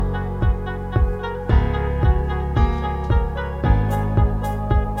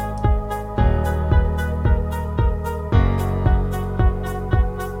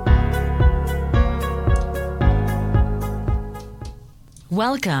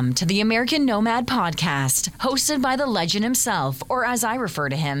Welcome to the American Nomad Podcast, hosted by the legend himself, or as I refer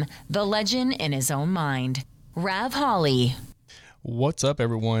to him, the legend in his own mind, Rav Holly. What's up,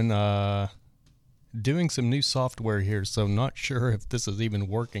 everyone? Doing some new software here, so not sure if this is even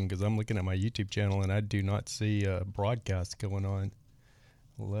working because I'm looking at my YouTube channel and I do not see a broadcast going on.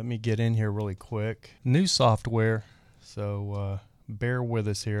 Let me get in here really quick. New software, so bear with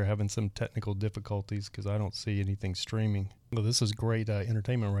us here, having some technical difficulties because I don't see anything streaming. Well, this is great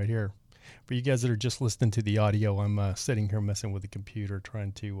entertainment right here. For you guys that are just listening to the audio, I'm sitting here messing with the computer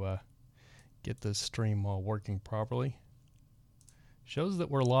trying to get this stream all working properly. Shows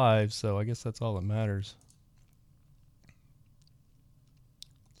that we're live, so I guess that's all that matters.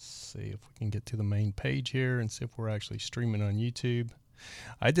 Let's see if we can get to the main page here and see if we're actually streaming on YouTube.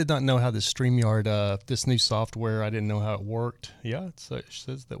 I did not know how this StreamYard, this new software, I didn't know how it worked. Yeah, it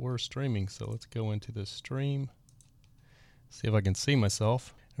says that we're streaming, so let's go into this stream. See if I can see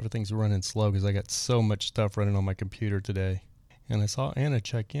myself. Everything's running slow because I got so much stuff running on my computer today. And I saw Anna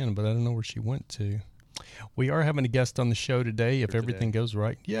check in, but I don't know where she went to. We are having a guest on the show today, if everything goes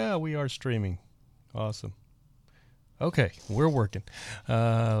right. Yeah, we are streaming. Awesome. Okay, we're working.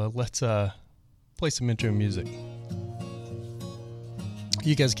 Let's play some intro music.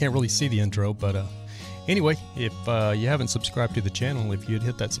 You guys can't really see the intro, but anyway, if you haven't subscribed to the channel, if you'd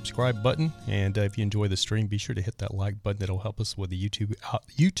hit that subscribe button, and if you enjoy the stream, be sure to hit that like button. It'll help us with the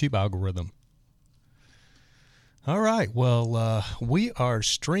YouTube algorithm. All right, well, we are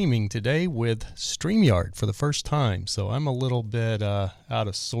streaming today with StreamYard for the first time, so I'm a little bit out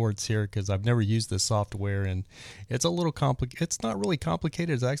of sorts here because I've never used this software, and it's a little complicated. It's not really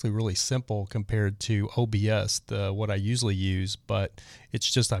complicated. It's actually really simple compared to OBS, what I usually use, but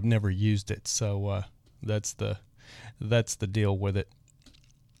it's just I've never used it, so that's the deal with it.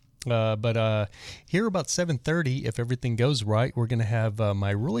 But here about 7:30, if everything goes right, we're going to have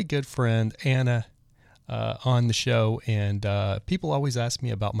my really good friend Anna on the show, and people always ask me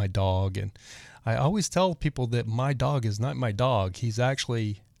about my dog, and I always tell people that my dog is not my dog. He's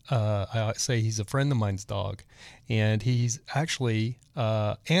actually, I say he's a friend of mine's dog, and he's actually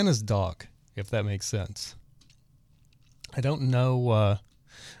Anna's dog, if that makes sense. I don't know.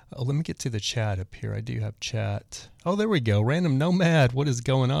 Let me get to the chat up here. I do have chat. Oh, there we go. Random Nomad. What is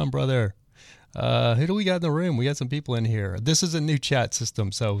going on, brother? Who do we got in the room? We got some people in here. This is a new chat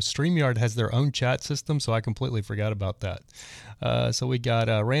system. So StreamYard has their own chat system, so I completely forgot about that. So we got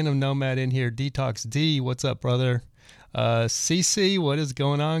Random Nomad in here. Detox D, what's up, brother? CC, what is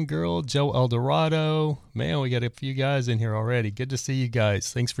going on, girl? Joe Eldorado. Man, we got a few guys in here already. Good to see you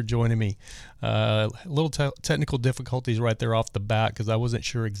guys. Thanks for joining me. Little technical difficulties right there off the bat because I wasn't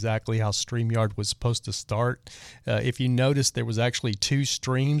sure exactly how StreamYard was supposed to start. If you noticed, there was actually 2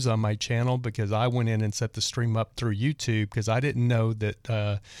 streams on my channel because I went in and set the stream up through YouTube because I didn't know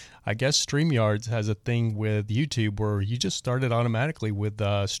that I guess StreamYard has a thing with YouTube where you just start it automatically with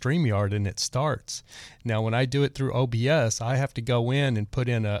StreamYard and it starts. Now, when I do it through OBS, I have to go in and put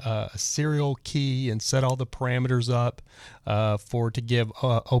in a serial key and set all the parameters up to give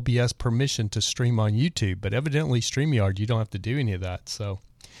OBS permission to stream on YouTube. But evidently, StreamYard, you don't have to do any of that. So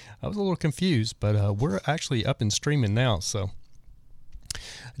I was a little confused, but we're actually up and streaming now. So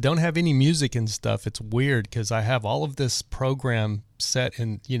don't have any music and stuff. It's weird because I have all of this program set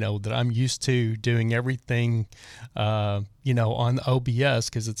and that I'm used to doing everything on OBS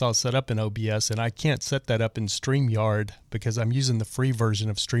because it's all set up in OBS, and I can't set that up in StreamYard because I'm using the free version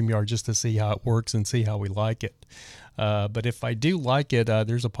of StreamYard just to see how it works and see how we like it. But if I do like it,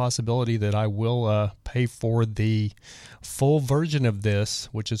 there's a possibility that I will pay for the full version of this,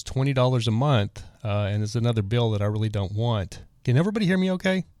 which is $20 a month, and it's another bill that I really don't want. Can everybody hear me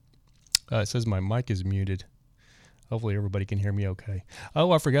okay? It says my mic is muted. Hopefully everybody can hear me okay.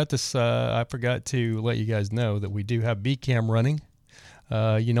 Oh, I forgot to let you guys know that we do have Bcam running.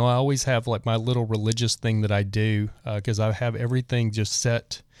 I always have like my little religious thing that I do because I have everything just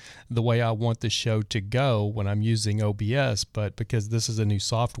set the way I want the show to go when I'm using OBS, but because this is a new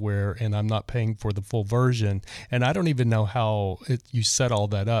software and I'm not paying for the full version, and I don't even know how you set all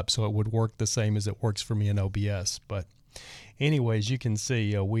that up so it would work the same as it works for me in OBS. But anyways, you can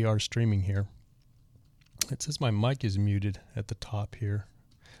see we are streaming here. It says my mic is muted at the top here.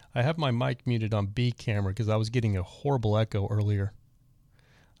 I have my mic muted on B camera because I was getting a horrible echo earlier.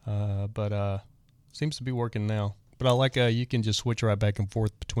 But seems to be working now. But I like you can just switch right back and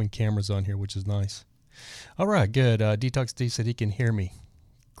forth between cameras on here, which is nice. All right, good. Detox D said he can hear me.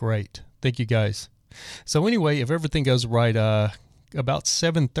 Great. Thank you, guys. So anyway, if everything goes right, about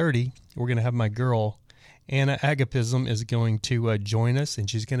 7:30, we're going to have my girl, Anna Agapism, is going to join us, and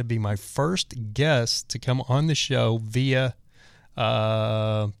she's going to be my first guest to come on the show via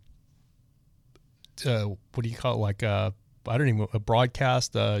what do you call it? Like I don't even a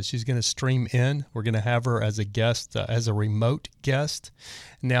broadcast. She's going to stream in. We're going to have her as a guest, as a remote guest.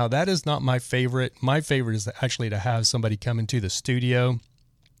 Now that is not my favorite. My favorite is actually to have somebody come into the studio.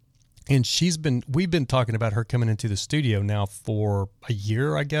 And we've been talking about her coming into the studio now for a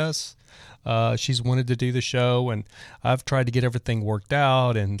year, I guess. She's wanted to do the show, and I've tried to get everything worked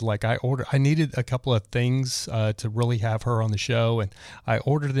out. And like I needed a couple of things to really have her on the show, and I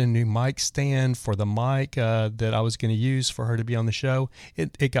ordered a new mic stand for the mic that I was going to use for her to be on the show.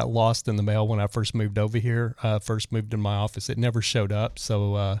 It got lost in the mail when I first moved over here. First moved in my office, it never showed up.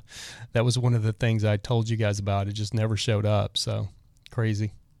 So that was one of the things I told you guys about. It just never showed up. So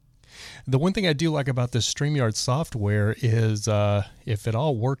crazy. The one thing I do like about this StreamYard software is if it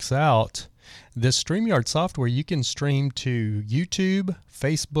all works out, this StreamYard software, you can stream to YouTube,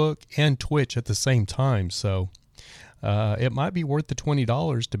 Facebook, and Twitch at the same time. So it might be worth the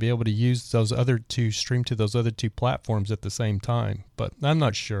 $20 to be able to use stream to those other two platforms at the same time. But I'm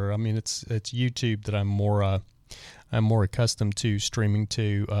not sure. I mean, it's YouTube that I'm more accustomed to streaming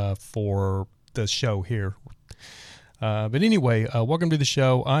to for the show here. But anyway, welcome to the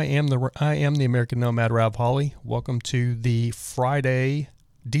show. I am the American Nomad, Rav Holly. Welcome to the Friday,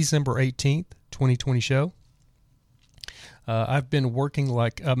 December 18th, 2020 show. I've been working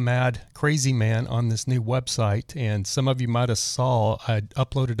like a mad, crazy man on this new website, and some of you might have saw I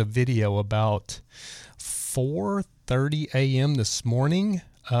uploaded a video about 4:30 a.m. this morning.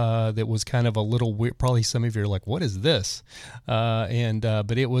 That was kind of a little weird. Probably some of you are like, what is this? But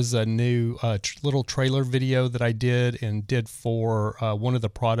it was a new little trailer video that I did for one of the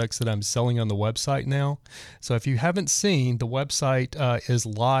products that I'm selling on the website now. So if you haven't seen, the website is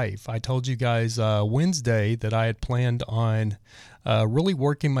live. I told you guys Wednesday that I had planned on really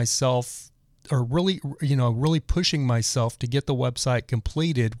working myself, or really pushing myself to get the website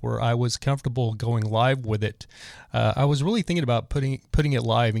completed where I was comfortable going live with it. I was really thinking about putting it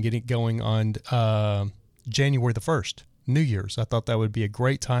live and getting it going on January the 1st, New Year's. I thought that would be a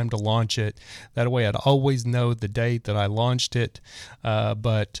great time to launch it. That way I'd always know the date that I launched it.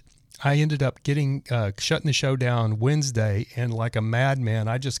 But I ended up shutting the show down Wednesday, and like a madman,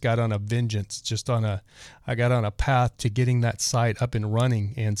 I just got on a vengeance, I got on a path to getting that site up and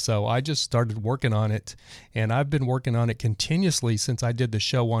running. And so I just started working on it, and I've been working on it continuously since I did the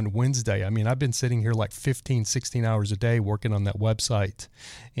show on Wednesday. I mean, I've been sitting here like 15, 16 hours a day working on that website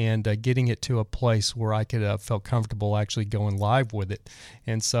and getting it to a place where I could feel comfortable actually going live with it.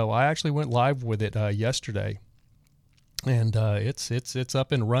 And so I actually went live with it yesterday. And it's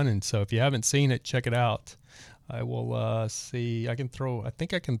up and running. So if you haven't seen it, check it out. I will see. I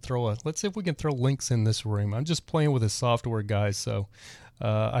think I can throw let's see if we can throw links in this room. I'm just playing with the software, guys. So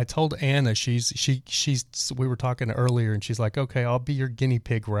I told Anna, we were talking earlier, and she's like, okay, I'll be your guinea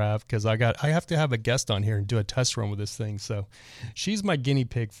pig, Rav, because I have to have a guest on here and do a test run with this thing. So she's my guinea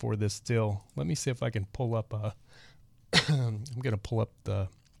pig for this still. Let me see if I can pull up I'm going to pull up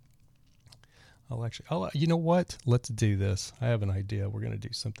you know what? Let's do this. I have an idea. We're going to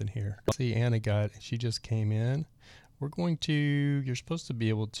do something here. See, Anna she just came in. You're supposed to be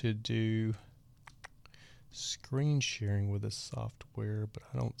able to do screen sharing with this software, but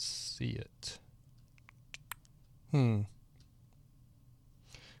I don't see it.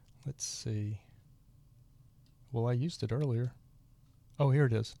 Let's see. Well, I used it earlier. Oh, here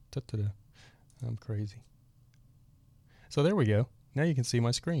it is. I'm crazy. So there we go. Now you can see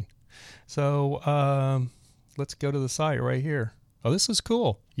my screen. So let's go to the site right here. Oh, this is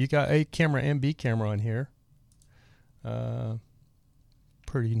cool. You got A camera and B camera on here.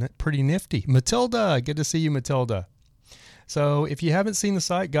 Pretty nifty. Matilda, good to see you, Matilda. So if you haven't seen the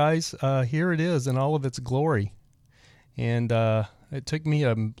site, guys, here it is in all of its glory. And it took me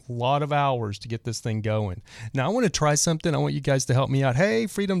a lot of hours to get this thing going. Now I want to try something. I want you guys to help me out. Hey,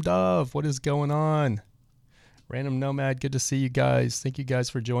 Freedom Dove, what is going on? Random Nomad, good to see you guys. Thank you guys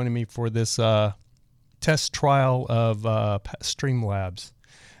for joining me for this test trial of Streamlabs.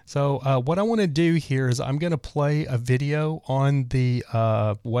 So what I want to do here is I'm going to play a video on the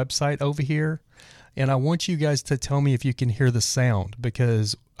website over here, and I want you guys to tell me if you can hear the sound,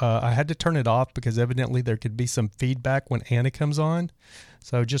 because I had to turn it off because evidently there could be some feedback when Anna comes on.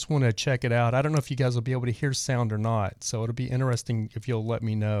 So just want to check it out. I don't know if you guys will be able to hear sound or not, so it'll be interesting if you'll let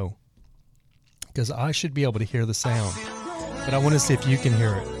me know, because I should be able to hear the sound, but I want to see if you can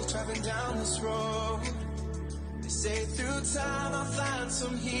hear it. They say through time I'll find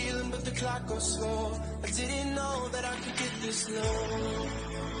some healing, but the clock goes slow. I didn't know that I could get this low,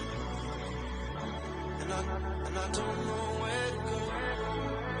 and I don't know where to go,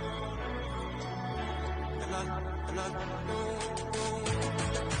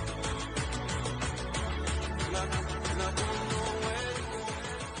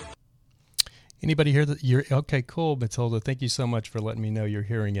 Anybody hear that? You're okay. Cool, Matilda. Thank you so much for letting me know you're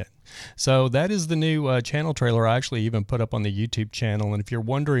hearing it. So that is the new channel trailer. I actually even put up on the YouTube channel. And if you're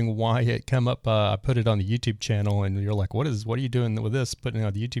wondering why it come up, I put it on the YouTube channel, and you're like, "What are you doing with this?" Putting it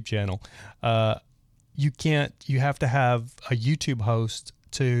on the YouTube channel. You have to have a YouTube host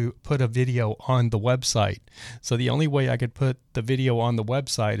to put a video on the website. So the only way I could put the video on the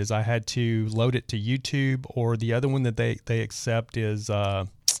website is I had to load it to YouTube, or the other one that they accept is.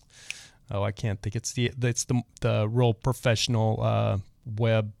 I can't think. It's the real professional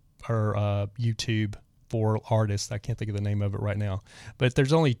web or YouTube for artists. I can't think of the name of it right now. But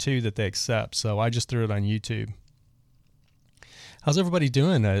there's only two that they accept, so I just threw it on YouTube. How's everybody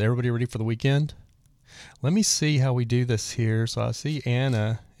doing? Everybody ready for the weekend? Let me see how we do this here. So I see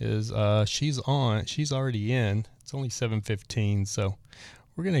Anna is she's on. She's already in. It's only 7:15, so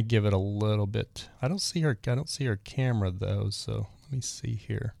we're gonna give it a little bit. I don't see her camera though. So let me see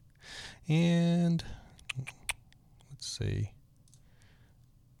here. And let's see.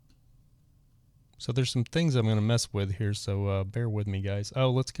 So there's some things I'm going to mess with here, so bear with me, guys.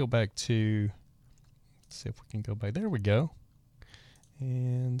 Oh, let's go back to, let's see if we can go back. There we go.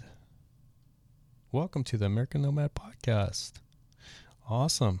 And welcome to the American Nomad Podcast.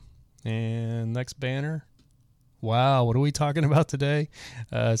 Awesome. And next banner. Wow, what are we talking about today?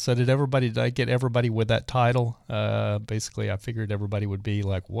 So did I get everybody with that title? Basically, I figured everybody would be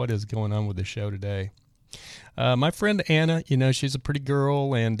like, what is going on with the show today? My friend Anna, she's a pretty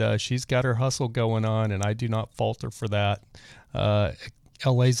girl, and she's got her hustle going on, and I do not fault her for that.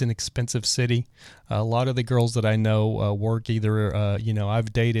 LA's an expensive city. A lot of the girls that I know work either,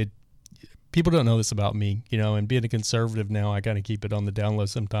 I've dated. People don't know this about me, and being a conservative now, I kind of keep it on the down low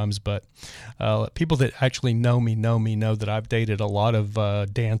sometimes. But people that actually know me know that I've dated a lot of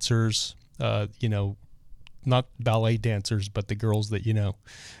dancers, not ballet dancers, but the girls that,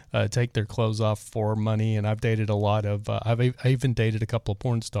 take their clothes off for money. And I've dated a lot of, I even dated a couple of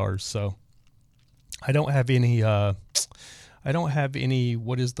porn stars. So I don't have any,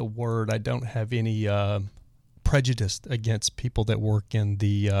 what is the word? I don't have any prejudiced against people that work in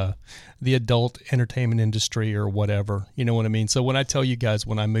the adult entertainment industry or whatever. You know what I mean? So when I tell you guys,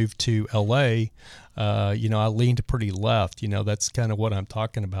 when I moved to LA, I leaned pretty left. That's kind of what I'm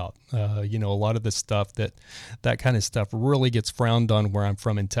talking about. A lot of the stuff that kind of stuff really gets frowned on where I'm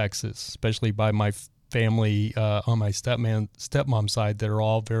from in Texas, especially by my family on my stepmom's side. They're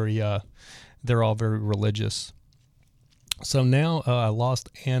all very religious. So now I lost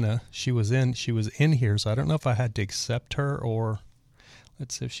Anna. She was in here, so I don't know if I had to accept her, or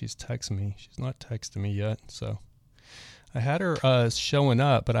let's see if she's texting me. She's not texting me yet. So I had her showing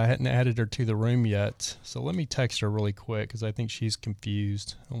up, but I hadn't added her to the room yet. So let me text her really quick because I think she's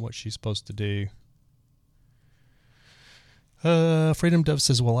confused on what she's supposed to do. Freedom Dove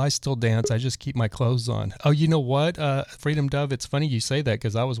says, well, I still dance. I just keep my clothes on. Oh, you know what? Freedom Dove, it's funny you say that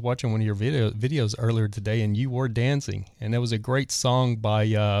because I was watching one of your videos earlier today and you were dancing. And it was a great song by,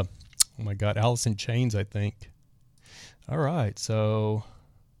 oh my God, Alice in Chains, I think. All right. So,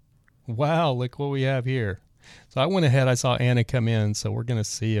 wow, look what we have here. So I went ahead. I saw Anna come in. So we're going to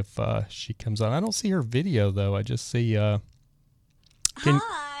see if she comes on. I don't see her video, though. I just see. Hi. I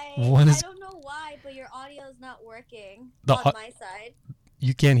don't know why, but your audio is not working on my side.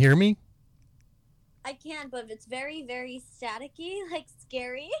 You can't hear me? I can, but it's very, very staticky, like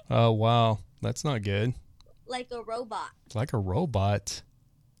scary. Oh, wow. That's not good. Like a robot. Like a robot.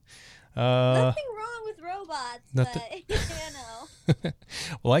 Nothing wrong with robots, but,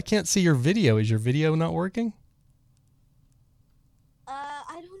 Well, I can't see your video. Is your video not working?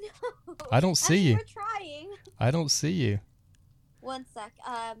 I don't know. I don't see you. We're trying. I don't see you. One sec.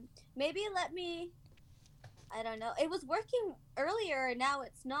 Maybe let me... I don't know. It was working earlier, and now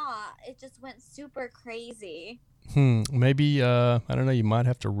it's not. It just went super crazy. Maybe, I don't know, you might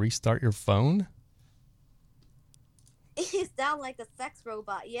have to restart your phone? You sound like a sex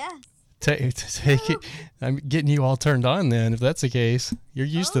robot, yes. Take it. I'm getting you all turned on then, if that's the case. You're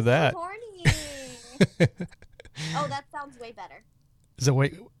used to that. So horny. Oh, that sounds way better. So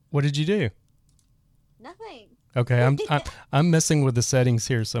wait, what did you do? Nothing. Okay, I'm messing with the settings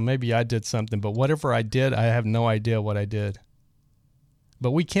here, so maybe I did something. But whatever I did, I have no idea what I did.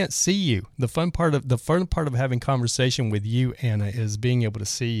 But we can't see you. The fun part of having conversation with you, Anna, is being able to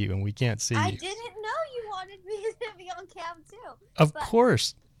see you, and we can't see you. I didn't know you wanted me to be on cam too. Of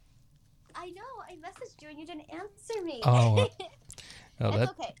course. I know. I messaged you and you didn't answer me. Oh, it's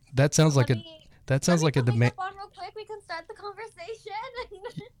okay. That sounds like a demand. On real quick, we can start the conversation.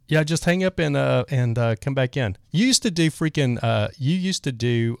 Yeah, just hang up and come back in. You used to do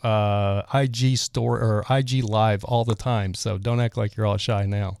IG store or IG live all the time, so don't act like you're all shy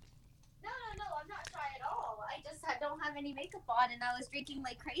now. No, I'm not shy at all. I just don't have any makeup on, and I was drinking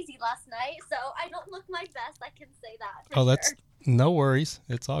like crazy last night, so I don't look my best. I can say that. For That's sure. no worries.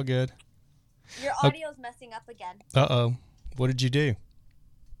 It's all good. Your audio's messing up again. Uh-oh. What did you do?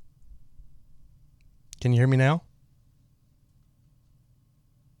 Can you hear me now?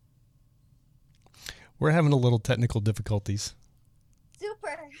 We're having a little technical difficulties.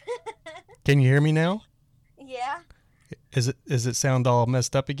 Super. Can you hear me now? Yeah. Is it sound all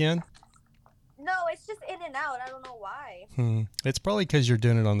messed up again? No, it's just in and out. I don't know why. It's probably because you're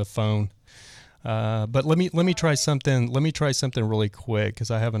doing it on the phone. But let me try something. Let me try something really quick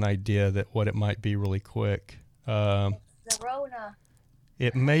because I have an idea that what it might be really quick. The Rona.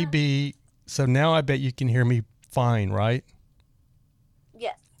 It may be. So now I bet you can hear me fine, right?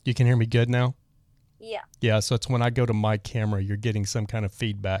 Yes. You can hear me good now? Yeah. Yeah, so it's when I go to my camera, you're getting some kind of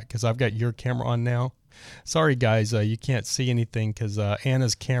feedback because I've got your camera on now. Sorry, guys, you can't see anything because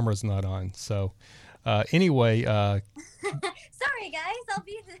Anna's camera's not on. So anyway. Sorry, guys. I'll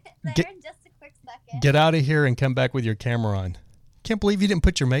be there in just a quick second. Get out of here and come back with your camera on. Can't believe you didn't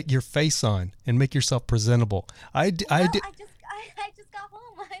put your face on and make yourself presentable. I just got home.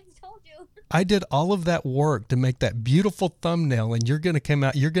 I told you. I did all of that work to make that beautiful thumbnail, and you're gonna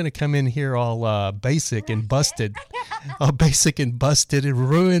come in here all basic and busted, all basic and busted, and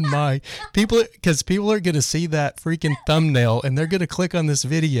ruin my people because people are gonna see that freaking thumbnail and they're gonna click on this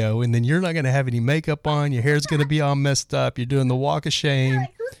video, and then you're not gonna have any makeup on. Your hair's gonna be all messed up. You're doing the walk of shame. You're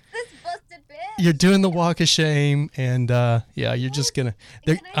like, who's this busted bitch? You're doing the walk of shame, and yeah, you're just gonna.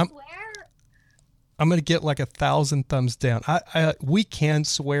 Can I swear? I'm gonna get like 1,000 thumbs down. We can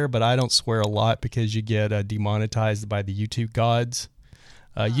swear, but I don't swear a lot because you get demonetized by the YouTube gods.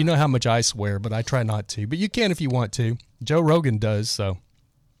 You know how much I swear, but I try not to. But you can if you want to. Joe Rogan does. So,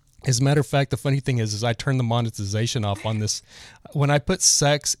 as a matter of fact, the funny thing is I turn the monetization off on this. When I put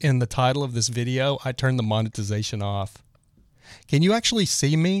sex in the title of this video, I turn the monetization off. Can you actually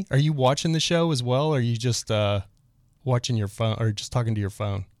see me? Are you watching the show as well, or are you just watching your phone, or just talking to your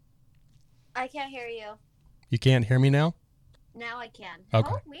phone? I can't hear you. You can't hear me now? Now I can. Okay.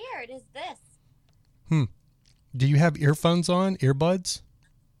 How weird is this? Do you have earphones on? Earbuds?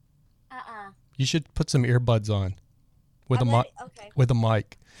 You should put some earbuds on with with a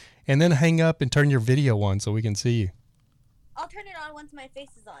mic. And then hang up and turn your video on so we can see you. I'll turn it on once my face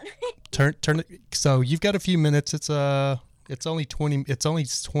is on. Turn it. So you've got a few minutes. It's only 20. It's only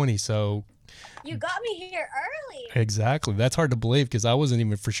 20. So you got me here early. Exactly. That's hard to believe because I wasn't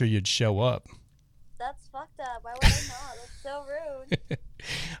even for sure you'd show up. That's fucked up. Why would I not? That's so rude.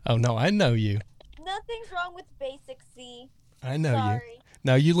 Oh no, I know you. Nothing's wrong with basic C. I know Sorry. you.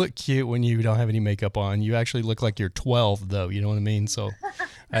 Now you look cute when you don't have any makeup on. You actually look like you're 12, though. You know what I mean? So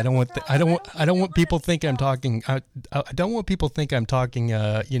I don't want I don't want people think I'm talking. I don't want people think I'm talking.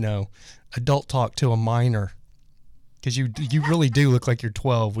 Adult talk to a minor. Because you really do look like you're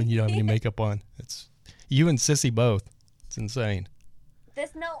 12 when you don't have any makeup on. It's you and Sissy both. It's insane.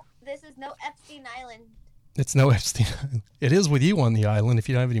 This is no Epstein Island. It's no Epstein Island. It is with you on the island if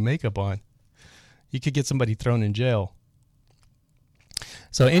you don't have any makeup on. You could get somebody thrown in jail.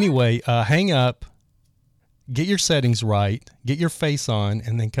 So anyway, hang up, get your settings right, get your face on,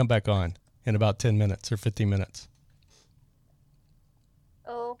 and then come back on in about 10 minutes or 15 minutes.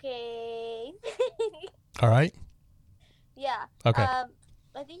 Okay. All right? Yeah. Okay. I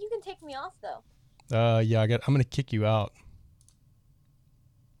think you can take me off though. Yeah, I'm going to kick you out.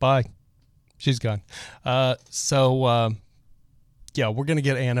 Bye. She's gone. Yeah, we're going to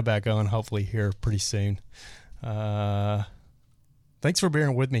get Anna back on hopefully here pretty soon. Thanks for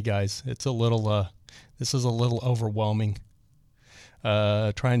bearing with me, guys. It's a little, this is a little overwhelming.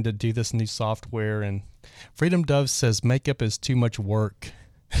 Trying to do this new software, and Freedom Dove says makeup is too much work.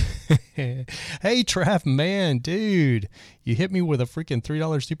 Hey, Trav, man, dude, you hit me with a freaking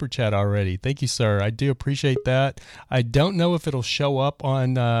 $3 super chat already. Thank you, sir. I do appreciate that. I don't know if it'll show up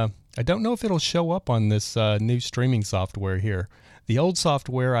on. I don't know if it'll show up on this new streaming software here. The old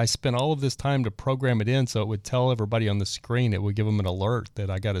software, I spent all of this time to program it in so it would tell everybody on the screen. It would give them an alert that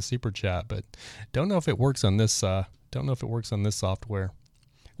I got a super chat, but don't know if it works on this. Don't know if it works on this software.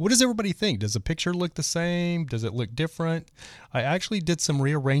 What does everybody think? Does the picture look the same? Does it look different? I actually did some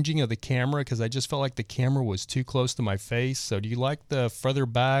rearranging of the camera because I just felt like the camera was too close to my face. So do you like the further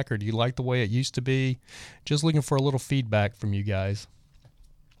back or do you like the way it used to be? Just looking for a little feedback from you guys.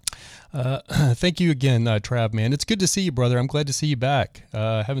 Thank you again, Trav, man. It's good to see you, brother. I'm glad to see you back.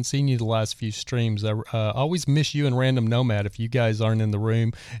 I haven't seen you the last few streams. I always miss you and Random Nomad if you guys aren't in the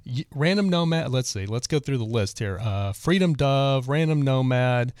room. Random Nomad, let's see. Let's go through the list here. Freedom Dove, Random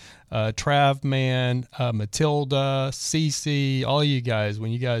Nomad, Trav, man, Matilda, CC, all you guys.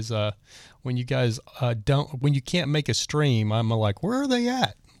 When you can't make a stream, I'm like, where are they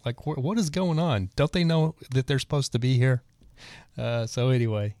at? Like, what is going on? Don't they know that they're supposed to be here? So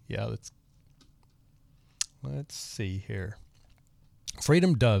anyway, yeah, let's see here.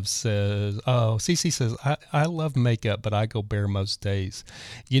 Freedom Dove says, CC says, I love makeup, but I go bare most days.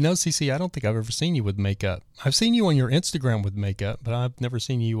 You know, CC, I don't think I've ever seen you with makeup. I've seen you on your Instagram with makeup, but I've never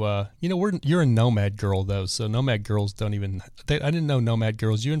seen you, you're a Nomad girl though. So Nomad girls I didn't know Nomad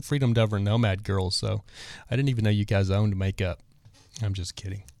girls. You and Freedom Dove are Nomad girls. So I didn't even know you guys owned makeup. I'm just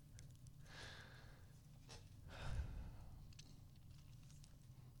kidding.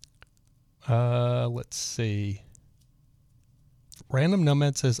 Let's see. Random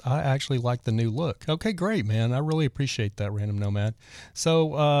Nomad says, I actually like the new look. Okay, great, man. I really appreciate that, Random Nomad.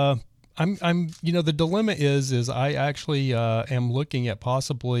 So, the dilemma is I actually am looking at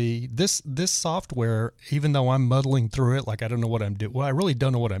possibly this software, even though I'm muddling through it, like I don't know what I'm doing. Well, I really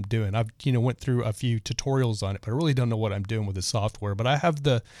don't know what I'm doing. I've went through a few tutorials on it, but I really don't know what I'm doing with the software. But I have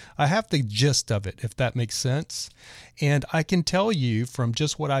the gist of it, if that makes sense. And I can tell you from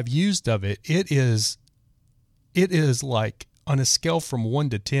just what I've used of it, it is like on a scale from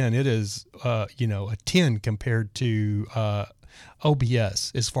 1 to 10, it is a 10 compared to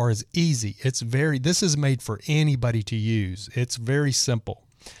OBS as far as easy. This is made for anybody to use. It's very simple.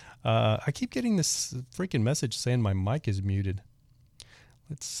 I keep getting this freaking message saying my mic is muted.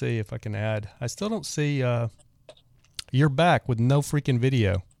 Let's see if I can add. I still don't see, you're back with no freaking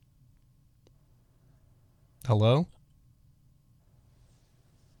video. Hello?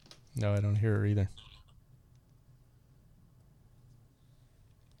 No, I don't hear her either.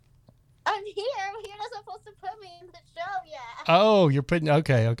 I'm here. You're not supposed to put me in the show yet. Oh, you're putting...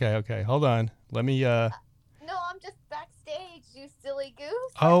 Okay. Hold on. Let me... No, I'm just backstage, you silly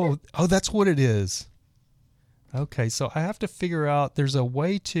goose. Oh, that's what it is. Okay, so I have to figure out... There's a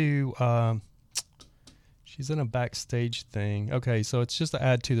way to... she's in a backstage thing. Okay, so it's just to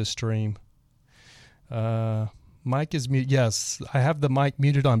add to the stream. Mic is muted. Yes, I have the mic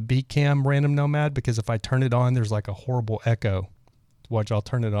muted on Beatcam, Random Nomad, because if I turn it on, there's like a horrible echo. Watch, I'll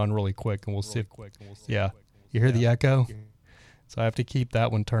turn it on really quick and we'll see. Yeah, you hear the echo? So I have to keep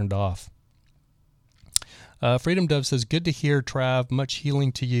that one turned off. Freedom Dove says, good to hear, Trav. Much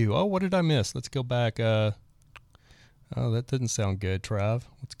healing to you. Oh, what did I miss? Let's go back. Oh, that didn't sound good, Trav.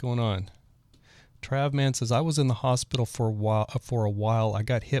 What's going on? Trav Man says, I was in the hospital for a while. I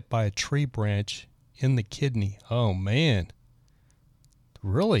got hit by a tree branch in the kidney. Oh, man.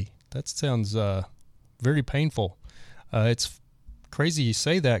 Really? That sounds very painful. It's crazy you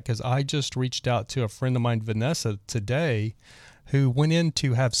say that because I just reached out to a friend of mine, Vanessa, today, who went in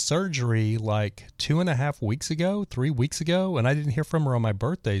to have surgery like 2.5 weeks ago, 3 weeks ago, and I didn't hear from her on my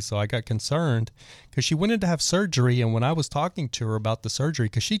birthday, so I got concerned because she went in to have surgery, and when I was talking to her about the surgery,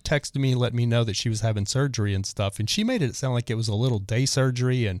 because she texted me and let me know that she was having surgery and stuff, and she made it sound like it was a little day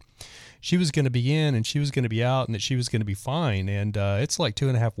surgery, and she was going to be in and she was going to be out and that she was going to be fine. And it's like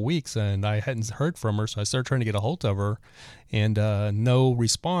 2.5 weeks and I hadn't heard from her. So I started trying to get a hold of her and no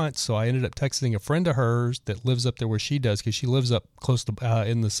response. So I ended up texting a friend of hers that lives up there where she does, because she lives up close to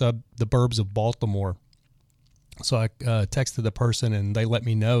in the burbs of Baltimore. So I texted the person and they let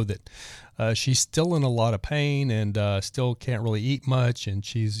me know that she's still in a lot of pain and still can't really eat much. And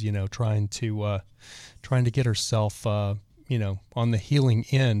she's, trying to get herself, on the healing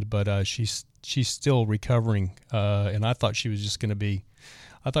end, but she's still recovering. And I thought she was just going to be,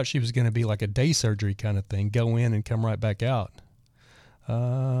 like a day surgery kind of thing, go in and come right back out.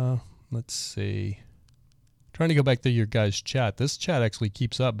 Let's see. Trying to go back through your guys' chat. This chat actually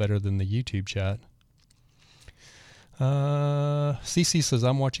keeps up better than the YouTube chat. CC says,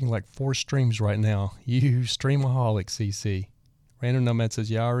 I'm watching like 4 streams right now. You streamaholic, CC. Random Nomad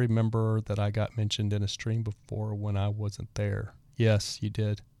says, yeah, I remember that I got mentioned in a stream before when I wasn't there. Yes, you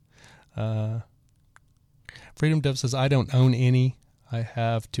did. Freedom Dove says, I don't own any. I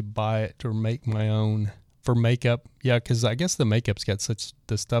have to buy it or make my own for makeup. Yeah, because I guess the makeup's got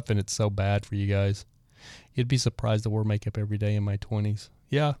the stuff in it so bad for you guys. You'd be surprised to wear makeup every day in my 20s.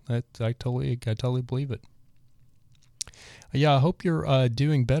 Yeah, I totally believe it. Yeah, I hope you're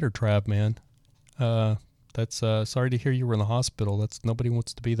doing better, Trav, man. That's sorry to hear you were in the hospital. Nobody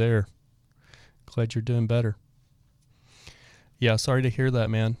wants to be there. Glad you're doing better. Yeah, sorry to hear that,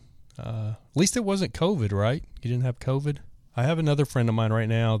 man. At least it wasn't COVID, right? You didn't have COVID? I have another friend of mine right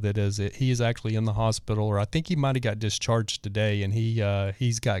now that he is actually in the hospital, or I think he might have got discharged today, and he had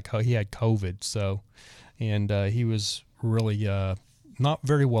COVID. So, and he was really not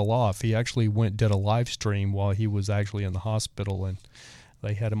very well off. He actually did a live stream while he was actually in the hospital, and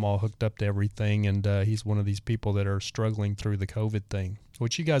they had him all hooked up to everything. And he's one of these people that are struggling through the COVID thing,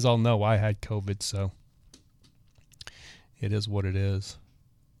 which you guys all know I had COVID, so it is what it is.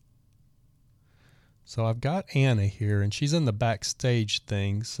 So I've got Anna here, and she's in the backstage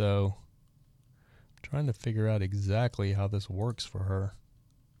thing, so I'm trying to figure out exactly how this works for her.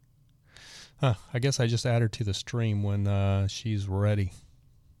 I guess I just add her to the stream when she's ready.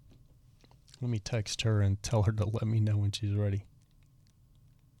 Let me text her and tell her to let me know when she's ready.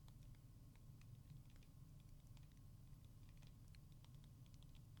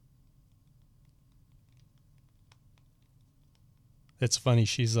 It's funny,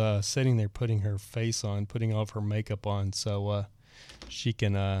 she's sitting there putting her face on, putting all of her makeup on so she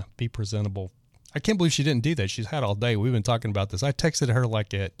can be presentable. I can't believe she didn't do that. She's had all day. We've been talking about this. I texted her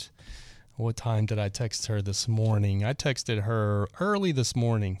what time did I text her this morning? I texted her early this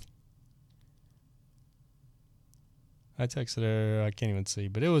morning. I texted her, I can't even see,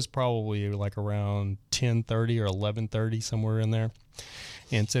 but it was probably like around 10:30 or 11:30, somewhere in there,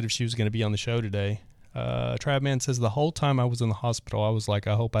 and said if she was going to be on the show today. Travman says, the whole time I was in the hospital, I was like,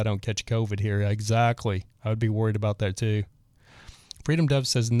 I hope I don't catch COVID here. Exactly. I would be worried about that too. Freedom Dove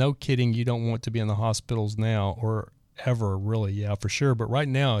says, no kidding, you don't want to be in the hospitals now or ever, really. Yeah, for sure. But right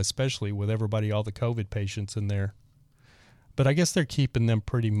now, especially with everybody, all the COVID patients in there. But I guess they're keeping them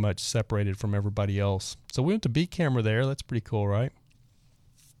pretty much separated from everybody else. So we went to B camera there. That's pretty cool, right?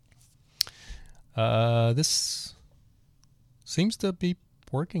 This seems to be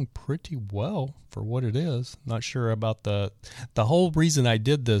working pretty well for what it is. Not sure about the whole reason I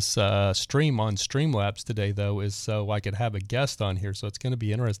did this stream on Streamlabs today, though, is so I could have a guest on here. So it's going to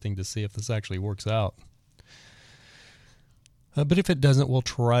be interesting to see if this actually works out. But if it doesn't, we'll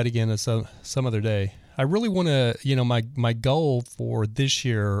try it again some other day. I really want to, my goal for this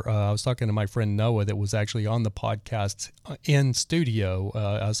year, I was talking to my friend Noah that was actually on the podcast in studio.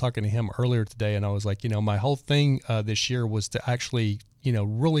 I was talking to him earlier today, and I was like, my whole thing this year was to actually,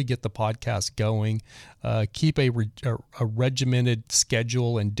 really get the podcast going, keep a regimented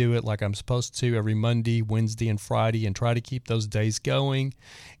schedule and do it like I'm supposed to every Monday, Wednesday, and Friday, and try to keep those days going,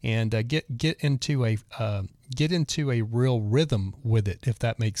 and get into a real rhythm with it, if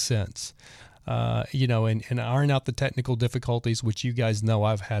that makes sense. And iron out the technical difficulties, which you guys know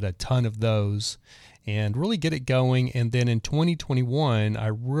I've had a ton of those, and really get it going. And then in 2021, I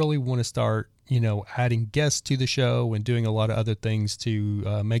really want to start, adding guests to the show and doing a lot of other things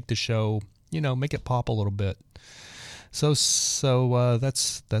to make the show, make it pop a little bit. So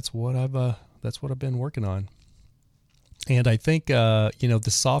that's what I've been working on. And I think, the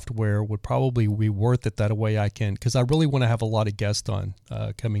software would probably be worth it that way I can, because I really want to have a lot of guests on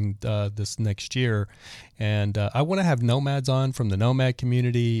coming this next year. And I want to have nomads on from the nomad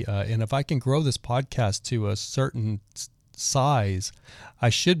community. And if I can grow this podcast to a certain size, I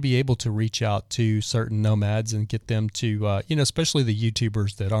should be able to reach out to certain nomads and get them to, especially the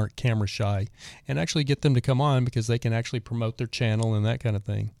YouTubers that aren't camera shy, and actually get them to come on because they can actually promote their channel and that kind of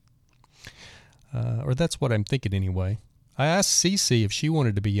thing. Or that's what I'm thinking anyway. I asked Cece if she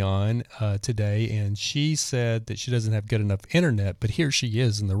wanted to be on today, and she said that she doesn't have good enough internet, but here she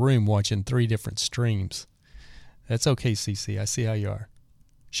is in the room watching 3 different streams. That's okay, Cece. I see how you are.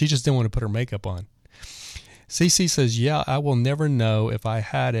 She just didn't want to put her makeup on. CC says, yeah, I will never know if I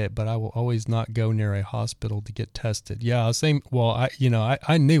had it, but I will always not go near a hospital to get tested. Yeah, same. Well,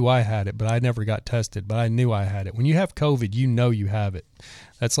 I knew I had it, but I never got tested, but I knew I had it. When you have COVID, you know you have it.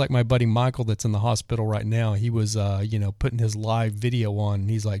 That's like my buddy Michael that's in the hospital right now. He was, putting his live video on, and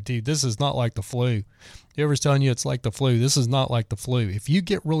he's like, dude, this is not like the flu. Whoever's telling you it's like the flu, this is not like the flu. If you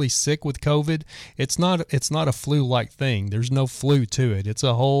get really sick with COVID, it's not a flu-like thing. There's no flu to it. It's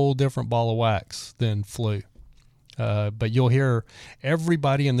a whole different ball of wax than flu. But you'll hear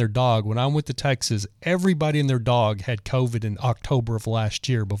everybody and their dog. When I went to Texas, everybody and their dog had COVID in October of last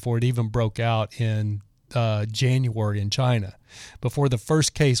year before it even broke out in January in China. Before the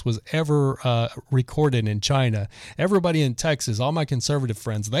first case was ever recorded in China, everybody in Texas, all my conservative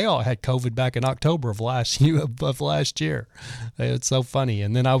friends, they all had COVID back in October of last year. It's so funny.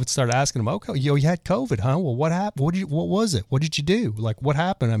 And then I would start asking them, okay, you had COVID, huh? Well, what happened? What was it? What did you do? Like, what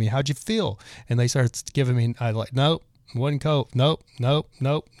happened? I mean, how'd you feel? And they started giving me, I like, nope, wasn't COVID. Nope,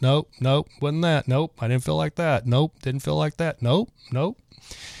 wasn't that. Nope, I didn't feel like that. Nope, didn't feel like that. Nope.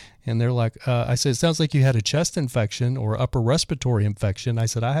 And they're like, I said, it sounds like you had a chest infection or upper respiratory infection. I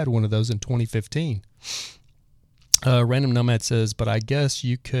said, I had one of those in 2015. Random Nomad says, but I guess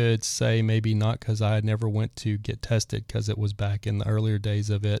you could say maybe not because I never went to get tested because it was back in the earlier days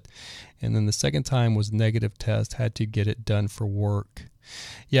of it. And then the second time was negative test, had to get it done for work.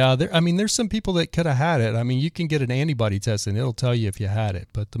 Yeah, there's some people that could have had it. I mean, you can get an antibody test and it'll tell you if you had it.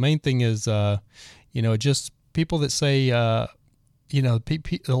 But the main thing is, just people that say, a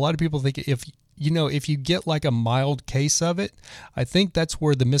lot of people think if you get like a mild case of it, I think that's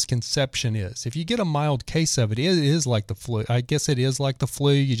where the misconception is. If you get a mild case of it, it is like the flu. I guess it is like the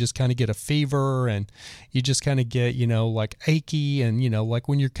flu. You just kind of get a fever and you just kind of get, like achy and, like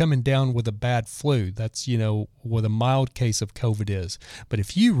when you're coming down with a bad flu, that's, what a mild case of COVID is. But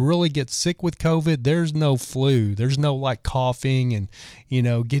if you really get sick with COVID, there's no flu. There's no like coughing and,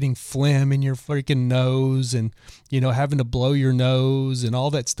 getting phlegm in your freaking nose and, having to blow your nose and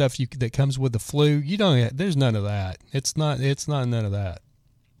all that stuff that comes with the flu. There's none of that. It's not none of that.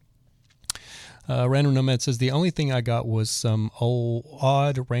 Random Nomad says, the only thing I got was some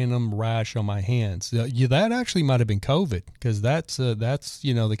odd random rash on my hands. That actually might have been COVID, because that's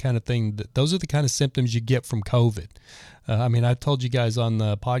the kind of thing those are the kind of symptoms you get from COVID. I told you guys on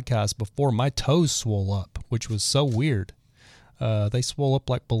the podcast before, my toes swole up, which was so weird. They swole up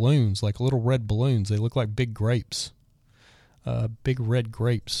like balloons, like little red balloons. They look like big grapes, big red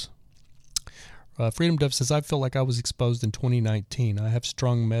grapes. Freedom Dove says, I feel like I was exposed in 2019. I have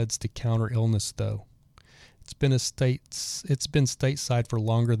strong meds to counter illness, though. It's been stateside for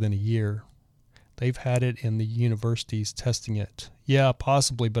longer than a year. They've had it in the universities testing it. Yeah,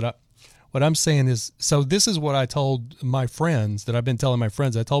 possibly, but what I'm saying is, so this is what I told my friends that I've been telling my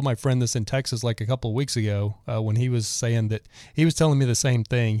friends. I told my friend this in Texas like a couple of weeks ago when he was saying that he was telling me the same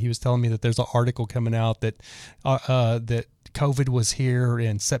thing. He was telling me that there's an article coming out that that COVID was here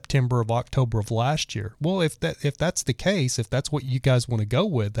in October of last year. Well, if that's the case, if that's what you guys want to go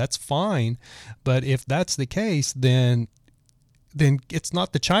with, that's fine. But if that's the case, then it's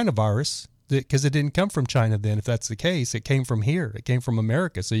not the China virus, because it didn't come from China. Then if that's the case, it came from here. It came from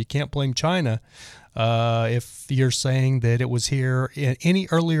America. So you can't blame China if you're saying that it was here any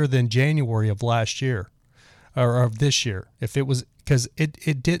earlier than January of last year or of this year. If it was, because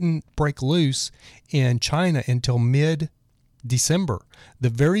it didn't break loose in China until mid-December. The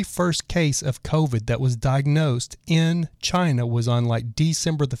very first case of COVID that was diagnosed in China was on like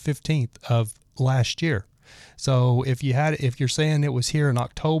December the 15th of last year. So if you're saying it was here in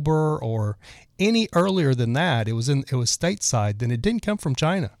October or any earlier than that, it was stateside, then it didn't come from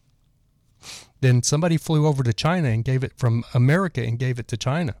China. Then somebody flew over to China and gave it from America and gave it to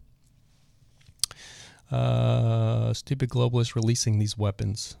China. Stupid globalists releasing these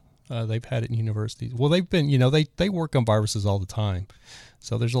weapons. They've had it in universities. Well, they've been, they work on viruses all the time.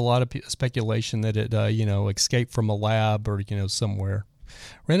 So there's a lot of speculation that it, escaped from a lab or, somewhere.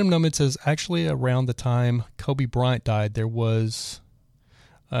 Random Nomad says, actually around the time Kobe Bryant died, there was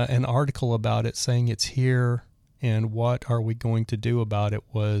an article about it saying it's here and what are we going to do about it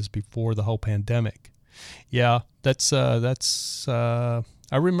was before the whole pandemic. Yeah, that's I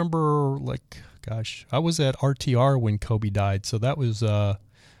remember I was at RTR when Kobe died. So that was,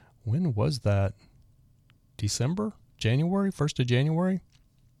 when was that? December? January? 1st of January?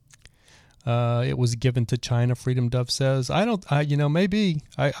 It was given to China, Freedom Dove says. Maybe.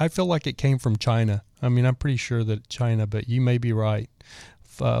 I feel like it came from China. I'm pretty sure that China, but you may be right.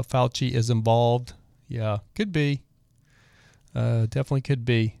 Fauci is involved. Yeah, could be. Definitely could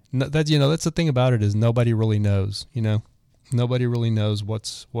be. That's the thing about it is nobody really knows, Nobody really knows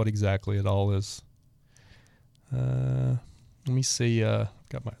what exactly it all is. Let me see. Let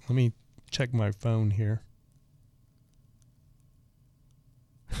me check my phone here.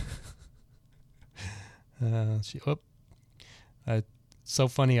 So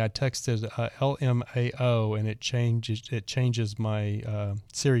funny. I texted LMAO and it changes my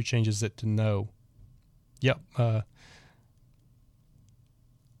Siri changes it to no. Yep.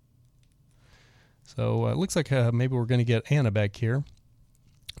 So it looks like maybe we're going to get Anna back here.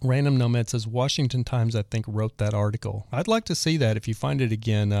 Random Nomad says Washington Times, I think, wrote that article. I'd like to see that if you find it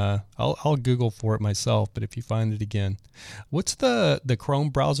again. I'll Google for it myself, but if you find it again. What's the Chrome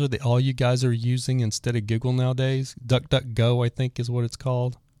browser that all you guys are using instead of Google nowadays? DuckDuckGo, I think, is what it's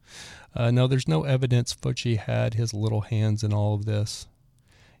called. No, there's no evidence Fauci had his little hands in all of this.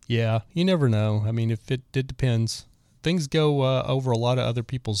 Yeah, you never know. If it depends. Things go over a lot of other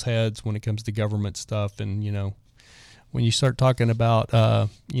people's heads when it comes to government stuff, and, when you start talking about, the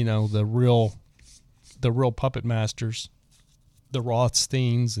real puppet masters, the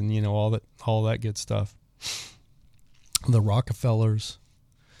Rothsteins, and all that good stuff, the Rockefellers.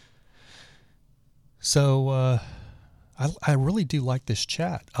 So I really do like this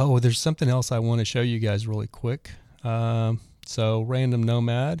chat. Oh, there's something else I want to show you guys really quick. So Random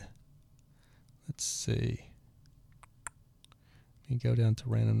Nomad. Let's see. Let me go down to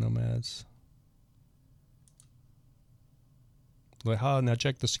Random Nomads. Now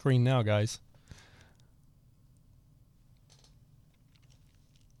check the screen now, guys.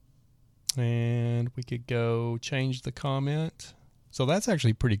 And we could go change the comment. So that's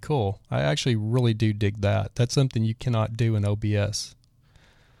actually pretty cool. I actually really do dig that. That's something you cannot do in OBS.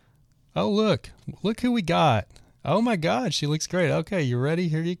 Oh, look who we got. Oh my God, she looks great. Okay, you ready?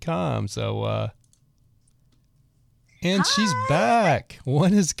 Here you come. So, and Hi. she's back.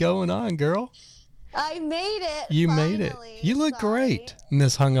 What is going on, girl? I made it. You finally. made it. You look Sorry. great,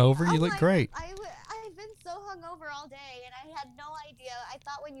 Miss Hungover. You look great. I've been so hungover all day, and I had no idea. I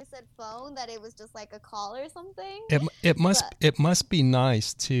thought when you said phone that it was just like a call or something. It must be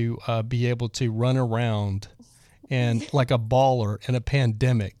nice to be able to run around and like a baller in a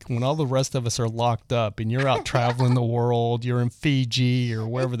pandemic when all the rest of us are locked up and you're out traveling the world. You're in Fiji or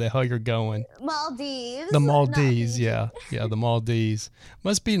wherever the hell you're going. Maldives. The Maldives, yeah, the Maldives.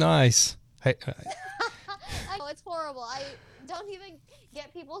 Must be nice. Hey, I know it's horrible. I don't even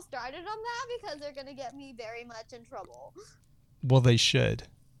get people started on that because they're gonna get me very much in trouble. well, they should.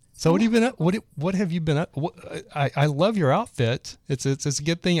 So what have you been up? What have you been up? I love your outfit. It's a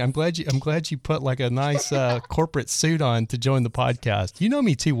good thing. I'm glad you put like a nice corporate suit on to join the podcast. You know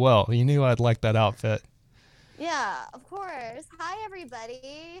me too well. You knew I'd like that outfit. Yeah, of course. Hi,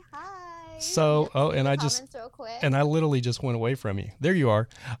 everybody. Hi. So, and real quick. and I literally just went away from you. There you are.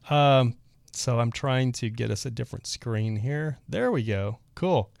 So I'm trying to get us a different screen here. There we go.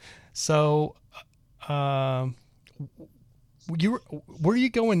 Cool. So, where are you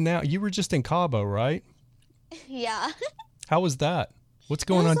going now? You were just in Cabo, right? Yeah. How was that? What's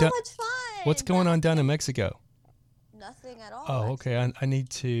going on so down? much fun. What's going on down in Mexico? Nothing at all. Oh, okay. I need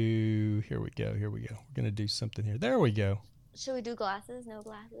to. Here we go. We're gonna do something here. There we go. Should we do glasses? No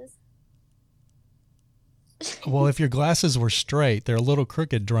glasses. Well, if your glasses were straight, they're a little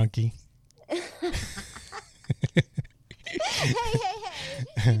crooked, drunkie. Hey.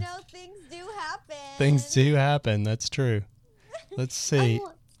 You know, things do happen. Things do happen. That's true. Let's see.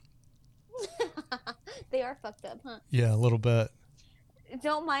 They are fucked up, huh? Yeah, a little bit.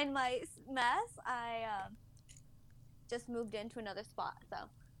 Don't mind my mess. I just moved into another spot, so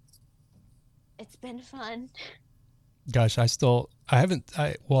it's been fun. Gosh, I've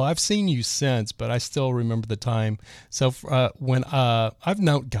seen you since, but I still remember the time. So when I've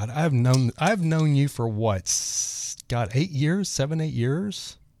known you for what? God, 8 years, 7, 8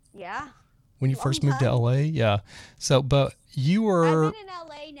 years. Yeah. When you Long first moved to time. LA, yeah. So, but you were. I've been in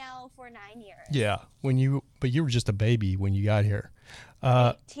LA now for 9 years. Yeah, but you were just a baby when you got here.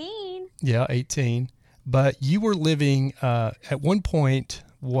 18. Yeah, 18. But you were living at one point,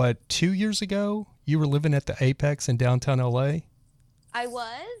 2 years ago? You were living at the Apex in downtown LA? I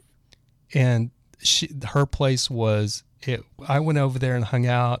was. And her place was it. I went over there and hung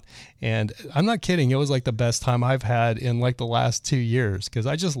out, and I'm not kidding. It was like the best time I've had in like the last 2 years because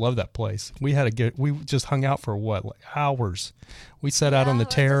I just love that place. We just hung out for hours. We sat out on the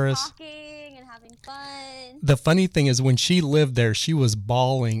terrace. Just talking and having fun. The funny thing is when she lived there, she was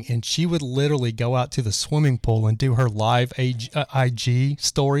bawling, and she would literally go out to the swimming pool and do her live IG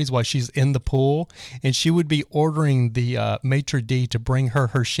stories while she's in the pool. And she would be ordering the maitre d' to bring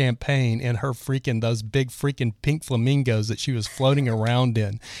her champagne and those big freaking pink flamingos that she was floating around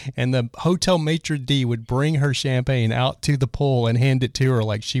in. And the hotel maitre d' would bring her champagne out to the pool and hand it to her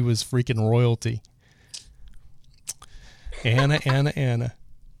like she was freaking royalty. Anna.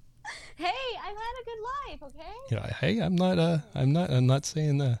 Hey, I've had a good life, okay? Yeah, hey, I'm not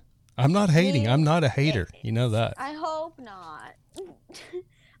saying that. I'm not hating. I'm not a hater. You know that. I hope not.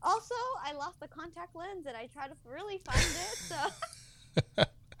 Also, I lost the contact lens and I try to really find it, so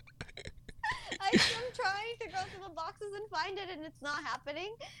I'm trying to go through the boxes and find it, and it's not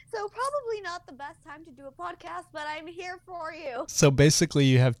happening. So probably not the best time to do a podcast, but I'm here for you. So basically,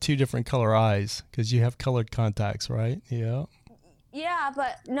 you have two different color eyes because you have colored contacts, right? Yeah. Yeah,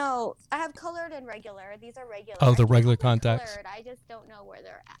 but no, I have colored and regular. These are regular. Oh, the I regular think I'm contacts. Colored. I just don't know where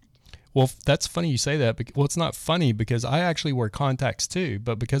they're at. Well, that's funny you say that. Well, it's not funny because I actually wear contacts too,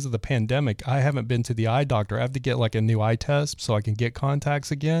 but because of the pandemic, I haven't been to the eye doctor. I have to get like a new eye test so I can get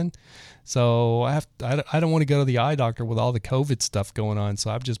contacts again. So I don't want to go to the eye doctor with all the COVID stuff going on.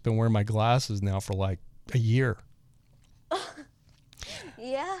 So I've just been wearing my glasses now for like a year.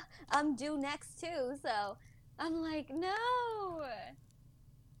 Yeah, I'm due next too, so I'm like, no.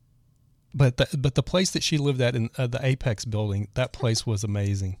 But the place that she lived at in the Apex building, that place was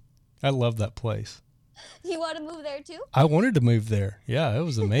amazing. I love that place. You want to move there too? I wanted to move there. Yeah, it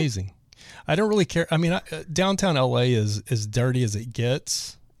was amazing. I don't really care. I mean, downtown LA is as dirty as it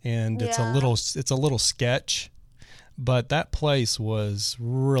gets, and it's a little sketch. But that place was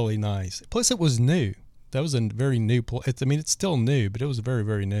really nice. Plus, it was new. That was a very new place. I mean, it's still new, but it was very,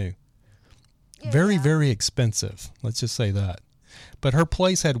 very new. Very, very expensive. Let's just say that. But her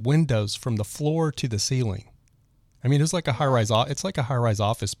place had windows from the floor to the ceiling. I mean, it was like a high-rise. It's like a high-rise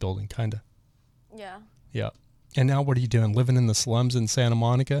office building, kind of. Yeah. Yeah. And now, what are you doing? Living in the slums in Santa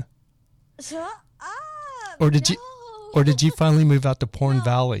Monica? Shut up. Or did you finally move out to Porn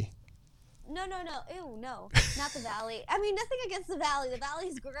Valley? No. Ew, no. Not the Valley. I mean, nothing against the Valley. The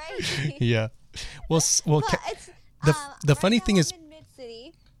Valley's great. Yeah. Well, but it's, the funny thing is, I'm in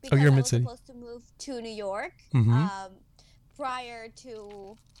Mid-City oh, you're in I Mid-City. was supposed to move to New York prior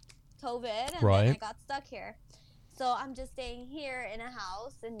to COVID, and then I got stuck here. So I'm just staying here in a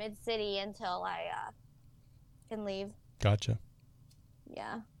house in Mid-City until I can leave. Gotcha.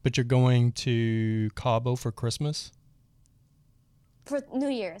 Yeah. But you're going to Cabo for Christmas? For New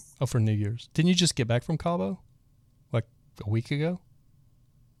Year's. Oh, for New Year's. Didn't you just get back from Cabo? Like a week ago?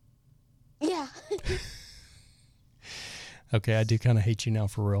 Yeah. Okay, I do kind of hate you now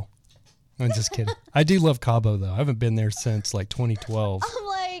for real. I'm just kidding. I do love Cabo, though. I haven't been there since like 2012. I'm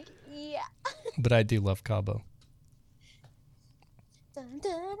like, yeah. But I do love Cabo.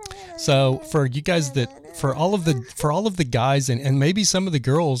 So for you guys for all of the guys and maybe some of the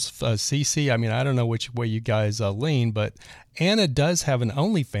girls, CC, I mean, I don't know which way you guys lean, but Anna does have an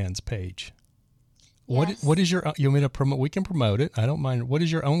OnlyFans page. Yes. What is your, you want me to promote? We can promote it. I don't mind. What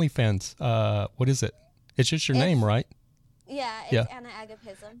is your OnlyFans? What is it? It's just your name, right? Yeah, it's Anna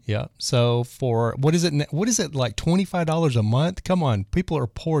Agapism. Yeah. So for, what is it like $25 a month? Come on. People are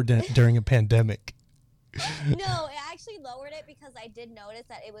poor during a pandemic. No, I actually lowered it because I did notice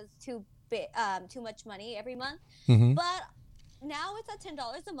that it was too much money every month. Mm-hmm. But now it's at $10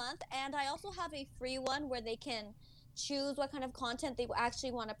 a month, and I also have a free one where they can choose what kind of content they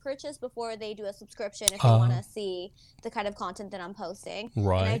actually want to purchase before they do a subscription if they want to see the kind of content that I'm posting.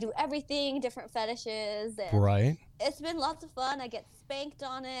 Right. And I do everything, different fetishes. And right. It's been lots of fun. I get spanked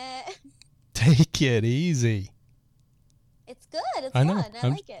on it. Take it easy. It's good. It's I know. fun. I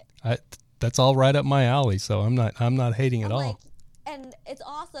like it. That's all right up my alley, so I'm not hating at all. And it's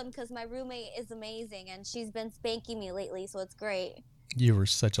awesome because my roommate is amazing, and she's been spanking me lately, so it's great. You were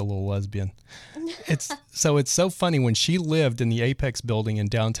such a little lesbian. It's so funny. When she lived in the Apex building in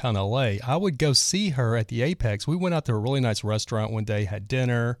downtown LA, I would go see her at the Apex. We went out to a really nice restaurant one day, had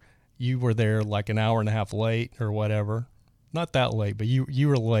dinner. You were there like an hour and a half late or whatever. Not that late, but you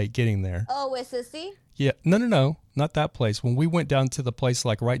were late getting there. Oh, with Sissy? Yeah. No. Not that place. When we went down to the place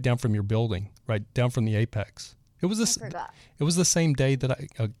like right down from your building, right down from the Apex. It was the same day that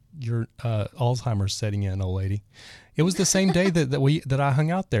your Alzheimer's setting in, old lady. It was the same day that I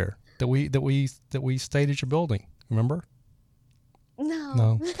hung out there, that we stayed at your building. Remember?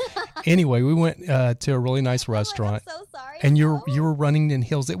 No. Anyway, we went to a really nice restaurant. I'm so sorry. And you were running in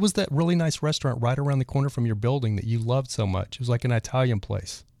heels. It was that really nice restaurant right around the corner from your building that you loved so much. It was like an Italian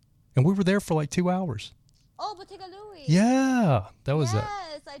place. And we were there for like 2 hours. Oh, Bottega Louie. Yeah, that was it.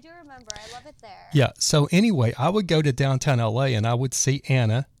 Yes, I do remember. I love it there. Yeah. So anyway, I would go to downtown LA and I would see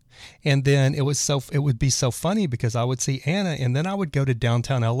Anna, and then it would be so funny because I would see Anna, and then I would go to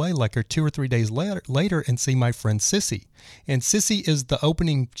downtown LA like 2 or 3 days later and see my friend Sissy. And Sissy is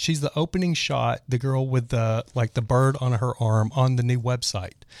she's the opening shot, the girl with the bird on her arm on the new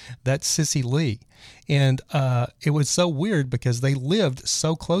website. That's Sissy Lee. And it was so weird because they lived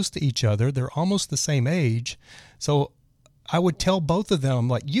so close to each other. They're almost the same age. So I would tell both of them,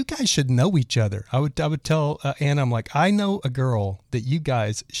 like, you guys should know each other. I would tell Anna, I'm like, I know a girl that you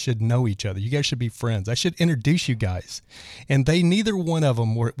guys should know each other. You guys should be friends. I should introduce you guys. And neither one of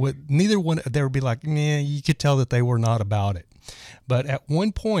them they would be like, nah, you could tell that they were not about it. But at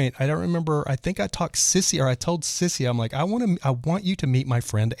one point, I don't remember, I think I told Sissy, I'm like, I want you to meet my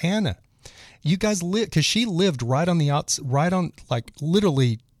friend Anna. You guys live, because she lived right on like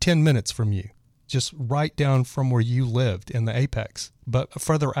literally 10 minutes from you. Just right down from where you lived in the Apex, but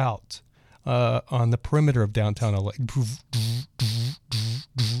further out on the perimeter of downtown LA.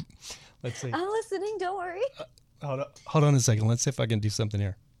 Let's see. I'm listening. Don't worry. Hold on a second. Let's see if I can do something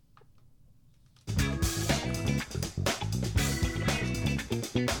here.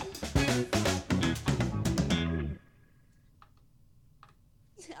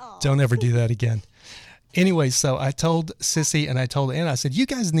 Don't ever do that again. Anyway, so I told Sissy and I told Anna, I said, you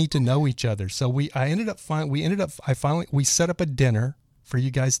guys need to know each other. So we set up a dinner for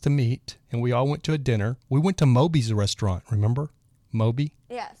you guys to meet, and we all went to a dinner. We went to Moby's restaurant. Remember Moby?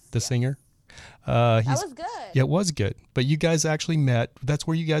 Yes. The singer. That was good. Yeah, it was good. But you guys actually met. That's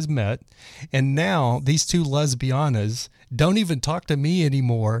where you guys met. And now these two lesbianas don't even talk to me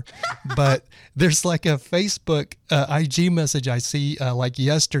anymore. But there's like a Facebook IG message I see like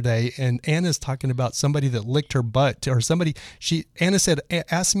yesterday. And Anna's talking about somebody that licked her butt. Or somebody, Anna said,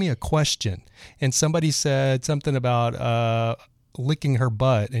 ask me a question. And somebody said something about licking her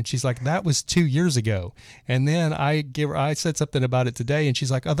butt, and she's like, that was 2 years ago. And then I said something about it today, and she's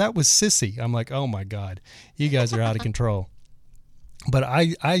like, oh, that was Sissy. I'm like, oh my God, you guys are out of control. But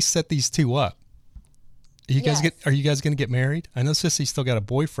I set these two up. Are you guys going to get married? I know Sissy's still got a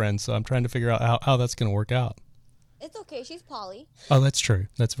boyfriend, so I'm trying to figure out how that's going to work out. It's okay, she's poly. Oh, that's true.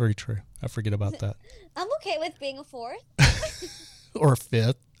 That's very true. I forget about that. I'm okay with being a fourth. Or a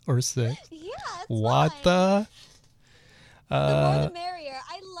fifth or a sixth. Yeah, it's What fine. the? The more the merrier.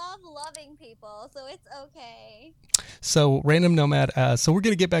 I love loving people, so it's okay. So, Random Nomad, so we're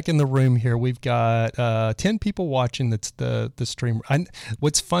going to get back in the room here. We've got 10 people watching the stream.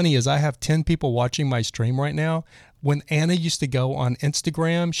 What's funny is I have 10 people watching my stream right now. When Anna used to go on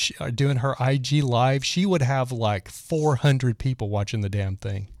Instagram doing her IG live, she would have like 400 people watching the damn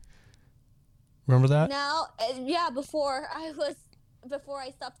thing. Remember that? Now, yeah, before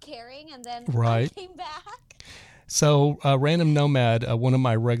I stopped caring, and then Right. I came back. So, Random Nomad, one of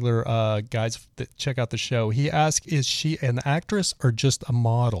my regular guys that check out the show, he asked, is she an actress or just a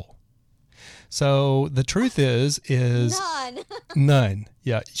model? So, the truth is None. none.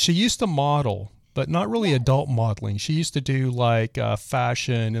 Yeah, she used to model, but not really adult modeling. She used to do like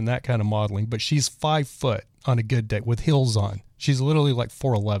fashion and that kind of modeling, but she's 5 foot on a good day with heels on. She's literally like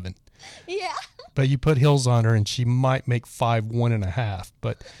 4'11". Yeah. But you put heels on her and she might make 5'1.5",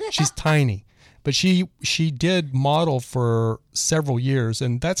 but she's tiny. But she did model for several years,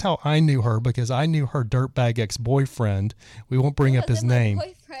 and that's how I knew her, because I knew her dirtbag ex-boyfriend. We won't bring up his name.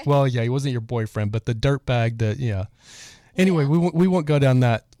 Boyfriend. Well, yeah, he wasn't your boyfriend, but the dirtbag that, yeah. Anyway, Yeah. we won't go down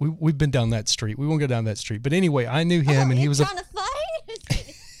that. We've been down that street. We won't go down that street. But anyway, I knew him, and he was trying to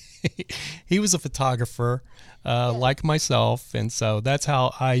fight? he was a photographer, like myself, and so that's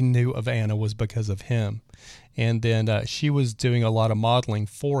how I knew of Anna, was because of him. And then she was doing a lot of modeling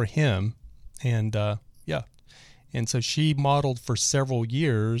for him. And yeah, and so she modeled for several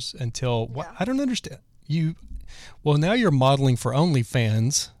years until I don't understand you. Well, now you're modeling for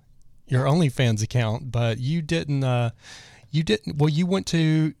OnlyFans, your OnlyFans account, but you didn't. Well, you went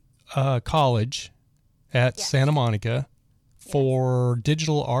to college at Santa Monica for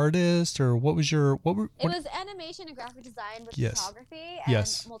digital artist, or what was your It was animation and graphic design with photography and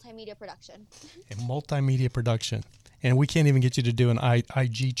multimedia production. And multimedia production, and we can't even get you to do an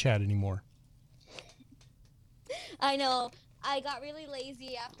IG chat anymore. I know. I got really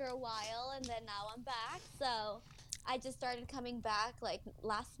lazy after a while, and then now I'm back. So I just started coming back like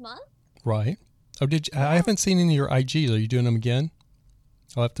last month. Right. Oh, did you, I haven't seen any of your IGs. Are you doing them again?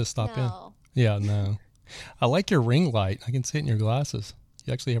 I'll have to stop in. Yeah, no. I like your ring light. I can see it in your glasses.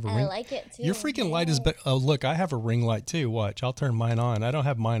 You actually have a ring. I like it too. Your freaking light is better. Oh, look, I have a ring light too. Watch, I'll turn mine on. I don't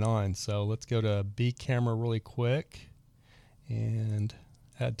have mine on, so let's go to B camera really quick and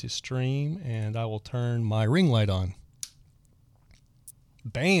add to stream, and I will turn my ring light on.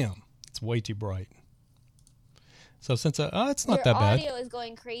 Bam! It's way too bright. So since it's not that bad. Your audio is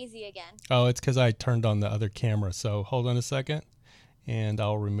going crazy again. Oh, it's because I turned on the other camera. So hold on a second, and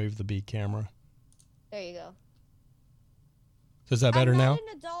I'll remove the B camera. There you go. Is that better now? I'm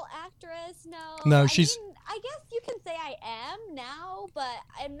not an adult actress, no. No, I she's... mean, I guess you can say I am now, but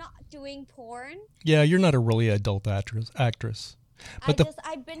I'm not doing porn. Yeah, you're not a really adult actress. But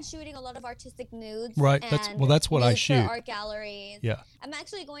I've been shooting a lot of artistic nudes. Right. That's what I shoot. For art galleries. Yeah. I'm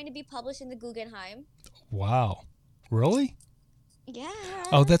actually going to be published in the Guggenheim. Wow. Really? Yeah.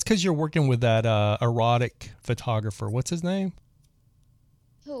 Oh, that's because you're working with that erotic photographer. What's his name?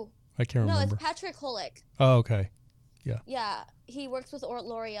 Who? I can't remember. No, it's Patrick Holick. Oh, okay. Yeah. Yeah. He works with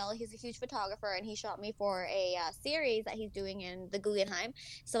L'Oreal. He's a huge photographer, and he shot me for a series that he's doing in the Guggenheim.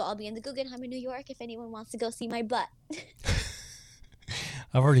 So I'll be in the Guggenheim in New York if anyone wants to go see my butt.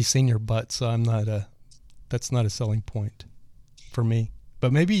 I've already seen your butt, so I'm not that's not a selling point for me.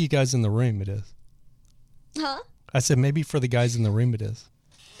 But maybe you guys in the room it is. Huh? I said maybe for the guys in the room it is.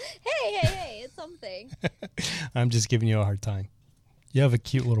 Hey, it's something. I'm just giving you a hard time. You have a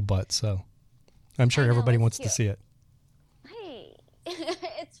cute little butt, so I'm sure everybody wants to see it. Hey,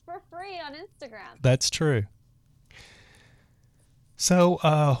 it's for free on Instagram. That's true.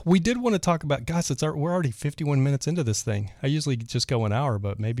 So we did want to talk about, gosh, we're already 51 minutes into this thing. I usually just go an hour,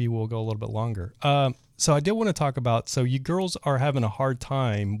 but maybe we'll go a little bit longer. So I did want to talk about, so you girls are having a hard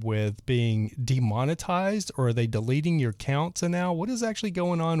time with being demonetized, or are they deleting your accounts now? What is actually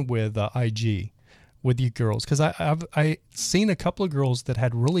going on with IG with you girls? Because I've seen a couple of girls that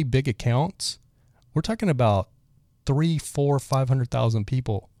had really big accounts. We're talking about 3, 4, 500,000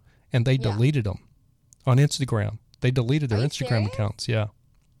 people, and they deleted them on Instagram. They deleted their Instagram accounts. Yeah.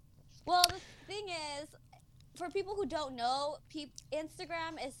 Well, the thing is, for people who don't know,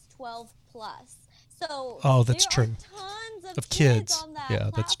 Instagram is 12 plus. So that's there true. are tons of kids on that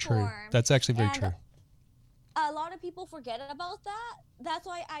platform. That's true. That's actually very true. A lot of people forget about that. That's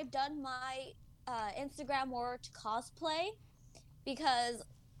why I've done my Instagram more to cosplay, because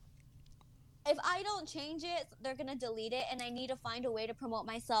if I don't change it, they're going to delete it, and I need to find a way to promote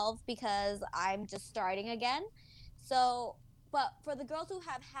myself because I'm just starting again. So, but for the girls who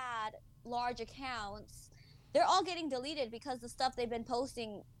have had large accounts, they're all getting deleted because the stuff they've been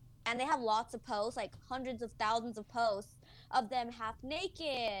posting, and they have lots of posts, like hundreds of thousands of posts of them half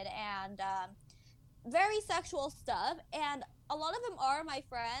naked and very sexual stuff. And a lot of them are my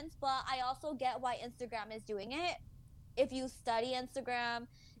friends, but I also get why Instagram is doing it. If you study Instagram,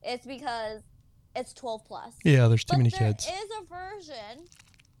 it's because it's 12 plus. Yeah, there's too many kids. There is a version,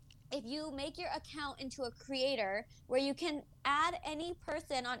 if you make your account into a creator, where you can add any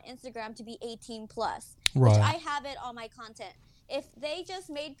person on Instagram to be 18 plus, which I have it on my content. If they just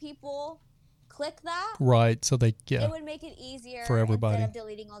made people click that, right, so it would make it easier for everybody instead of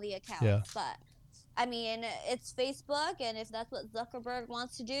deleting all the accounts. Yeah. But I mean, it's Facebook, and if that's what Zuckerberg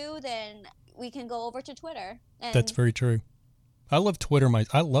wants to do, then we can go over to Twitter. And that's very true. I love Twitter.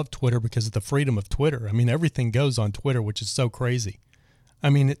 I love Twitter because of the freedom of Twitter. I mean, everything goes on Twitter, which is so crazy. I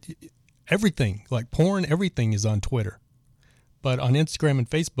mean, everything, like porn, everything is on Twitter, but on Instagram and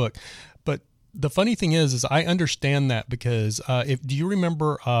Facebook. But the funny thing is I understand that because do you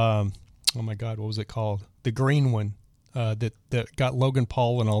remember? Oh my God, what was it called? The green one that got Logan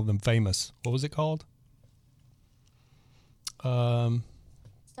Paul and all of them famous. What was it called?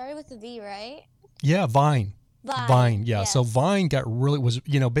 Started with a V, right? Yeah, Vine. Vine, yeah. Yes. So Vine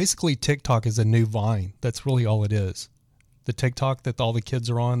basically TikTok is a new Vine. That's really all it is. The TikTok that all the kids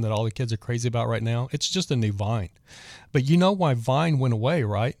are on, that all the kids are crazy about right now, it's just a new Vine. But you know why Vine went away,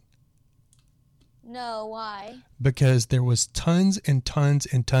 right? No, why? Because there was tons and tons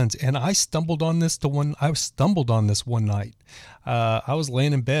and tons. And I stumbled on this one night. I was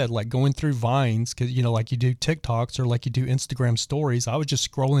laying in bed, like going through Vines, because, like you do TikToks or like you do Instagram stories. I was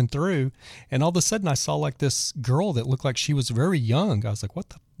just scrolling through, and all of a sudden I saw like this girl that looked like she was very young. I was like,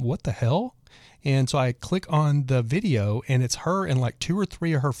 what the hell? And so I click on the video, and it's her and like 2 or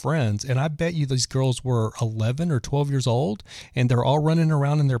 3 of her friends. And I bet you these girls were 11 or 12 years old, and they're all running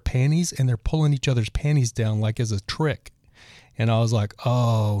around in their panties, and they're pulling each other's panties down like as a trick. And I was like,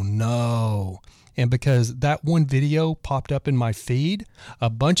 oh no. And because that one video popped up in my feed, a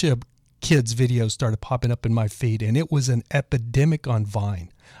bunch of kids' videos started popping up in my feed, and it was an epidemic on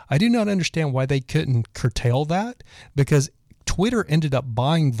Vine. I do not understand why they couldn't curtail that, because Twitter ended up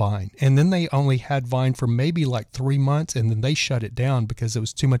buying Vine, and then they only had Vine for maybe like 3 months, and then they shut it down because it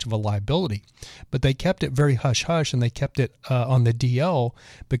was too much of a liability. But they kept it very hush-hush, and they kept it on the DL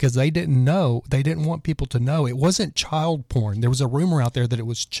because they didn't want people to know. It wasn't child porn. There was a rumor out there that it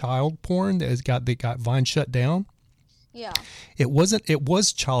was child porn that got Vine shut down. Yeah. It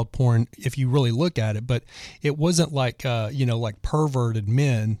was child porn if you really look at it, but it wasn't like, like perverted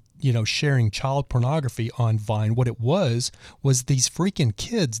men, sharing child pornography on Vine. What it was these freaking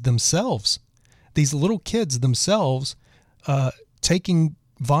kids themselves, these little kids themselves, taking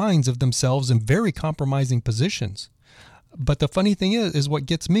vines of themselves in very compromising positions. But the funny thing is what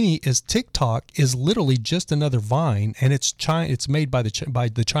gets me is TikTok is literally just another Vine, and it's made by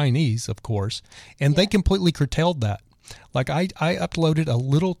the Chinese, of course, and they completely curtailed that. Like I uploaded a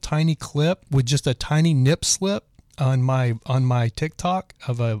little tiny clip with just a tiny nip slip on my TikTok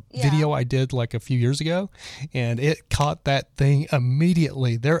of a video I did like a few years ago, and it caught that thing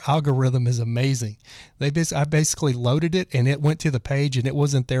immediately. Their algorithm is amazing. I basically loaded it, and it went to the page, and it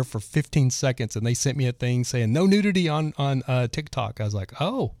wasn't there for 15 seconds, and they sent me a thing saying no nudity on TikTok. I was like,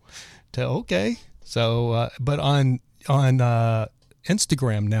 oh, okay. So, but on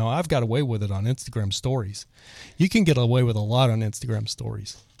Instagram now, I've got away with it on Instagram stories. You can get away with a lot on Instagram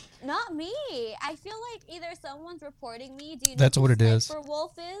stories. Not me. I feel like either someone's reporting me. Do you know That's who what it is. Sniper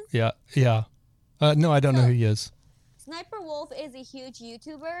Wolf is? Yeah. No, I don't know who he is. Sniper Wolf is a huge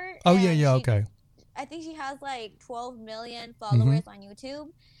YouTuber. Oh, yeah, okay. I think she has like 12 million followers on YouTube.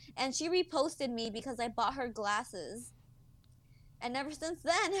 And she reposted me because I bought her glasses. And ever since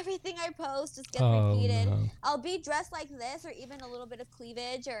then, everything I post just gets repeated. No. I'll be dressed like this, or even a little bit of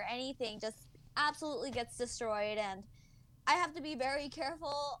cleavage or anything. Just absolutely gets destroyed, and I have to be very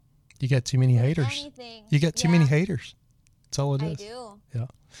careful. You got too many with haters. Anything. You got too many haters. That's all it is. I do. Yeah.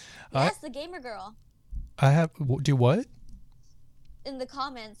 Yes, the gamer girl. I have. Do what? In the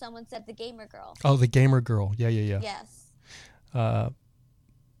comments, someone said the gamer girl. Oh, the gamer girl. Yeah. Yes.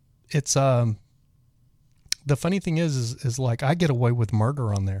 It's the funny thing is like I get away with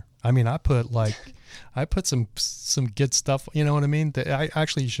murder on there. I mean, I put some good stuff. You know what I mean? That I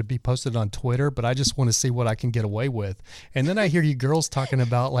actually should be posted on Twitter, but I just want to see what I can get away with. And then I hear you girls talking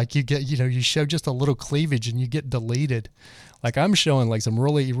about like you show just a little cleavage and you get deleted. Like I'm showing like some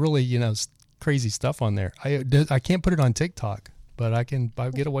really crazy stuff on there. I can't put it on TikTok, but I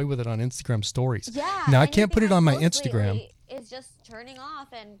get away with it on Instagram stories. Yeah. Now I can't put it on my Instagram. It's just turning off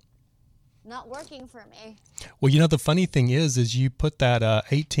and not working for me. Well, the funny thing is you put that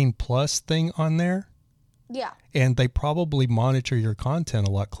 18 plus thing on there. Yeah. And they probably monitor your content a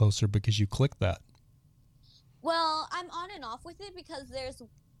lot closer because you click that. Well, I'm on and off with it because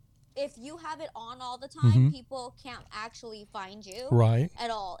if you have it on all the time, people can't actually find you at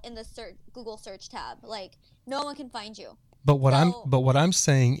all in the Google search tab. Like no one can find you. But what I'm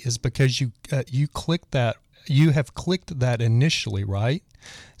saying is because you click that, you have clicked that initially, right?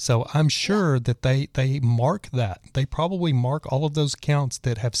 So I'm sure that they mark that. They probably mark all of those accounts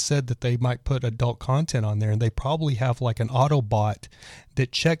that have said that they might put adult content on there, and they probably have like an auto bot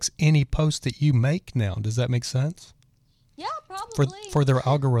that checks any post that you make now. Does that make sense? Yeah, probably. For their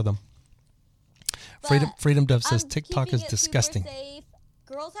algorithm. Freedom Dove says TikTok is disgusting. Super safe.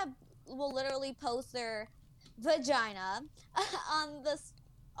 Girls will literally post their vagina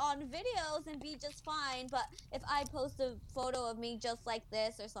on videos and be just fine, but if I post a photo of me just like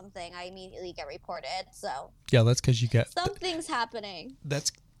this or something, I immediately get reported. So yeah, that's because you get something's happening.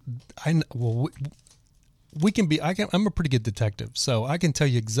 I'm a pretty good detective, so I can tell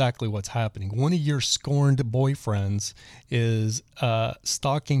you exactly what's happening. One of your scorned boyfriends is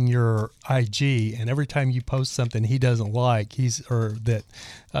stalking your IG, and every time you post something he doesn't like, that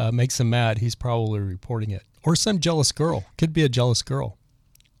makes him mad, he's probably reporting it. Or some jealous girl. Could be a jealous girl.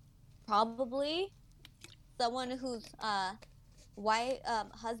 Probably someone whose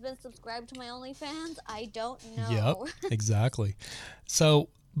husband subscribed to my OnlyFans. I don't know. Yep, exactly. So,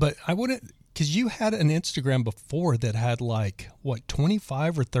 but I wouldn't, because you had an Instagram before that had like,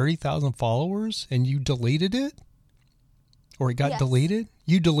 25 or 30,000 followers, and you deleted it? Or it got deleted?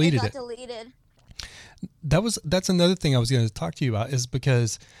 You deleted it. It got deleted. That's another thing I was going to talk to you about, is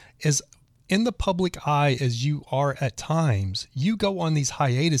because in the public eye as you are at times, you go on these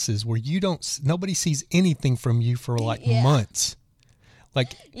hiatuses where nobody sees anything from you for like months.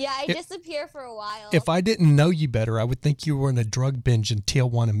 Like, I disappear for a while. If I didn't know you better, I would think you were in a drug binge in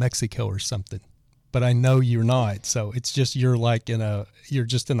Tijuana, Mexico or something. But I know you're not. So it's just, you're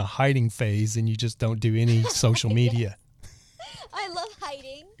just in a hiding phase and you just don't do any social media. I love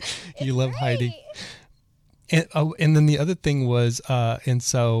hiding. You love hiding. And then the other thing was, and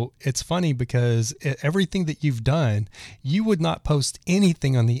so it's funny because everything that you've done, you would not post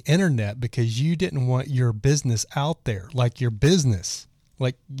anything on the internet because you didn't want your business out there, like your business,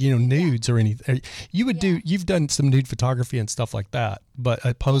 like, nudes or anything. You would you've done some nude photography and stuff like that, but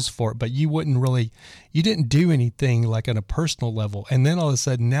I posed for it, but you didn't do anything like on a personal level. And then all of a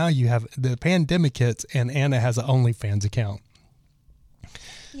sudden now you have the pandemic hits and Anna has an OnlyFans account.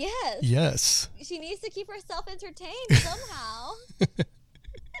 Yes. She needs to keep herself entertained somehow.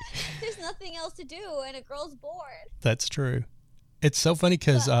 There's nothing else to do, and a girl's bored. That's true. It's so funny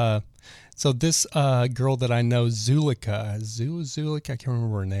because so this girl that I know, Zulika, I can't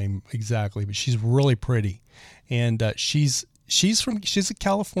remember her name exactly, but she's really pretty, and she's a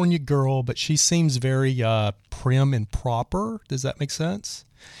California girl, but she seems very prim and proper. Does that make sense?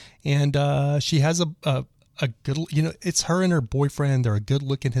 And she has a good, it's her and her boyfriend. They're a good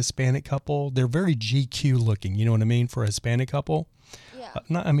looking Hispanic couple. They're very GQ looking, you know what I mean, for a Hispanic couple. Yeah.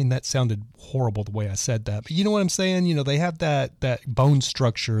 That sounded horrible the way I said that, but you know what I'm saying? They have that bone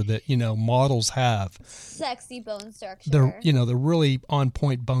structure that, models have. Sexy bone structure. They're really on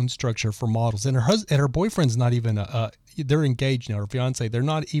point bone structure for models. And her boyfriend's not even they're engaged now, her fiance. They're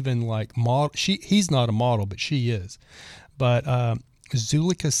not even like model. He's not a model, but she is. But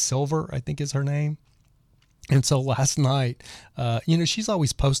Zulika Silver, I think is her name. And so last night, she's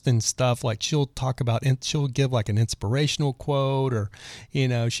always posting stuff like she'll talk about, she'll give like an inspirational quote, or,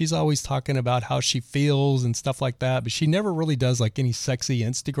 she's always talking about how she feels and stuff like that. But she never really does like any sexy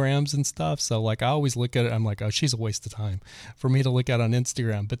Instagrams and stuff. So like I always look at it, I'm like, oh, she's a waste of time for me to look at on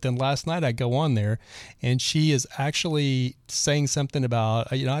Instagram. But then last night I go on there and she is actually saying something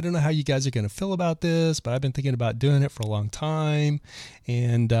about, I don't know how you guys are going to feel about this, but I've been thinking about doing it for a long time.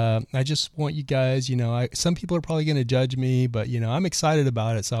 And I just want you guys, some people are probably going to judge me, but, I'm excited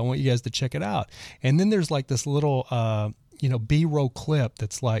about it. So I want you guys to check it out. And then there's like this little, B-roll clip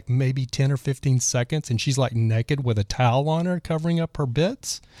that's like maybe 10 or 15 seconds. And she's like naked with a towel on her covering up her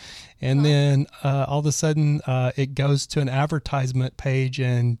bits. And then all of a sudden it goes to an advertisement page,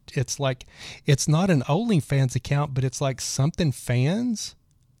 and it's like, it's not an OnlyFans account, but it's like something fans.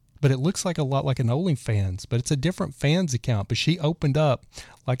 But it looks like a lot like an OnlyFans, but it's a different fans account. But she opened up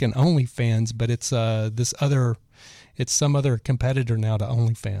like an OnlyFans, but it's it's some other competitor now to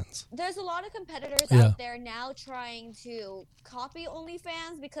OnlyFans. There's a lot of competitors out there now trying to copy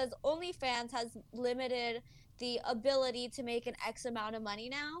OnlyFans, because OnlyFans has limited the ability to make an X amount of money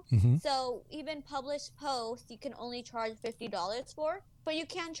now. Mm-hmm. So even published posts you can only charge $50 for, but you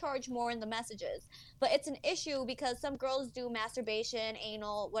can charge more in the messages. But it's an issue because some girls do masturbation,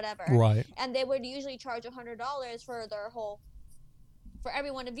 anal, whatever. Right. And they would usually charge $100 for for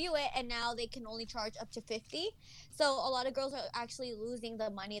everyone to view it, and now they can only charge up to $50. So a lot of girls are actually losing the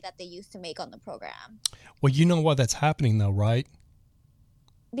money that they used to make on the program. Well, you know why that's happening though, right?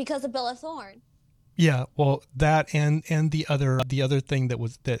 Because of Bella Thorne. Yeah, well, that and the other thing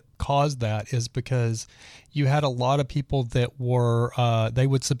that caused that is because you had a lot of people that were they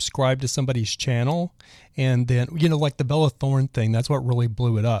would subscribe to somebody's channel, and then like the Bella Thorne thing, that's what really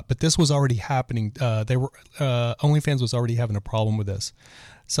blew it up. But this was already happening. OnlyFans was already having a problem with this,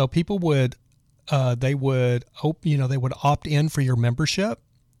 so people would they would opt in for your membership,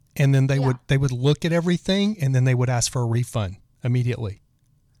 and then they would look at everything, and then they would ask for a refund immediately.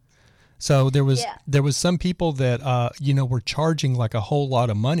 So there was some people that, were charging like a whole lot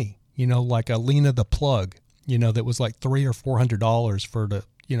of money, like a Lena the Plug, that was like $300 or $400 for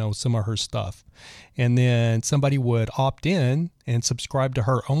some of her stuff. And then somebody would opt in and subscribe to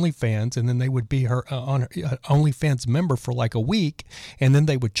her OnlyFans, and then they would be her OnlyFans member for like a week, and then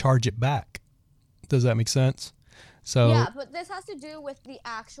they would charge it back. Does that make sense? So yeah, but this has to do with the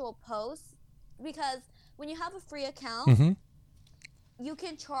actual posts, because when you have a free account, mm-hmm. you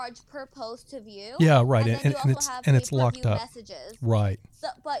can charge per post to view. Yeah, right. And it's locked up. Messages. Right. So,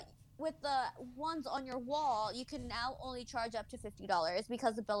 but with the ones on your wall, you can now only charge up to $50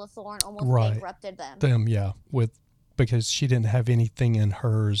 because the Bella Thorne almost bankrupted them. Because she didn't have anything in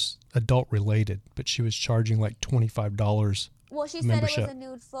hers adult related, but she was charging like $25. Well, she membership. said it was a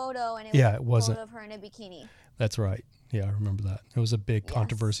nude photo, and it was a photo of her in a bikini. That's right. Yeah, I remember that. It was a big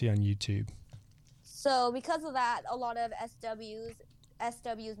controversy on YouTube. So because of that, a lot of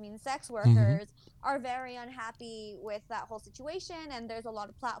SWs mean sex workers, mm-hmm. are very unhappy with that whole situation, and there's a lot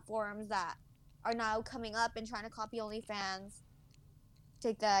of platforms that are now coming up and trying to copy OnlyFans,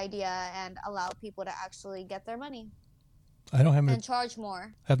 take the idea and allow people to actually get their money. And charge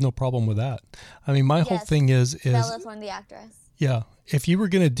more. I have no problem with that. I mean, my whole thing is Bella Thorne, the actress. Yeah, if you're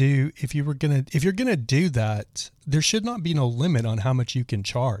gonna do that, there should not be no limit on how much you can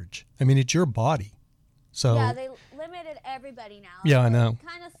charge. I mean, it's your body. So yeah, they limited everybody now. Yeah, I know. It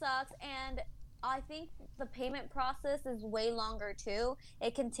kind of sucks, and I think the payment process is way longer too.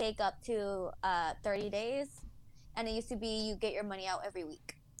 It can take up to 30 days, and it used to be you get your money out every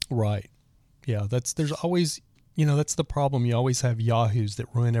week. Right. Yeah, there's always, that's the problem. You always have yahoos that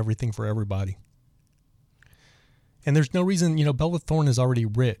ruin everything for everybody. And there's no reason, Bella Thorne is already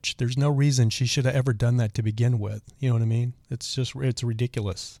rich. There's no reason she should have ever done that to begin with. You know what I mean? It's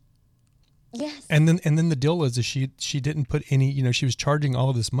ridiculous. Yes. And then the deal is she didn't put any, she was charging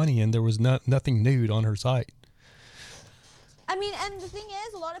all of this money, and there was nothing nude on her site. I mean, and the thing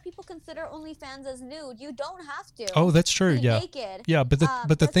is, a lot of people consider OnlyFans as nude. You don't have to. Oh, that's true. Be naked. Yeah, but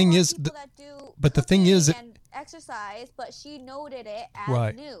the thing is, and exercise, but she noted it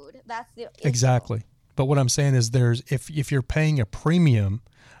as nude. That's the issue. Exactly. But what I'm saying is, if you're paying a premium,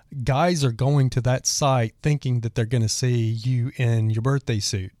 guys are going to that site thinking that they're going to see you in your birthday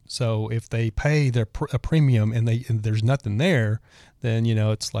suit. So if they pay a premium and there's nothing there, then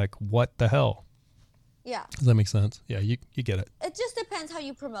it's like, what the hell? Yeah. Does that make sense? Yeah, you get it. It just depends how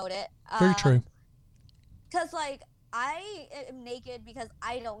you promote it. Very true. Because I am naked because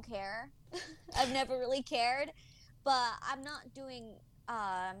I don't care. I've never really cared, but I'm not doing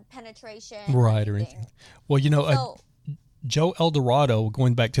penetration or anything. Well, Joe Eldorado,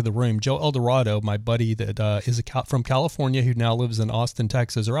 going back to the room, Joe Eldorado, my buddy that is from California who now lives in Austin,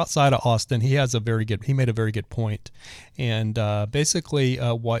 Texas, or outside of Austin, he made a very good point. And basically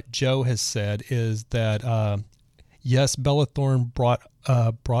what Joe has said is that, yes, Bella Thorne brought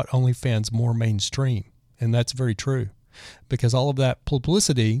OnlyFans more mainstream. And that's very true, because all of that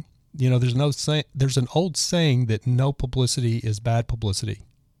publicity, there's an old saying that no publicity is bad publicity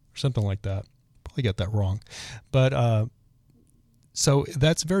or something like that. Probably got that wrong. But, so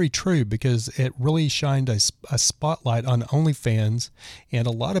that's very true, because it really shined a spotlight on OnlyFans, and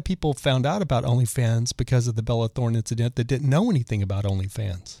a lot of people found out about OnlyFans because of the Bella Thorne incident that didn't know anything about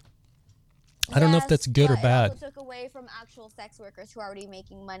OnlyFans. I don't know if that's good or bad. It also took away from actual sex workers who are already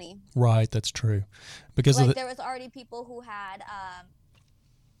making money. Right, that's true. Because there was already people who had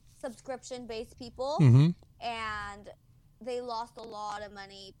subscription-based people, mm-hmm. and they lost a lot of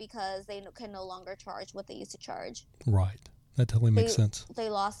money because they can no longer charge what they used to charge. Right. That totally makes sense. They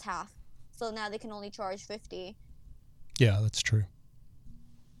lost half. So now they can only charge $50. Yeah, that's true.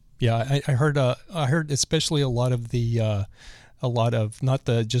 Yeah, I heard especially a lot of not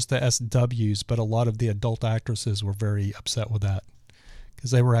just the SWs, but a lot of the adult actresses were very upset with that,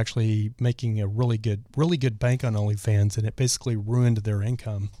 because they were actually making a really good bank on OnlyFans, and it basically ruined their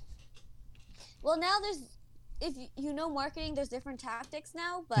income. Well, now if you know marketing, there's different tactics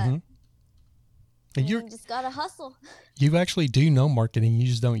now, but mm-hmm. You just gotta hustle. You actually do know marketing, you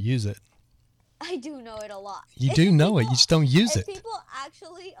just don't use it. I do know it a lot. You do know it, you just don't use it. If people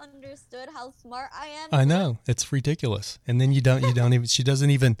actually understood how smart I am. I know, it's ridiculous. And then you don't even, she doesn't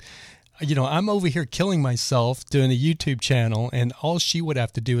even, I'm over here killing myself doing a YouTube channel, and all she would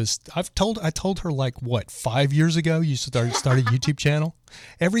have to do is, I told her 5 years ago, you start a YouTube channel.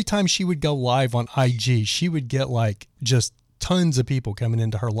 Every time she would go live on IG, she would get just tons of people coming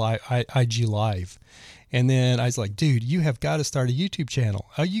into her IG live. And then I was like, dude, you have got to start a YouTube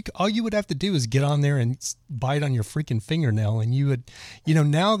channel. All you would have to do is get on there and bite on your freaking fingernail, and you would,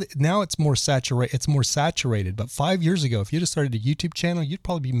 now it's more saturated. It's more saturated. But 5 years ago, if you'd have started a YouTube channel, you'd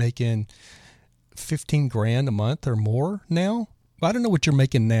probably be making $15,000 a month or more now. I don't know what you're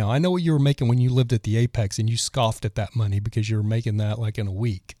making now. I know what you were making when you lived at the Apex, and you scoffed at that money because you were making that in a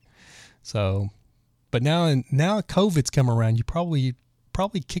week. So, but now COVID's come around, you probably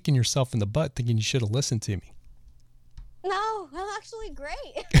kicking yourself in the butt thinking you should have listened to me. No, I'm actually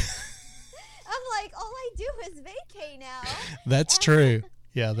great. I'm all I do is vacay now. That's true.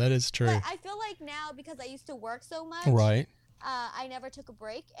 Yeah, that is true. But I feel like now, because I used to work so much, right? I never took a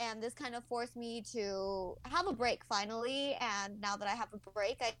break, and this kind of forced me to have a break finally. And now that I have a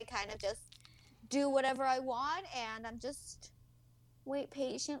break, I can kind of just do whatever I want, and I'm just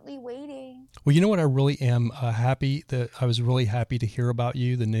patiently waiting. Well, you know what, I really am happy that I was really happy to hear about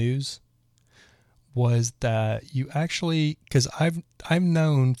you. The news was that you actually, because I've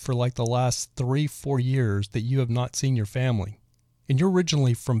known for the last 3-4 years that you have not seen your family, and you're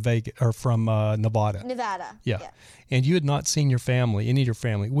originally from Vegas or from Nevada. Yeah. Yes. And you had not seen any of your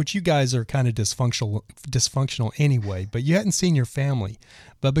family, which you guys are kind of dysfunctional anyway. But you hadn't seen your family,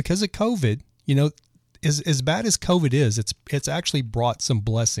 but because of COVID, as bad as COVID is, it's actually brought some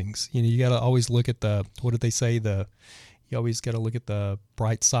blessings. You got to always look at what did they say? You always got to look at the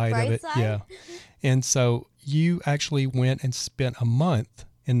bright side of it. Yeah. And so you actually went and spent a month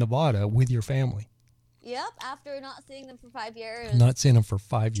in Nevada with your family. Yep. After not seeing them for 5 years. Not seeing them for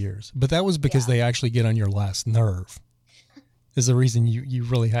 5 years. But that was because they actually get on your last nerve. Is the reason you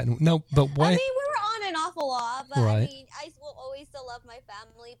really hadn't. No, but why? I mean, we were on and off a lot, but right. I mean, I will always still love my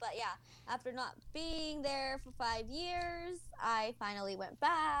family. But yeah, after not being there for 5 years, I finally went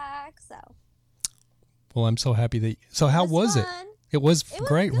back. So. Well, I'm so happy that. So how was it? It was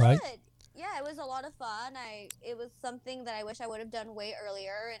great, good. Right? Yeah, it was a lot of fun. It was something that I wish I would have done way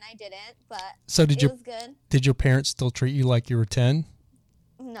earlier, and I didn't. But so it was good. Did your parents still treat you like you were 10?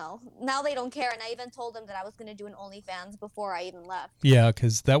 No, now they don't care, and I even told them that I was going to do an OnlyFans before I even left. Yeah,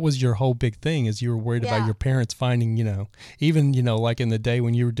 because that was your whole big thing, is you were worried about your parents finding, even like in the day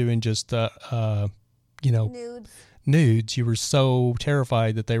when you were doing just, nudes, you were so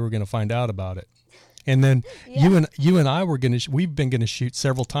terrified that they were going to find out about it. And then you and I we've been going to shoot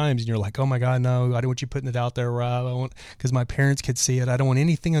several times, and you're like, oh my God, no, I don't want you putting it out there, Rob. Because my parents could see it. I don't want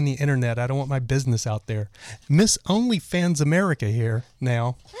anything on the internet. I don't want my business out there. Miss OnlyFans America here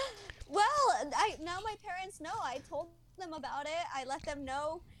now. Well, now my parents know. I told them about it. I let them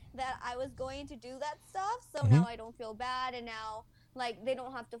know that I was going to do that stuff. So now I don't feel bad. And now, they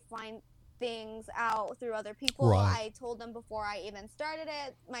don't have to find things out through other people. Right. I told them before I even started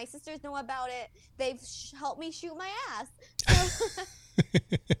it. My sisters know about it. They've helped me shoot my ass. So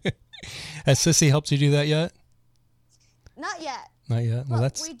Has Sissy helped you do that yet? Not yet. Not yet. Well,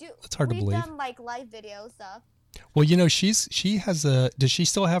 But that's hard to believe. We've done like live video stuff. Well, you know, she has does she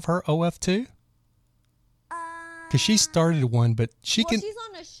still have her OF too? Because she started one, but she's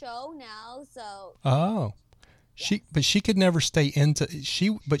on a show now, so. Oh, but she could never stay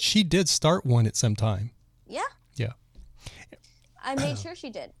but she did start one at some time. Yeah. Yeah. I made sure she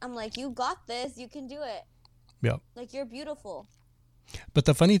did. I'm like, you got this. You can do it. Yeah. Like, you're beautiful. But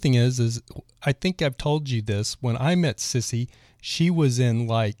the funny thing is I think I've told you this. When I met Sissy, she was in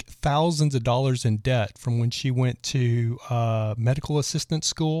like thousands of dollars in debt from when she went to medical assistant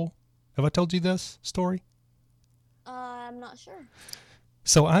school. Have I told you this story? I'm not sure.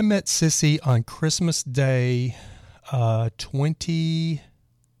 So I met Sissy on Christmas Day, 2010,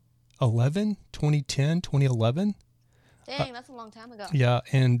 2011. Dang, that's a long time ago. Yeah,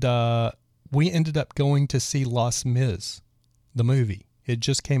 and we ended up going to see Les Mis, the movie. It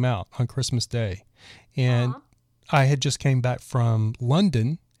just came out on Christmas Day. And I had just came back from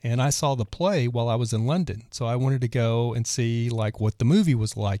London, and I saw the play while I was in London. So I wanted to go and see like what the movie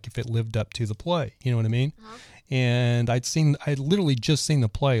was like, if it lived up to the play. You know what I mean? And I'd literally just seen the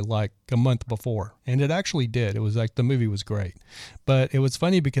play like a month before, and it actually did. It was like, the movie was great. But it was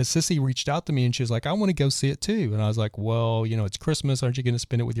funny because Sissy reached out to me and she was like, I want to go see it too. And I was like, well, you know, it's Christmas. Aren't you going to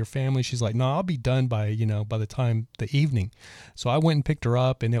spend it with your family? She's like, no, I'll be done by the time the evening. So I went and picked her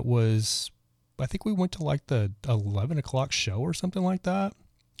up, and it was, I think we went to like the 11 o'clock show or something like that.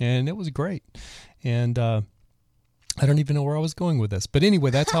 And it was great. And, I don't even know where I was going with this, but anyway,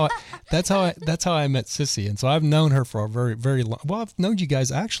 that's how I met Sissy. And so I've known her for a very, very long. Well, I've known you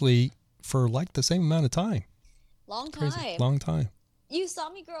guys actually for like the same amount of time. Long time. Crazy. Long time. You saw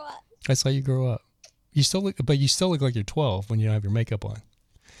me grow up. I saw you grow up. You still look like you're 12 when you don't have your makeup on.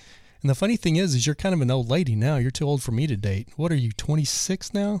 And the funny thing is you're kind of an old lady now. You're too old for me to date. What are you,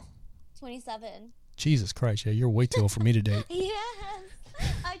 26 now? 27. Jesus Christ. Yeah, you're way too old for me to date. Yes.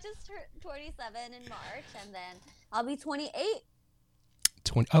 I just turned 27 in March, and then I'll be 28.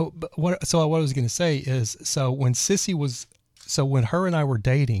 But what I was going to say is, when her and I were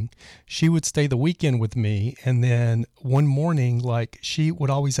dating, she would stay the weekend with me. And then one morning, like, she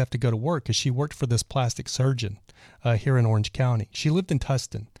would always have to go to work because she worked for this plastic surgeon here in Orange County. She lived in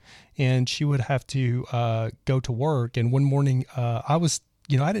Tustin, and she would have to go to work. And one morning I was,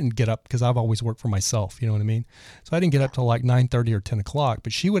 I didn't get up because I've always worked for myself. You know what I mean? So I didn't get up till like 9:30 or 10 o'clock,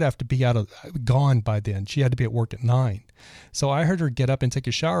 but she would have to be gone by then. She had to be at work at 9. So I heard her get up and take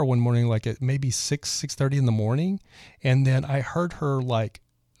a shower one morning, like at maybe 6:30 in the morning. And then I heard her like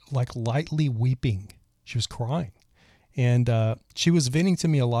lightly weeping. She was crying. And she was venting to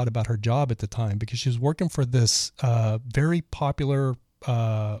me a lot about her job at the time because she was working for this very popular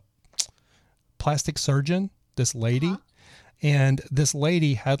plastic surgeon, this lady. And this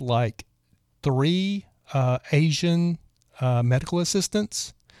lady had like 3 Asian medical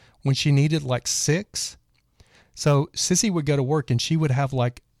assistants when she needed like 6. So Sissy would go to work and she would have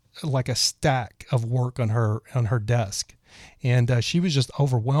like a stack of work on her desk. And she was just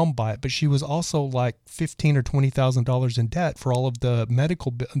overwhelmed by it. But she was also like $15,000 or $20,000 in debt for all of the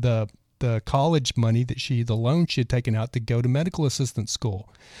medical, the college money the loan she had taken out to go to medical assistant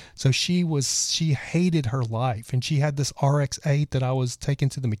school. So she hated her life, and she had this RX-8 that I was taking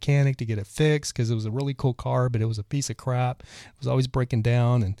to the mechanic to get it fixed because it was a really cool car, but it was a piece of crap. It was always breaking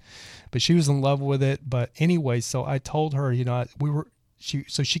down, but she was in love with it. But anyway, so I told her,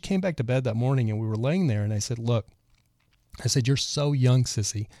 so she came back to bed that morning and we were laying there, and I said, look, you're so young,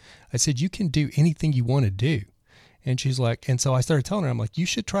 Sissy. I said, you can do anything you want to do. And she's like, and so I started telling her, I'm like, you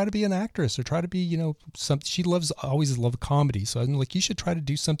should try to be an actress or try to be, something. She always loved comedy. So I'm like, you should try to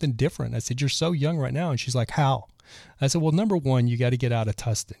do something different. I said, you're so young right now. And she's like, how? I said, well, number one, you got to get out of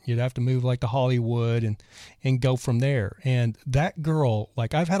Tustin. You'd have to move like to Hollywood and go from there. And that girl,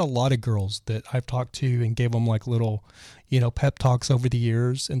 like I've had a lot of girls that I've talked to and gave them like little, pep talks over the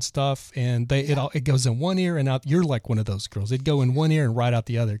years and stuff. And it goes in one ear and out. You're like one of those girls. It'd go in one ear and right out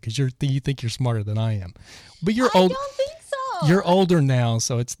the other because you think you're smarter than I am. But you're old. I don't think so. You're older now,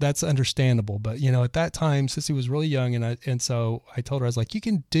 so that's understandable. But at that time, Sissy was really young, and so I told her, I was like, you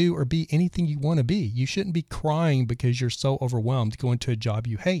can do or be anything you want to be. You shouldn't be crying because you're so overwhelmed going to a job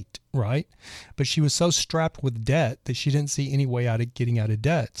you hate, right? But she was so strapped with debt that she didn't see any way out of getting out of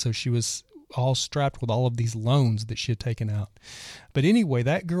debt. So she was all strapped with all of these loans that she had taken out. But anyway,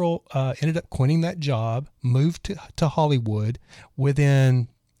 that girl ended up quitting that job, moved to Hollywood. Within,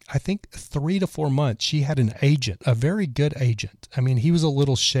 I think, 3 to 4 months, she had an agent, a very good agent. I mean, he was a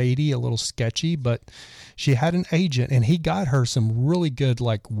little shady, a little sketchy, but she had an agent, and he got her some really good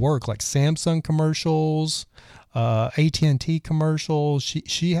like work, like Samsung commercials, AT&T commercials.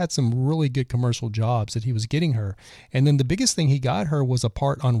 She had some really good commercial jobs that he was getting her. And then the biggest thing he got her was a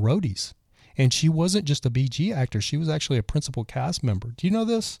part on Roadies. And she wasn't just a BG actor. She was actually a principal cast member. Do you know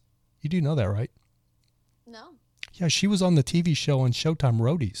this? You do know that, right? No. Yeah, she was on the TV show on Showtime,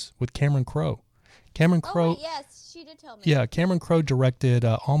 Roadies, with Cameron Crowe. Cameron Crowe. Oh, wait, yes, she did tell me. Yeah, Cameron Crowe directed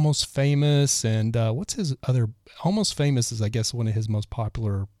Almost Famous, and what's his other? Almost Famous is, I guess, one of his most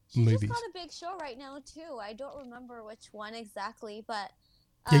popular movies. She just got a big show right now too. I don't remember which one exactly, but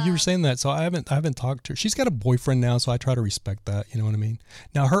yeah, you were saying that, so I haven't talked to her. She's got a boyfriend now, so I try to respect that. You know what I mean?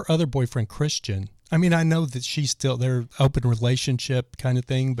 Now her other boyfriend, Christian. I mean, I know that she's still they're open relationship kind of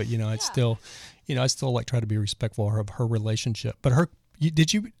thing, but it's still, I still like try to be respectful of her relationship. But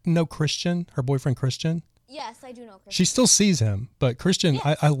did you know Christian? Her boyfriend, Christian? Yes, I do know Christian. She still sees him, but Christian,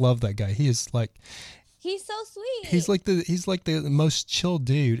 yes. I love that guy. He is like. He's so sweet. He's like the most chill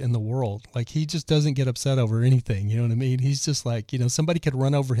dude in the world. Like he just doesn't get upset over anything. You know what I mean? He's just like, somebody could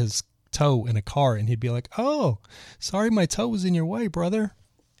run over his toe in a car and he'd be like, "Oh, sorry, my toe was in your way, brother."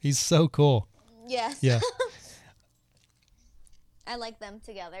 He's so cool. Yes. Yeah. I like them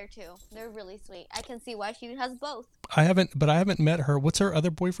together too. They're really sweet. I can see why she has both. I haven't met her. What's her other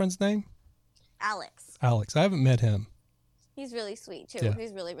boyfriend's name? Alex. Alex. I haven't met him. He's really sweet too. Yeah.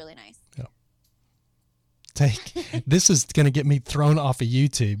 He's really, really nice. Yeah. This is going to get me thrown off of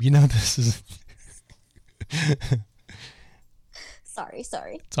YouTube. This is. Sorry.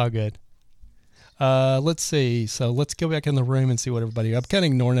 It's all good. Let's see. So let's go back in the room and see what everybody. I'm kind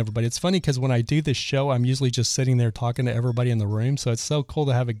of ignoring everybody. It's funny because when I do this show, I'm usually just sitting there talking to everybody in the room. So it's so cool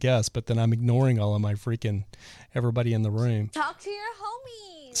to have a guest, but then I'm ignoring all of my freaking everybody in the room. Talk to your homies.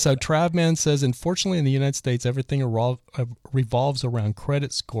 So Travman says, unfortunately, in the United States, everything revolves around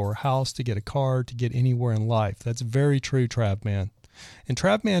credit score, house to get a car, to get anywhere in life. That's very true, Travman. And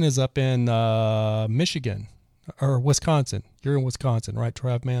Travman is up in Michigan or Wisconsin. You're in Wisconsin, right,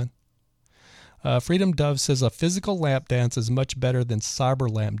 Travman? Freedom Dove says a physical lap dance is much better than cyber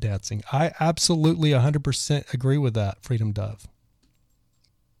lap dancing. I absolutely 100% agree with that, Freedom Dove.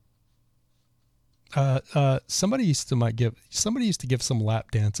 Somebody used to give some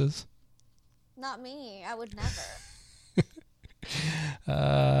lap dances. Not me. I would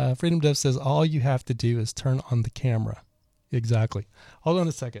never. Freedom Dove says all you have to do is turn on the camera. Exactly. Hold on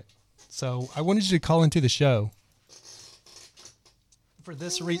a second. So I wanted you to call into the show for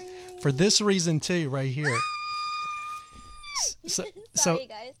this reason too, right here. Sorry,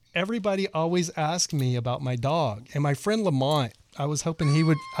 guys. Everybody always asks me about my dog and my friend Lamont. I was hoping he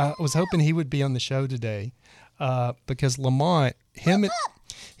would be on the show today, because Lamont, him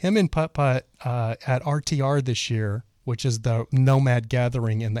and Putt Putt at RTR this year, which is the Nomad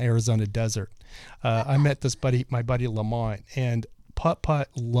Gathering in the Arizona desert. I met my buddy Lamont, and Putt Putt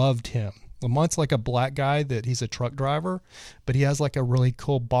loved him. Lamont's like a black guy that he's a truck driver, but he has like a really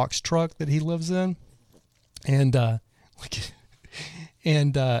cool box truck that he lives in, and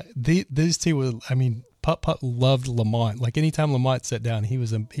these two were. I mean, Putt Putt loved Lamont. Like anytime Lamont sat down, he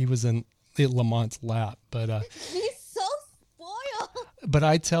was in Lamont's lap. But he's so spoiled. But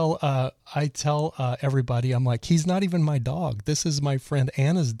I tell everybody, I'm like, he's not even my dog. This is my friend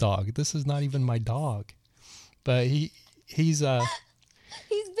Anna's dog. This is not even my dog. But he's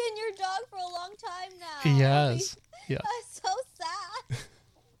He's been your dog for a long time now. He has. Yeah. That's so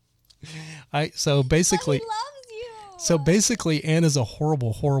sad. So basically. But he loves you. So basically, Anna's a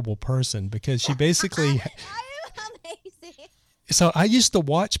horrible, horrible person because she basically. I am amazing. So I used to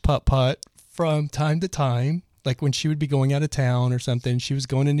watch Putt Putt from time to time, like when she would be going out of town or something. She was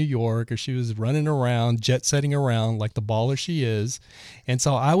going to New York or she was running around, jet setting around like the baller she is. And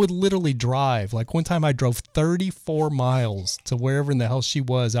so I would literally drive. Like one time I drove 34 miles to wherever in the hell she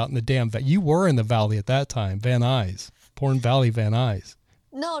was out in the damn valley. You were in the valley at that time, Van Nuys, Porn Valley, Van Nuys.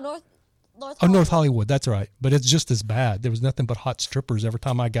 No, North Oh, Hollywood. North Hollywood. That's right. But it's just as bad. There was nothing but hot strippers. Every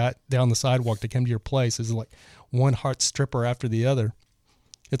time I got down the sidewalk to come to your place, it was like one hot stripper after the other.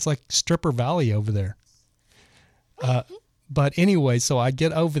 It's like Stripper Valley over there. But anyway, so I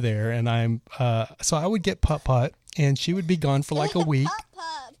get over there and so I would get Putt Putt and she would be gone for like a week.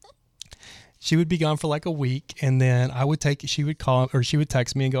 She would be gone for like a week and then she would call or she would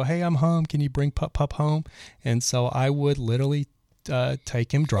text me and go, "Hey, I'm home. Can you bring Putt Putt home?" And so I would literally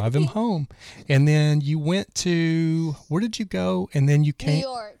take him, drive him home. And then you went to, where did you go? And then you came. New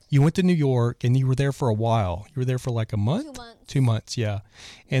York. You went to New York and you were there for a while. You were there for like a month? 2 months. 2 months, yeah.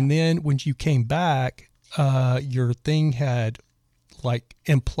 And then when you came back, your thing had like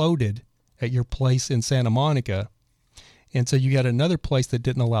imploded at your place in Santa Monica. And so you got another place that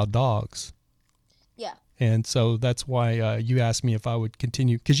didn't allow dogs. Yeah. And so that's why you asked me if I would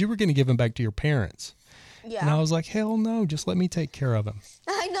continue, because you were going to give them back to your parents. Yeah. And I was like, hell no, just let me take care of him.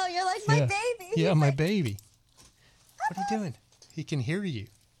 I know, you're like, my Yeah. baby. Yeah, He's my like, baby. What are you doing? He can hear you.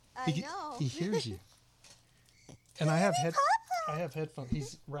 I know. He hears you. And I have headphones.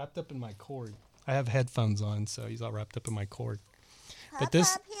 He's wrapped up in my cord. I have headphones on, so he's all wrapped up in my cord. But this,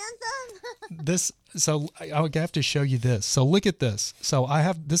 handsome. so I would have to show you this. So look at this. So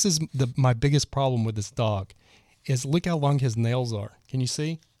this is my biggest problem with this dog, is look how long his nails are. Can you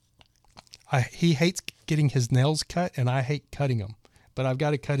see? He hates getting his nails cut, and I hate cutting them. But I've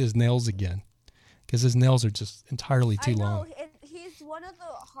got to cut his nails again, because his nails are just entirely too long. He's one of the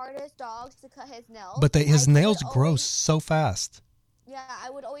hardest dogs to cut his nails. But his nails grow so fast. Yeah, I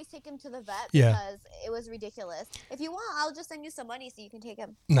would always take him to the vet Yeah. because it was ridiculous. If you want, I'll just send you some money so you can take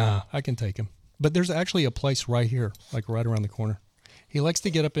him. Nah, I can take him. But there's actually a place right here, like right around the corner. He likes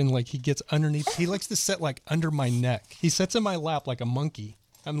to get up and he gets underneath. He likes to sit like under my neck. He sits in my lap like a monkey.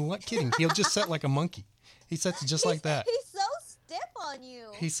 I'm not kidding. He'll just sit like a monkey. He sits just like that. He's so stiff on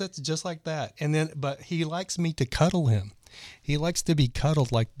you. He sits just like that. But he likes me to cuddle him. He likes to be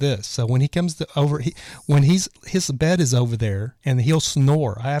cuddled like this. So when he comes his bed is over there and he'll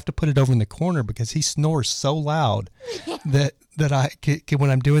snore. I have to put it over in the corner because he snores so loud that when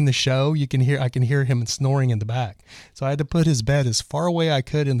I'm doing the show, I can hear him snoring in the back. So I had to put his bed as far away I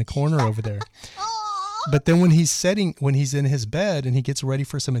could in the corner over there. But then when he's in his bed and he gets ready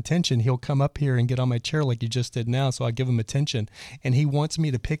for some attention, he'll come up here and get on my chair like you just did now. So I give him attention, and he wants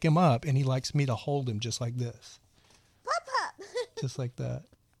me to pick him up, and he likes me to hold him just like this. Pop. Just like that.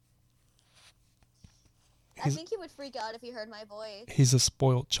 I think he would freak out if he heard my voice. He's a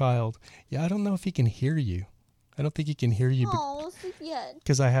spoiled child. Yeah, I don't know if he can hear you. I don't think he can hear you. Oh, sleepyhead.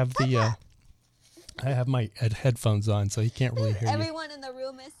 Because I have I have my headphones on, so he can't really hear Everyone in the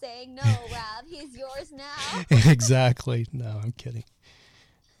room is saying, no, Rab, he's yours now. you. Exactly. No, I'm kidding.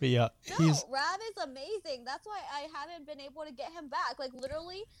 But yeah, Rab is amazing. That's why I haven't been able to get him back. Like,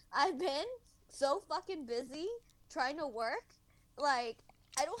 literally, I've been so fucking busy trying to work. Like,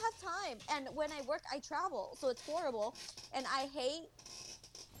 I don't have time. And when I work, I travel. So it's horrible. And I hate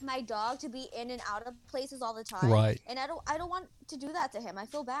my dog to be in and out of places all the time. Right. And I don't want to do that to him. I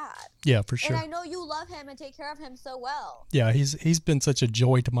feel bad. Yeah, for sure. And I know you love him and take care of him so well. Yeah, he's been such a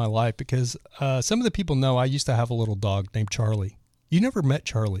joy to my life because some of the people know I used to have a little dog named Charlie. You never met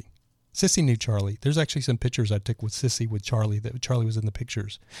Charlie. Sissy knew Charlie. There's actually some pictures I took with Sissy with Charlie. That Charlie was in the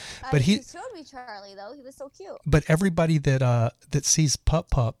pictures. But he showed me Charlie though. He was so cute. But everybody that sees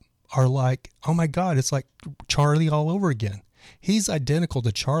Pup are like, oh my God, it's like Charlie all over again. He's identical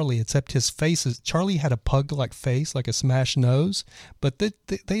to Charlie, except his face is. Charlie had a pug-like face, like a smashed nose, but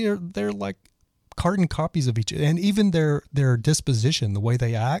they're like carbon copies of each other, and even their disposition, the way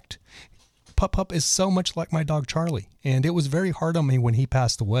they act. Pup is so much like my dog Charlie, and it was very hard on me when he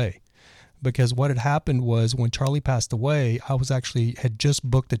passed away, because what had happened was when Charlie passed away, I had just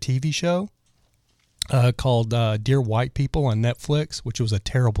booked a TV show called Dear White People on Netflix, which was a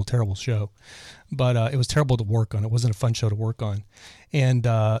terrible, terrible show. But it was terrible to work on. It wasn't a fun show to work on. And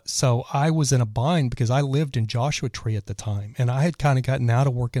so I was in a bind because I lived in Joshua Tree at the time. And I had kind of gotten out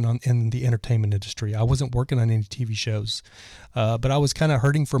of working in the entertainment industry. I wasn't working on any TV shows. But I was kind of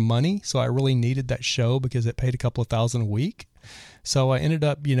hurting for money. So I really needed that show because it paid a couple of $1,000 a week. So I ended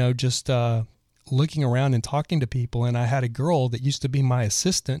up, just looking around and talking to people. And I had a girl that used to be my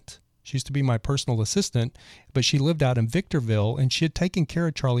assistant. She used to be my personal assistant, but she lived out in Victorville, and she had taken care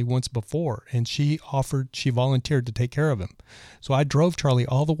of Charlie once before, and she volunteered to take care of him. So I drove Charlie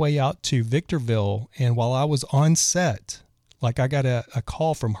all the way out to Victorville, and while I was on set, like I got a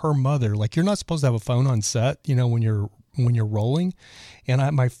call from her mother, like you're not supposed to have a phone on set, when you're rolling,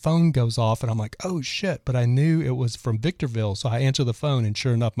 and my phone goes off, and I'm like, oh shit, but I knew it was from Victorville, so I answered the phone, and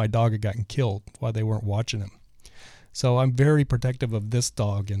sure enough, my dog had gotten killed while they weren't watching him. So I'm very protective of this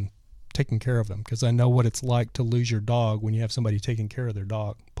dog and taking care of him because I know what it's like to lose your dog when you have somebody taking care of their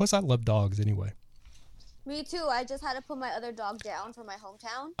dog. Plus, I love dogs anyway. Me too. I just had to put my other dog down for my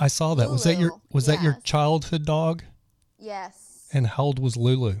hometown. I saw that. Lulu. Was that your childhood dog? Yes. And how old was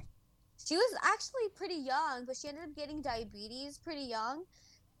Lulu? She was actually pretty young, but she ended up getting diabetes pretty young.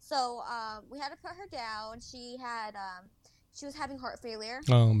 So we had to put her down. She was having heart failure.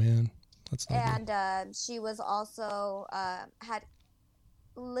 Oh man, that's not good. And she was also had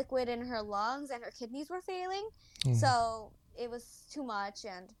liquid in her lungs, and her kidneys were failing. So it was too much,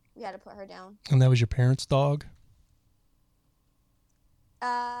 and we had to put her down. And that was your parents' dog?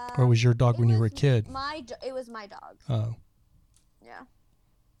 Or was your dog when you were a kid? It was my dog. Oh. Yeah.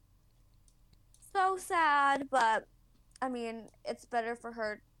 So sad, but I mean, it's better for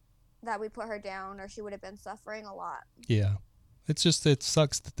her that we put her down, or she would have been suffering a lot. Yeah. It's just, it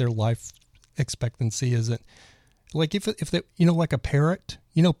sucks that their life expectancy isn't like if they, like a parrot,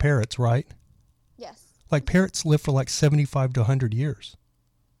 parrots, right? Yes. Like parrots live for like 75 to 100 years.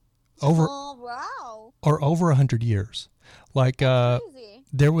 Oh, wow. Or over 100 years. Like Crazy.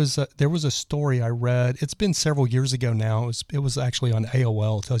 there was a story I read. It's been several years ago now. It was actually on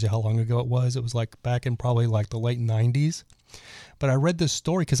AOL. It tells you how long ago it was. It was like back in probably like the late 90s. But I read this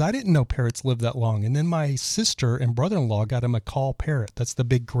story because I didn't know parrots lived that long. And then my sister and brother-in-law got a macaw parrot. That's the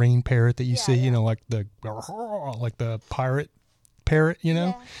big green parrot that you see, like the pirate parrot,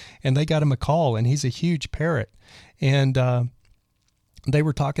 Yeah. And they got a macaw, and he's a huge parrot. And they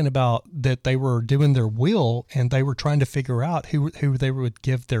were talking about that they were doing their will, and they were trying to figure out who they would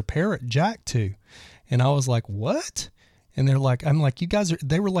give their parrot Jack to. And I was like, what? And they're like, I'm like,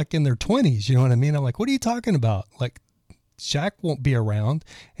 they were like in their 20s. You know what I mean? I'm like, what are you talking about? Like, Jack won't be around.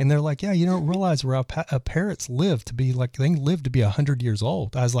 And they're like, yeah, you don't realize where parrots live to be like, they live to be 100 years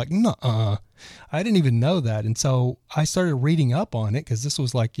old. I was like, nuh-uh. I didn't even know that. And so I started reading up on it because this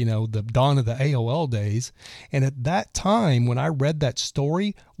was like, the dawn of the AOL days. And at that time, when I read that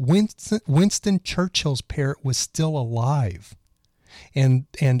story, Winston Churchill's parrot was still alive. And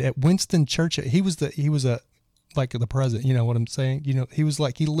at Winston Churchill, he was like the president, you know what I'm saying?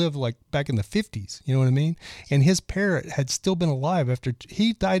 He lived like back in the 50s, you know what I mean? And his parrot had still been alive after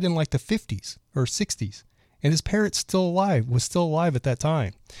he died in like the 50s or 60s. And his parrot was still alive at that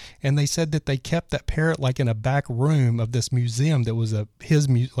time. And they said that they kept that parrot like in a back room of this museum that was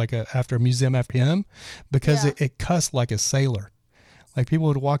after a museum after him, because it cussed like a sailor. Like people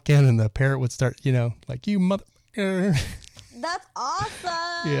would walk in and the parrot would start, like, you mother. That's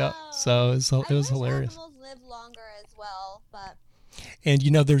awesome. Yeah. So it was hilarious. Animals live longer as well, but. And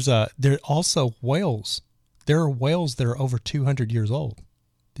there are also whales. There are whales that are over 200 years old.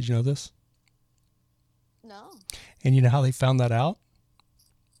 Did you know this? No. And you know how they found that out?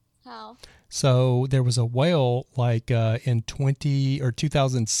 How? So there was a whale like in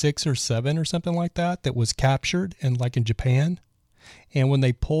 2006 or 7 or something like that was captured in Japan. And when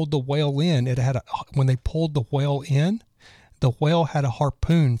they pulled the whale in, the whale had a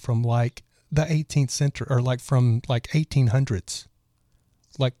harpoon from like the 18th century or like from like 1800s.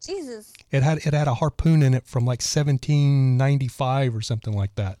 Like Jesus. It had a harpoon in it from like 1795 or something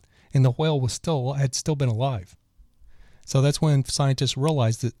like that. And the whale had still been alive. So that's when scientists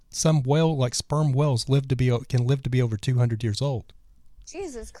realized that some whale, like sperm whales, can live to be over 200 years old.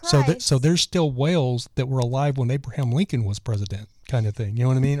 Jesus Christ. So there's still whales that were alive when Abraham Lincoln was president, kind of thing. You know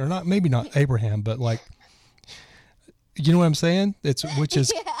what I mean? Or not, maybe not Abraham, but like, you know what I'm saying? Which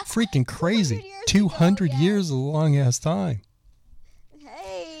is freaking crazy. 200 years is a long ass time.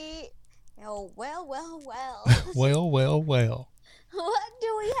 Hey. Oh, well. Well. What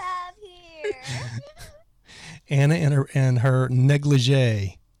do we have here? Anna and her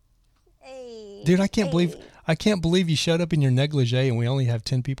negligee. Hey. Dude, I can't believe you showed up in your negligee and we only have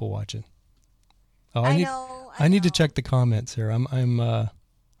 10 people watching. Oh, I need to check the comments here. I'm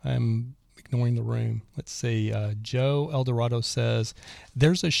ignoring the room. Let's see. Joe Eldorado says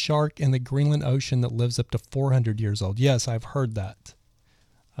there's a shark in the Greenland Ocean that lives up to 400 years old. Yes, I've heard that.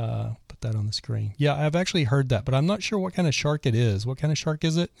 Put that on the screen. Yeah, I've actually heard that, but I'm not sure what kind of shark it is. What kind of shark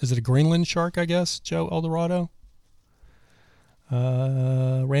is it? Is it a Greenland shark, I guess, Joe Eldorado?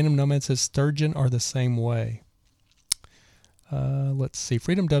 Random Nomad says sturgeon are the same way. Let's see.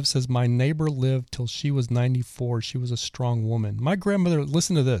 Freedom Dove says, my neighbor lived till she was 94. She was a strong woman. My grandmother,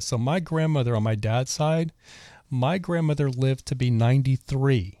 listen to this. So my grandmother on my dad's side, lived to be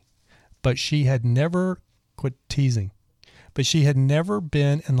 93, but she had never, quit teasing, but she had never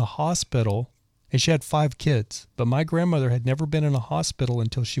been in the hospital, and she had 5 kids, but my grandmother had never been in a hospital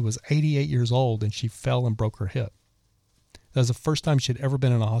until she was 88 years old, and she fell and broke her hip. That was the first time she'd ever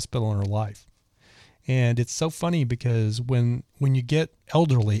been in a hospital in her life. And it's so funny because when you get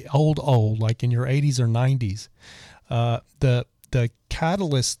elderly, old, like in your 80s or 90s, the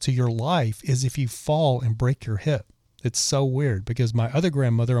catalyst to your life is if you fall and break your hip. It's so weird because my other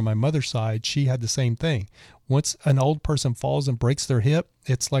grandmother on my mother's side, she had the same thing. Once an old person falls and breaks their hip,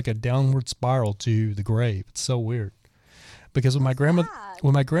 it's like a downward spiral to the grave. It's so weird. Because when my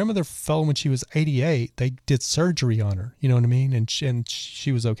grandmother fell when she was 88, they did surgery on her, you know what I mean? And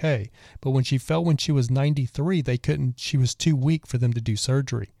she was okay. But when she fell when she was 93, she was too weak for them to do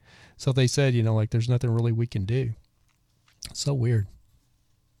surgery. So they said, there's nothing really we can do. So weird.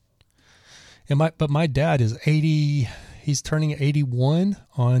 But my dad is 80, he's turning 81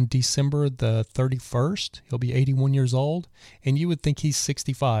 on December the 31st. He'll be 81 years old. And you would think he's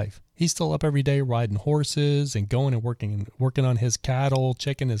 65. He's still up every day riding horses and going and working on his cattle,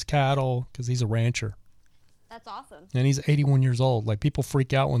 checking his cattle, because he's a rancher. That's awesome. And he's 81 years old. Like, people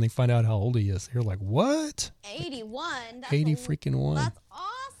freak out when they find out how old he is. They're like, what? 81? 80 freaking one. That's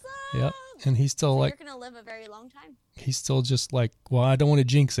awesome. Yep. And he's still so like, you're going to live a very long time. he's still just like, well, I don't want to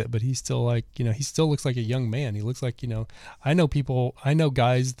jinx it, but he's still like, he still looks like a young man. He looks like, I know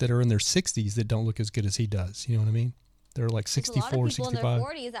guys that are in their 60s that don't look as good as he does. You know what I mean? They're like 64, 65. There's a lot of people in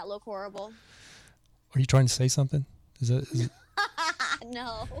their 40s that look horrible. Are you trying to say something? Is it?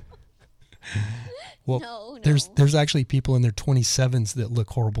 No. Well, no. There's actually people in their 27s that look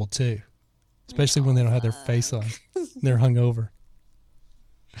horrible too, especially when they don't have their face on. They're hungover.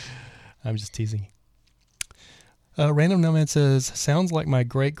 I'm just teasing. Random Nomad says, sounds like my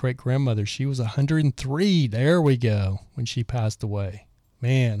great-great-grandmother. She was 103. There we go. When she passed away.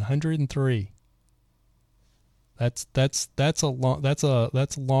 Man, 103. That's a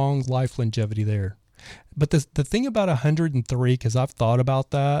long life longevity there. But the thing about 103, because I've thought about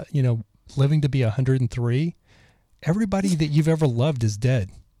that, living to be 103, everybody that you've ever loved is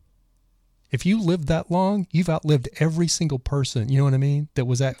dead. If you lived that long, you've outlived every single person. You know what I mean?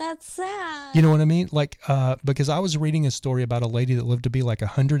 That's sad. You know what I mean? Like, because I was reading a story about a lady that lived to be like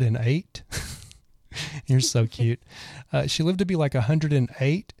 108. You're so cute. She lived to be like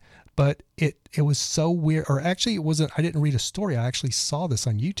 108, but it was so weird. Or actually, it wasn't. I didn't read a story. I actually saw this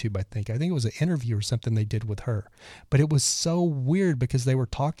on YouTube. I think it was an interview or something they did with her. But it was so weird because they were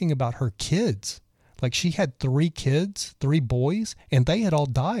talking about her kids. Like, she had 3 kids, 3 boys, and they had all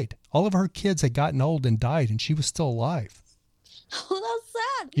died. All of her kids had gotten old and died, and she was still alive. Oh, that's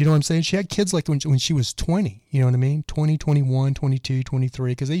sad. You know what I'm saying? She had kids like when she was 20. You know what I mean? 20, 21, 22,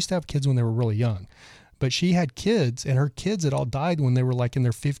 23, because they used to have kids when they were really young. But she had kids, and her kids had all died when they were like in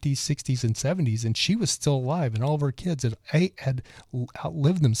their 50s, 60s, and 70s, and she was still alive, and all of her kids had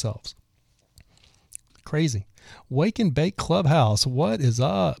outlived themselves. Crazy. Wake and Bake Clubhouse. What is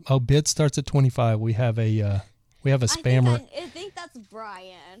up? Oh, bid starts at 25. We have a spammer. I think that's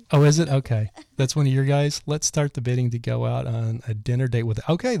Brian. Oh, is it? Okay. That's one of your guys. Let's start the bidding to go out on a dinner date with.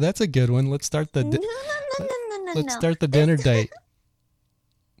 Okay, that's a good one. Let's start the Let's start the dinner date.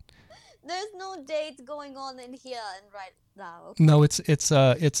 There's no dates going on in here and right now. No, it's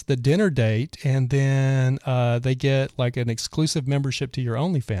the dinner date, and then they get like an exclusive membership to your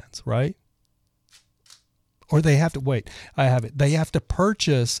OnlyFans, right? Or they have to wait. I have it. They have to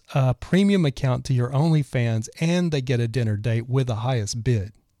purchase a premium account to your OnlyFans, and they get a dinner date with the highest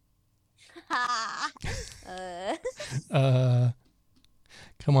bid.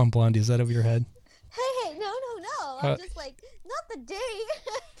 Come on, Blondie. Is that over your head? Hey, no. I'm just like, not the date.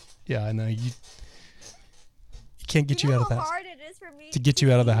 Yeah, I know. You can't get you out of the house. How hard it is for me to get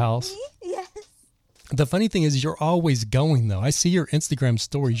you out of the house. Yes. The funny thing is, you're always going though. I see your Instagram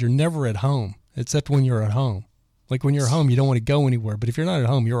stories. You're never at home. Except when you're at home. Like when you're home, you don't want to go anywhere. But if you're not at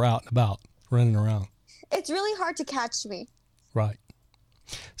home, you're out and about, running around. It's really hard to catch me. Right.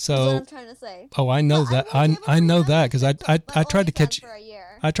 So, that's what I'm trying to say. Oh, I know that. I know that because I tried to catch. For a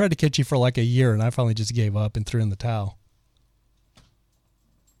year. I tried to catch you for like a year, and I finally just gave up and threw in the towel.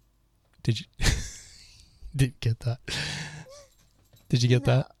 Did you? Did you get that? Did you get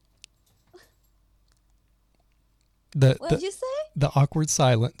that? What did you say? The awkward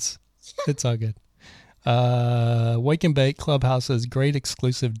silence. It's all good. Wake and Bake Clubhouse says great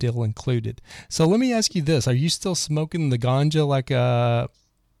exclusive deal included. So let me ask you this: are you still smoking the ganja like I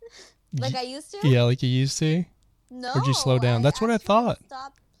used to? Yeah, like you used to. No. Or did you slow down? That's what I thought.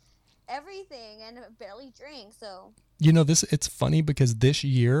 Stopped everything and barely drink. So. It's funny because this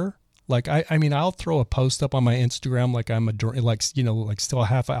year. Like, I mean, I'll throw a post up on my Instagram like I'm still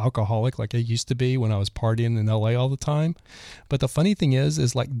half an alcoholic like I used to be when I was partying in LA all the time. But the funny thing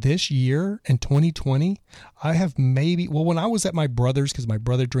is like this year in 2020, I have when I was at my brother's, because my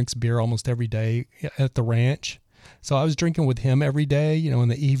brother drinks beer almost every day at the ranch. So I was drinking with him every day, in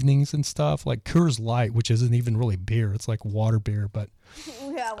the evenings and stuff, like Coors Light, which isn't even really beer. It's like water beer, but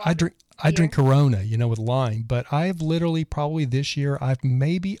yeah, I drink Corona, with lime, but I've literally probably this year, I've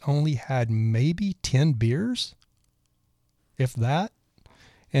maybe only had 10 beers, if that.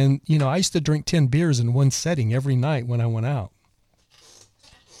 And, I used to drink 10 beers in one setting every night when I went out.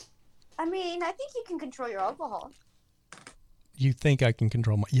 I mean, I think you can control your alcohol. You think I can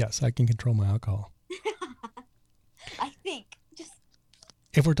control yes, I can control my alcohol. I think.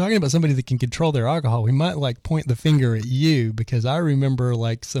 If we're talking about somebody that can control their alcohol, we might point the finger at you, because I remember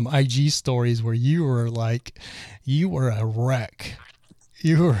some IG stories where you were a wreck. You were,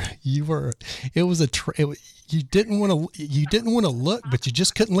 it was you didn't want to look, but you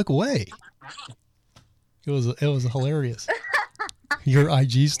just couldn't look away. It was hilarious. Your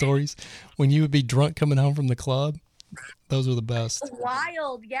IG stories when you would be drunk coming home from the club Those were the best.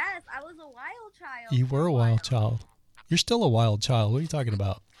 Wild, yes, I was a wild child. You for were a while. wild child. You're still a wild child. What are you talking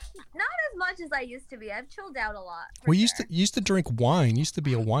about? Not as much as I used to be. I've chilled out a lot. Well, you used to drink wine. You used to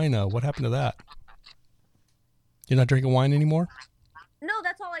be a wino. What happened to that? You're not drinking wine anymore? No,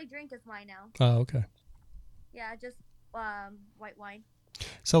 that's all I drink is wine now. Oh, okay. Yeah, just white wine.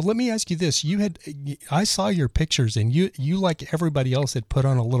 So let me ask you this: I saw your pictures, and you like everybody else had put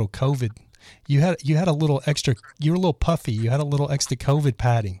on a little COVID. You had a little extra. You were a little puffy. You had a little extra COVID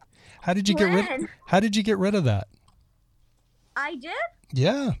padding. How did you get rid of that? I did?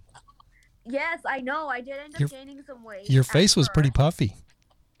 Yeah. Yes, I know. I did end up gaining some weight. Your face was pretty puffy.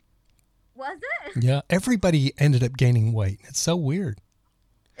 Was it? Yeah. Everybody ended up gaining weight. It's so weird.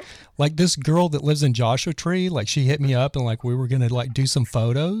 Like this girl that lives in Joshua Tree, like she hit me up and like we were going to like do some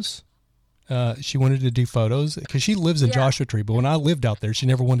photos. She wanted to do photos because she lives in Joshua Tree. But when I lived out there, she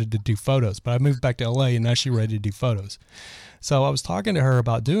never wanted to do photos. But I moved back to LA and now she's ready to do photos. So I was talking to her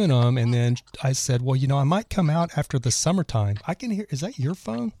about doing them. And then I said, well, I might come out after the summertime. I can hear, is that your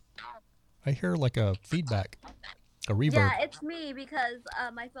phone? I hear like a feedback, a reverb. Yeah, it's me because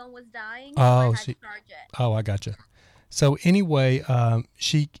my phone was dying. So I had to charge it. Oh, I gotcha. So anyway, I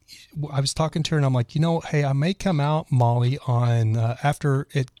was talking to her and I'm like, hey, I may come out, Molly, on after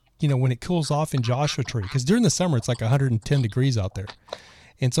it, when it cools off in Joshua Tree, because during the summer it's like 110 degrees out there.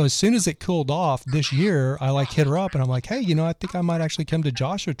 And so as soon as it cooled off this year, I like hit her up and I'm like, hey, I think I might actually come to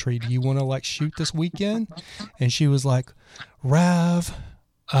Joshua Tree. Do you want to like shoot this weekend? And she was like, Rav,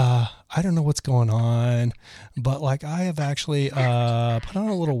 I don't know what's going on, but like I have actually put on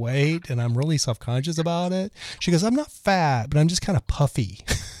a little weight and I'm really self-conscious about it. She goes, I'm not fat, but I'm just kind of puffy.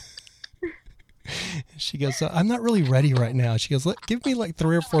 She goes, I'm not really ready right now. She goes, give me like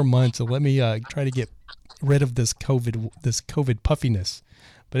 3 or 4 months and let me try to get rid of this COVID puffiness.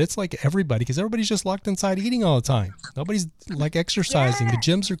 But it's like everybody, because everybody's just locked inside eating all the time. Nobody's like exercising. Yeah. The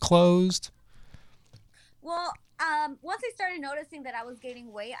gyms are closed. Well, once I started noticing that I was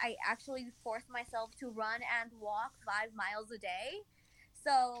gaining weight, I actually forced myself to run and walk 5 miles a day.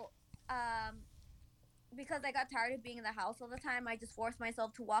 So, because I got tired of being in the house all the time, I just forced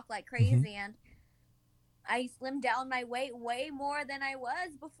myself to walk like crazy, and I slimmed down my weight way more than I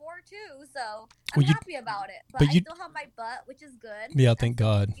was before too. So I'm happy about it, but I still have my butt, which is good. Yeah, thank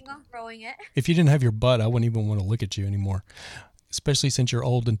God. Working on growing it. If you didn't have your butt, I wouldn't even want to look at you anymore, especially since you're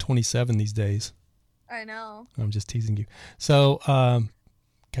old and 27 these days. I know. I'm just teasing you. So,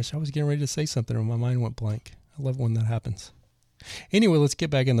 gosh, I was getting ready to say something and my mind went blank. I love when that happens. Anyway, let's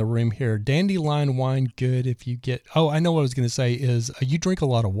get back in the room here. Dandelion wine, good if you get... Oh, I know what I was going to say is you drink a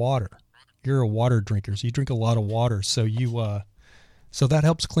lot of water. You're a water drinker, so you drink a lot of water. So so that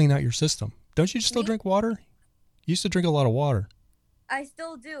helps clean out your system. Don't you still drink water? You used to drink a lot of water. I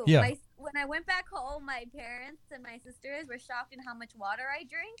still do. Yeah. When I went back home, my parents and my sisters were shocked in how much water I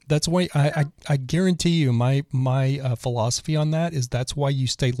drink. That's why I guarantee you my philosophy on that is that's why you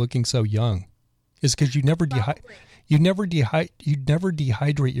stay looking so young, is because you never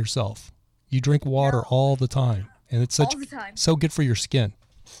dehydrate yourself. You drink water all the time, and it's so good for your skin.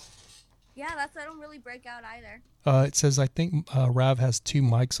 Yeah, that's why I don't really break out either. It says, I think Rav has 2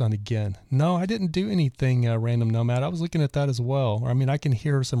 mics on again. No, I didn't do anything, Random Nomad. I was looking at that as well. I mean, I can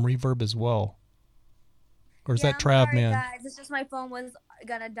hear some reverb as well. Or is that Trav, sorry, man? Guys. It's just my phone was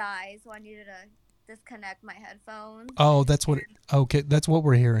going to die, so I needed to disconnect my headphones. Oh, that's what... Okay, that's what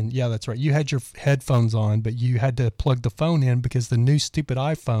we're hearing. Yeah, that's right. You had your headphones on, but you had to plug the phone in because the new stupid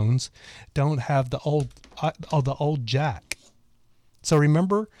iPhones don't have the old jack. So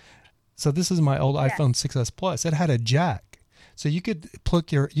remember... So this is my old iPhone 6s Plus. It had a jack, so you could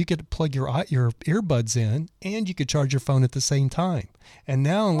plug your earbuds in, and you could charge your phone at the same time. And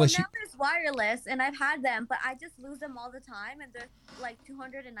now, now there's wireless, and I've had them, but I just lose them all the time, and they're like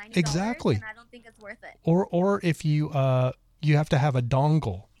 $290. Exactly. And I don't think it's worth it. Or if you have to have a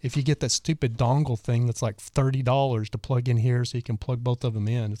dongle. If you get that stupid dongle thing that's like $30 to plug in here, so you can plug both of them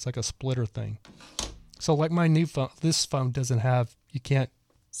in. It's like a splitter thing. So like my new phone, this phone doesn't have. You can't.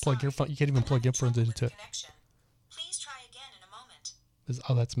 Plug your phone. You can't even plug your phone into it. Please try again in a moment.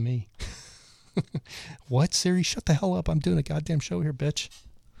 Oh, that's me. What, Siri? Shut the hell up. I'm doing a goddamn show here, bitch.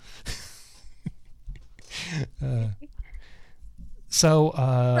 So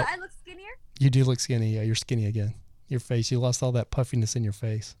I look skinnier? You do look skinny. Yeah, you're skinny again. Your face. You lost all that puffiness in your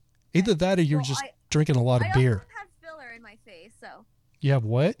face. Either that or you're just drinking a lot of beer. I have filler in my face, so. You have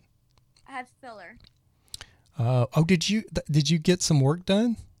what? I have filler. Did you get some work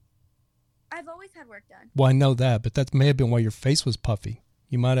done? I've always had work done. Well, I know that, but that may have been why your face was puffy.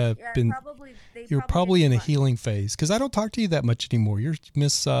 You might have Yeah, been. You're probably in a healing phase because I don't talk to you that much anymore. You're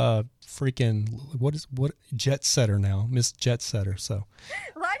Miss freaking what Jet Setter now, Miss Jet Setter. So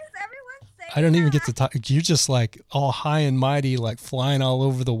Why does everyone say I don't even get that? to talk. You're just like all high and mighty, like flying all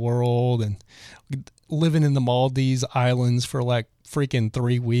over the world and living in the Maldives Islands for like freaking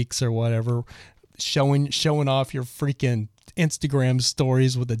 3 weeks or whatever, showing off your freaking Instagram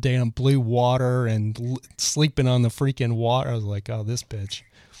stories with the damn blue water and sleeping on the freaking water. I was like, oh, this bitch.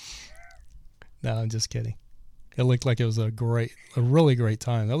 No, I'm just kidding. It looked like it was a really great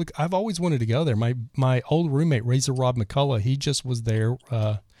time. I've always wanted to go there. My old roommate, Razor Rob McCullough, he just was there.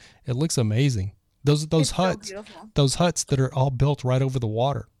 It looks amazing. Those It's huts, so beautiful. those huts that are all built right over the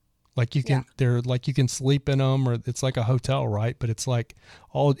water. Like you can, they're like you can sleep in them, or it's like a hotel, right? But it's like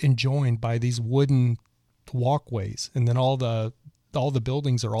all enjoined by these wooden walkways, and then all the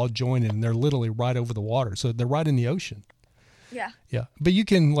buildings are all joined, and they're literally right over the water, so they're right in the ocean. Yeah. Yeah, but you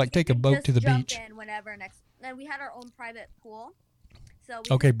can like take a boat Just to the jump beach. in whenever next. And we had our own private pool. So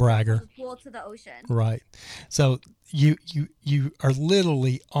we Okay, just bragger. from the pool to the ocean. Right. So you are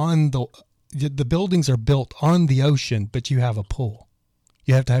literally on the buildings are built on the ocean, but you have a pool.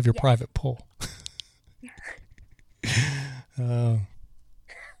 You have to have your private pool.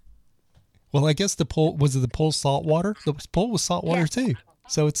 Well, I guess the pool salt water? The pool was salt water too.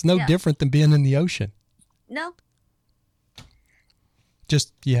 So it's no different than being in the ocean. No,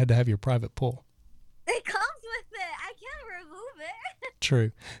 Just you had to have your private pool. it comes with it. I can't remove it.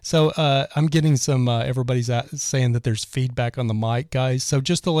 True. So I'm getting some, everybody's saying that there's feedback on the mic, guys. So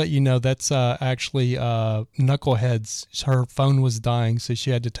just to let you know, that's actually Knucklehead's, her phone was dying, so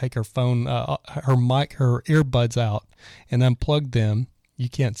she had to take her phone, her mic, her earbuds out and unplug them. You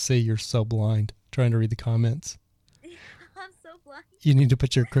can't see, you're so blind. Trying to read the comments. I'm so blind. You need to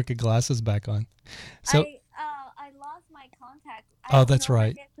put your crooked glasses back on. So I lost my contact. Oh, that's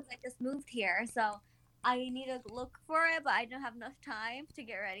right. Because I just moved here, so I need to look for it, but I don't have enough time to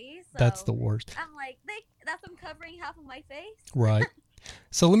get ready. So that's the worst. I'm like, I'm covering half of my face. Right.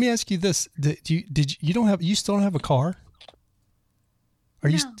 So let me ask you this: you still don't have a car? Are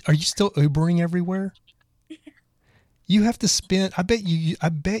you still Ubering everywhere? You have to spend. I bet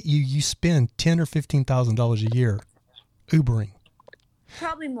you spend $10,000 or $15,000 a year Ubering.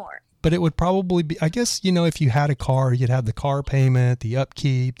 Probably more. But it would probably be, I guess, if you had a car, you'd have the car payment, the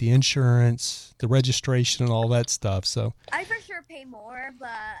upkeep, the insurance, the registration, and all that stuff. So I for sure pay more, but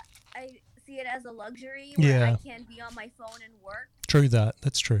I see it as a luxury where I can be on my phone and work. True that.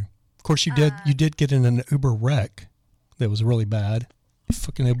 That's true. Of course, you did get in an Uber wreck that was really bad. The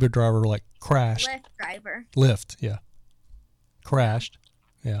fucking Uber driver crashed. Lyft driver. Lyft, yeah. Crashed.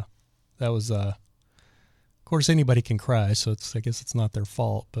 Yeah. That was of course anybody can crash, so I guess it's not their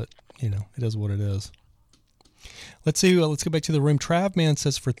fault, but it is what it is. Let's see, let's go back to the room. Travman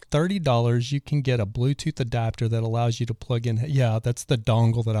says for $30 you can get a Bluetooth adapter that allows you to plug in. Yeah, that's the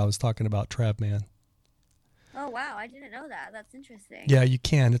dongle that I was talking about, Travman. Oh wow, I didn't know that. That's interesting. Yeah, you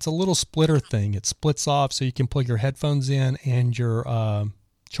can. It's a little splitter thing. It splits off so you can plug your headphones in and your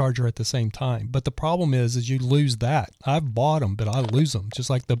charger at the same time. But the problem is you lose that. I've bought them, but I lose them, just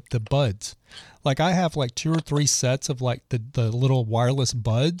like the buds. Like I have like 2 or 3 sets of like the little wireless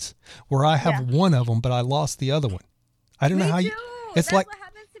buds where I have one of them, but I lost the other one. I don't know how you. It's That's like what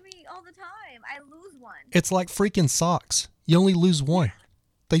happens to me all the time. I lose one. It's like freaking socks. You only lose one.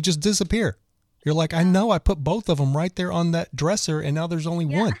 They just disappear. You're like, I know I put both of them right there on that dresser, and now there's only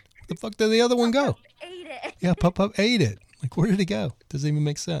one. Where the fuck did the other one go? Ate it. Yeah, Pup ate it. Like, where did it go? Doesn't even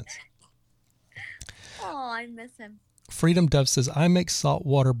make sense. Oh, I miss him. Freedom Dove says, I make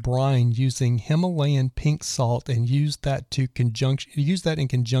saltwater brine using Himalayan pink salt and use that in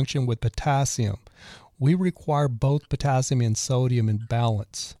conjunction with potassium. We require both potassium and sodium in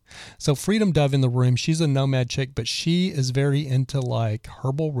balance. So Freedom Dove in the room, she's a nomad chick, but she is very into like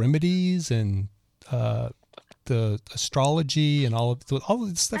herbal remedies and the astrology and all of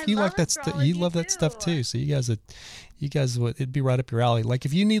the stuff. You like that stuff. You love that stuff too. So you guys would, it'd be right up your alley. Like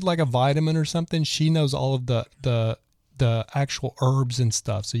if you need like a vitamin or something, she knows all of the actual herbs and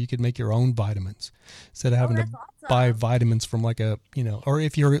stuff, so you could make your own vitamins instead of having to buy vitamins from like a or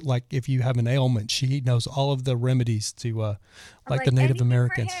if you have an ailment, she knows all of the remedies to like the Native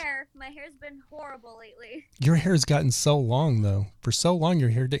Americans. My hair's been horrible lately. Your hair's gotten so long though. For so long your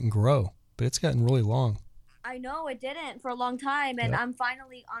hair didn't grow, but it's gotten really long. I know it didn't for a long time, and I'm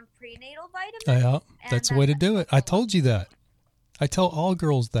finally on prenatal vitamins. Yeah, that's the way to do it. I told you that. I tell all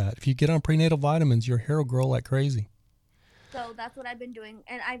girls that if you get on prenatal vitamins, your hair will grow like crazy. So that's what I've been doing.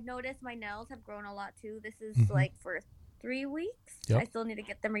 And I've noticed my nails have grown a lot too. This is like for 3 weeks. Yep. I still need to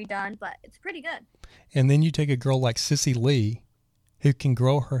get them redone, but it's pretty good. And then you take a girl like Sissy Lee, who can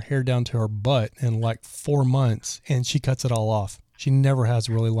grow her hair down to her butt in like 4 months, and she cuts it all off. She never has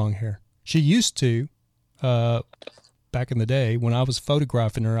really long hair. She used to, back in the day when I was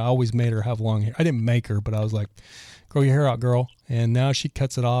photographing her. I always made her have long hair. I didn't make her, but I was like, grow your hair out, girl. And now she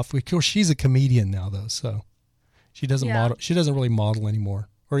cuts it off. Of course, she's a comedian now, though, so she doesn't model. She doesn't really model anymore,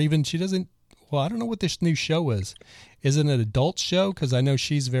 or even she doesn't. Well, I don't know what this new show is. Is it an adult show? Because I know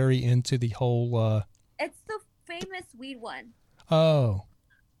she's very into the whole. It's the famous weed one. Oh,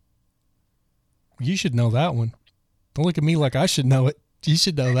 you should know that one. Don't look at me like I should know it. You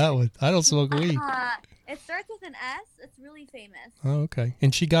should know that one. I don't smoke weed. It starts with an S. It's really famous. Oh, okay.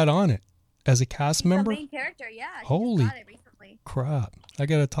 And she got on it as a cast member? The main character, yeah. Holy got it recently. Crap. I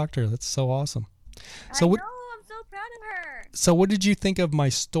got to talk to her. That's so awesome. So I'm so proud of her. So what did you think of my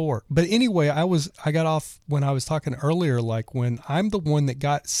store? But anyway, I got off when I was talking earlier, like when I'm the one that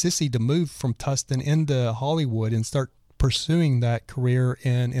got Sissy to move from Tustin into Hollywood and start pursuing that career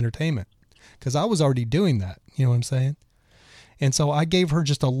in entertainment. Because I was already doing that. You know what I'm saying? And so I gave her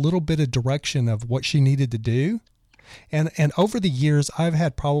just a little bit of direction of what she needed to do. And over the years, I've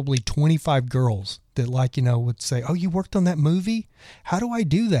had probably 25 girls that would say, oh, you worked on that movie? How do I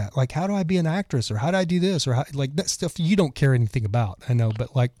do that? Like, how do I be an actress? Or how do I do this? Or like that stuff you don't care anything about. I know,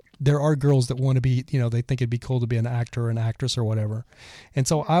 but like there are girls that want to be, they think it'd be cool to be an actor or an actress or whatever. And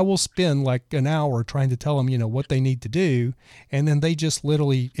so I will spend like an hour trying to tell them, what they need to do. And then they just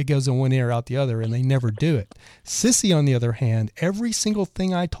literally, it goes in one ear out the other and they never do it. Sissy, on the other hand, every single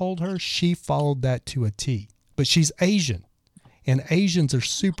thing I told her, she followed that to a T. But she's Asian, and Asians are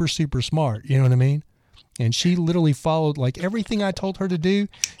super, super smart. You know what I mean? And she literally followed like everything I told her to do.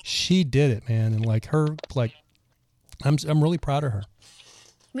 She did it, man. And I'm really proud of her.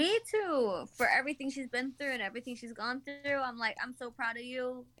 Me too. For everything she's been through and everything she's gone through, I'm so proud of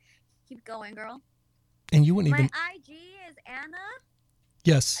you. Keep going, girl. And you wouldn't my even. My IG is Anna.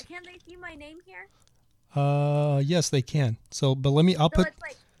 Yes. Can they see my name here? Yes, they can. So, but I'll put.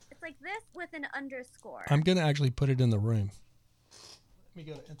 It's like this with an underscore. I'm gonna actually put it in the room. Let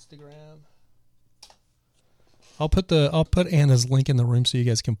me go to Instagram. I'll put Anna's link in the room so you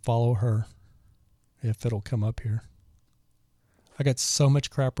guys can follow her, if it'll come up here. I got so much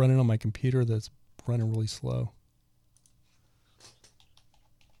crap running on my computer that's running really slow.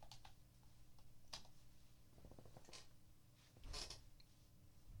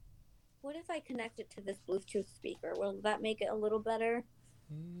 What if I connect it to this Bluetooth speaker? Will that make it a little better?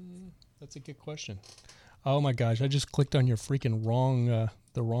 That's a good question. Oh my gosh, I just clicked on your freaking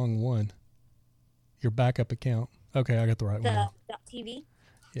the wrong one. Your backup account. Okay, I got the right one now. .tv?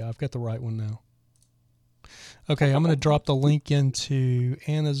 Yeah, I've got the right one now. Okay, I'm going to drop the link into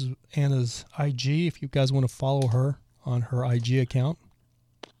Anna's IG if you guys want to follow her on her IG account.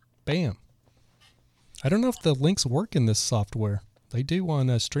 Bam. I don't know if the links work in this software. They do on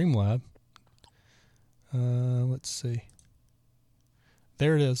Streamlab. Let's see.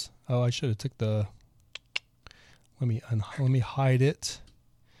 There it is. Oh, I should have took the. Let me hide it.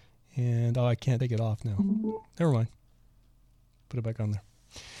 And I can't take it off now. Never mind. Put it back on there.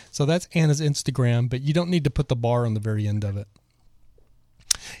 So that's Anna's Instagram, but you don't need to put the bar on the very end of it.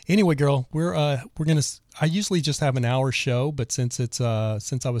 Anyway, girl, we're gonna. I usually just have an hour show, but since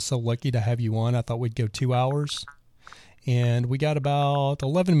I was so lucky to have you on, I thought we'd go 2 hours, and we got about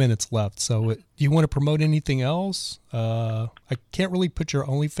 11 minutes left. So, do you want to promote anything else? I can't really put your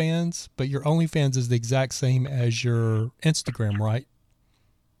OnlyFans, but your OnlyFans is the exact same as your Instagram, right?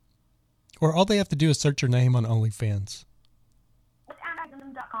 Or all they have to do is search your name on OnlyFans. It's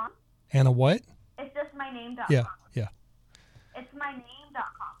AnnaGoom.com. Anna what? It's just my name.com. Yeah. It's my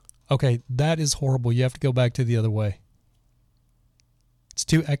name.com. Okay, that is horrible. You have to go back to the other way. It's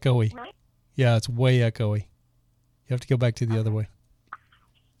too echoey. Really? Yeah, it's way echoey. You have to go back to the other way.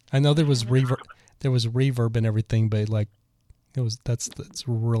 I know there was reverb and everything, but that's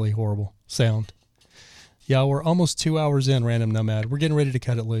really horrible sound. Yeah, we're almost 2 hours in, Random Nomad. We're getting ready to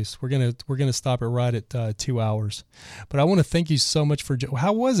cut it loose. We're gonna stop it right at 2 hours. But I want to thank you so much for.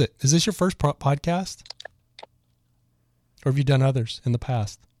 How was it? Is this your first podcast, or have you done others in the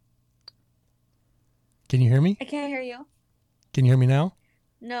past? Can you hear me? I can't hear you. Can you hear me now?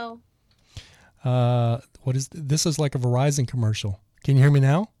 No. What is this? Is like a Verizon commercial. Can you hear me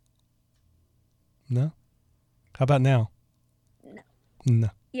now? No. How about now? No.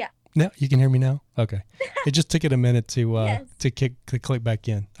 Yeah. No, you can hear me now. Okay. It just took it a minute to yes. to click back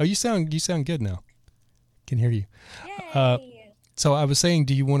in. Oh, you sound good now. Can hear you. Yay. So I was saying,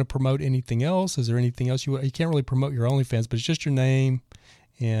 do you want to promote anything else? Is there anything else you can't really promote your OnlyFans, but it's just your name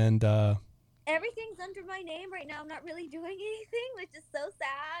and everything's under my name right now. I'm not really doing anything, which is so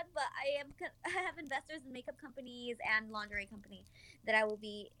sad. But I have investors in makeup companies and lingerie company that I will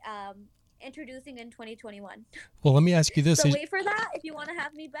be introducing in 2021. Well, let me ask you this: So wait for that if you want to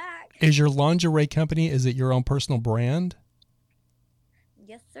have me back. Is your lingerie company? Is it your own personal brand?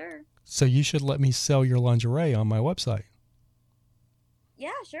 Yes, sir. So you should let me sell your lingerie on my website.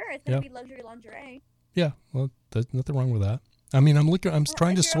 Yeah, sure. It's gonna be luxury lingerie. Yeah, well, there's nothing wrong with that. I mean, I'm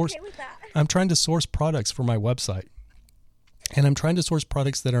trying to source. Okay with that. I'm trying to source products for my website, and I'm trying to source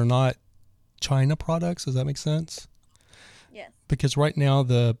products that are not China products. Does that make sense? Yes. Because right now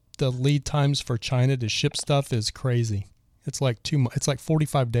the lead times for China to ship stuff is crazy. It's like It's like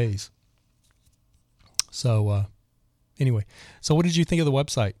 45 days. So, anyway, so what did you think of the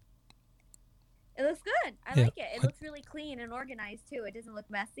website? It looks good. I like it. It looks really clean and organized too. It doesn't look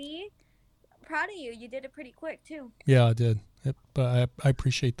messy. Proud of you. You did it pretty quick too. Yeah, I did. But I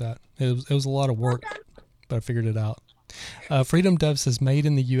appreciate that. It was a lot of work, but I figured it out. Freedom Dove says made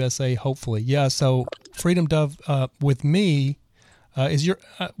in the USA, hopefully. Yeah, so Freedom Dove with me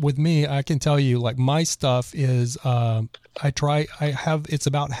with me, I can tell you, like, my stuff is it's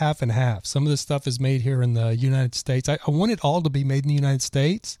about half and half. Some of the stuff is made here in the United States. I want it all to be made in the United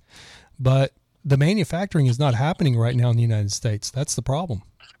States, but the manufacturing is not happening right now in the United States. That's the problem.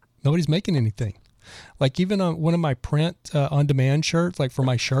 Nobody's making anything. Like, even on one of my print on-demand shirts, like for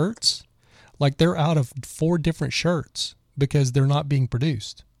my shirts, like, they're out of 4 different shirts because they're not being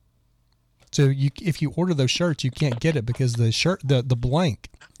produced. So if you order those shirts, you can't get it because the shirt, the blank,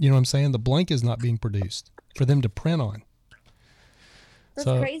 you know what I'm saying? The blank is not being produced for them to print on.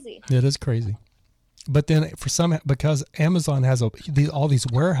 That's crazy. It is crazy. But then because Amazon has all these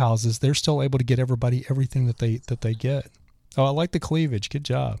warehouses, they're still able to get everybody everything that they get. Oh, I like the cleavage. Good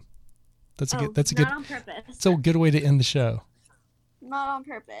job. That's a good. Not on purpose. It's a good way to end the show. Not on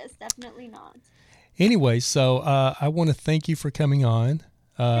purpose. Definitely not. Anyway, so I want to thank you for coming on.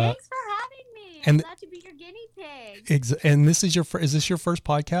 Thanks for having me. I'm glad to be your guinea pig. And this is is this your first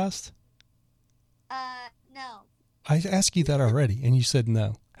podcast? No. I asked you that already, and you said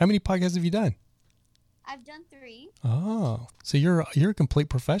no. How many podcasts have you done? I've done 3. Oh, so you're a complete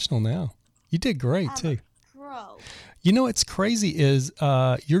professional now. You did great too. Pro. You know, what's crazy is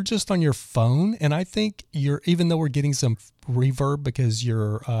you're just on your phone, and I think even though we're getting some reverb because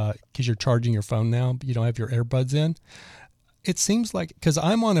you're charging your phone now, you don't have your earbuds in. It seems like, because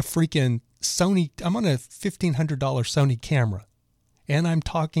I'm on a freaking I'm on a $1,500 Sony camera, and I'm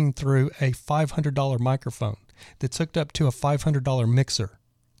talking through a $500 microphone that's hooked up to a $500 mixer.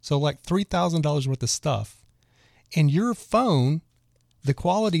 So like $3,000 worth of stuff. And your phone, the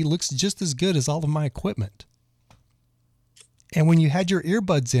quality looks just as good as all of my equipment. And when you had your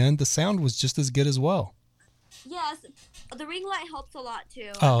earbuds in, the sound was just as good as well. Yes, the ring light helps a lot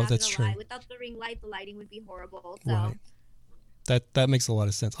too. Oh, that's true. Without the ring light, the lighting would be horrible. So. Right. That makes a lot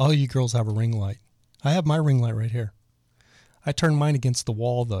of sense. All you girls have a ring light. I have my ring light right here. I turn mine against the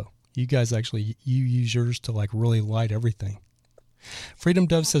wall, though. You guys you use yours to like really light everything. Freedom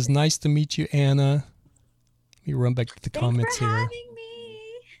Dove says, nice to meet you, Anna. Let me run back to the comments here. Thanks for having me.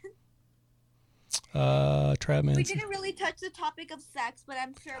 Travman. We didn't really touch the topic of sex, but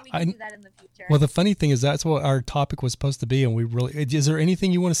I'm sure we can do that in the future. Well, the funny thing is that's what our topic was supposed to be, and is there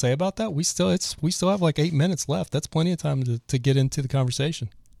anything you want to say about that? We still have like 8 minutes left. That's plenty of time to get into the conversation.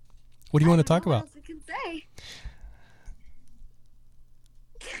 What do you want to talk about? What else I can say?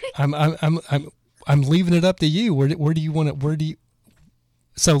 I'm leaving it up to you. Where do you want to?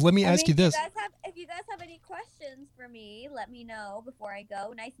 So let me ask you this. If you guys have any questions for me, let me know before I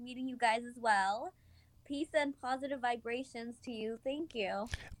go. Nice meeting you guys as well. Peace and positive vibrations to you. Thank you.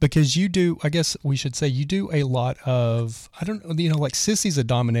 Because you do, I guess we should say, you do a lot of, I don't know, like Sissy's a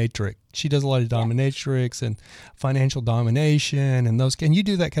dominatrix. She does a lot of dominatrix and financial domination and you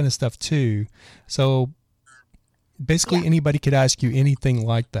do that kind of stuff too. So basically anybody could ask you anything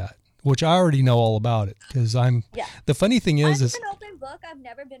like that, which I already know all about it because the funny thing is I'm an open book. I've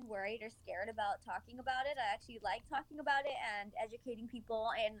never been worried or scared about talking about it. I actually like talking about it and educating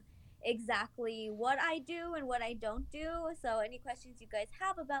people and exactly what I do and what I don't do. So any questions you guys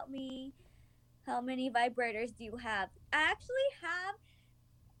have about me, how many vibrators do you have? I actually have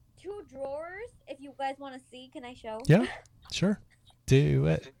 2 drawers. If you guys want to see, can I show? Yeah, sure. Do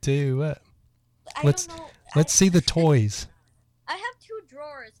it. Let's don't know. See the toys. I have 2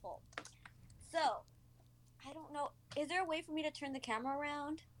 drawers full. So, I don't know. Is there a way for me to turn the camera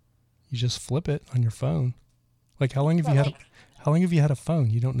around? You just flip it on your phone. Like, how long have you had a phone?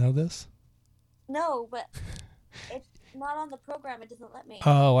 You don't know this? No, but it's not on the program. It doesn't let me.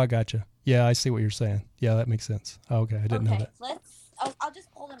 Oh, I gotcha. Yeah, I see what you're saying. Yeah, that makes sense. Oh, okay, I didn't know that. I'll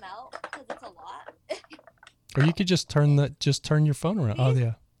just pull them out because it's a lot. Or you could just turn your phone around. Oh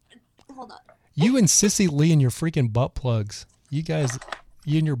yeah. Hold on. You and Sissy Lee and your freaking butt plugs. You guys,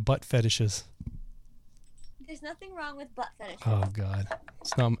 you and your butt fetishes. There's nothing wrong with butt fetishes. Oh God,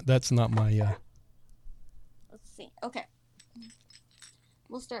 that's not my. Let's see. Okay.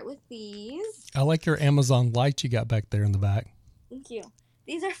 We'll start with these. I like your Amazon light you got back there in the back. Thank you.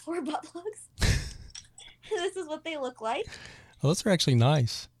 These are 4 butt plugs. This is what they look like. Oh, those are actually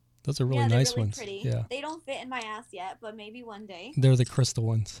nice. Those are really nice really ones. Pretty. Yeah. They don't fit in my ass yet, but maybe one day. They're the crystal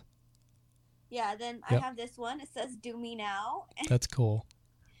ones. Yeah, then Yep. I have this one. It says "Do Me Now." That's cool.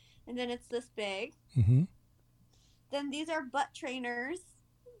 And then it's this big. Mm-hmm. Then these are butt trainers,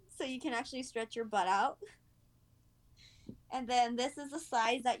 so you can actually stretch your butt out. And then this is the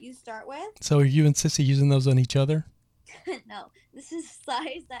size that you start with. So are you and Sissy using those on each other? No, this is the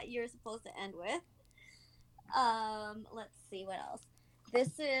size that you're supposed to end with. Let's see what else.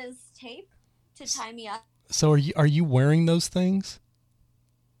 This is tape to tie me up. So are you wearing those things?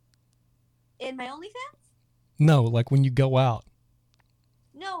 In my OnlyFans? No, like when you go out.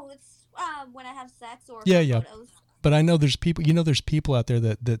 No, it's when I have sex or Yeah. photos. But I know there's people out there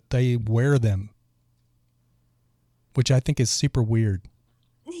that they wear them, which I think is super weird.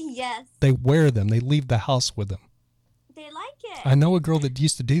 Yes. They wear them. They leave the house with them. They like it. I know a girl that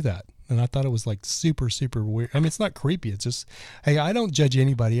used to do that, and I thought it was like super, super weird. I mean, it's not creepy. It's just, hey, I don't judge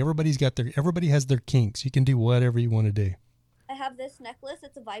anybody. Everybody has their kinks. You can do whatever you want to do. I have this necklace.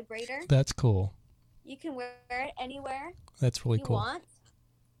 It's a vibrator. That's cool. You can wear it anywhere That's really you cool. want.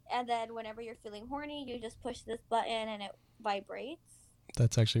 And then whenever you're feeling horny, you just push this button and it vibrates.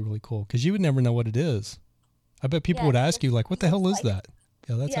 That's actually really cool because you would never know what it is. I bet people would ask you like, "What the hell is that?"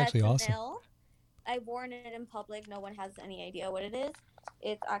 Yeah, that's actually it's awesome. Nail. I've worn it in public. No one has any idea what it is.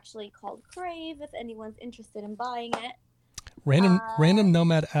 It's actually called Crave. If anyone's interested in buying it. Random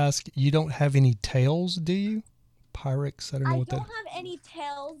Nomad asks, "You don't have any tails, do you?" Pyrex. I don't know what that. I don't have any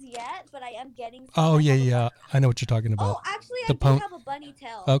tails yet, but I am getting. Oh yeah. I know what you're talking about. Oh, actually, The I do have a bunny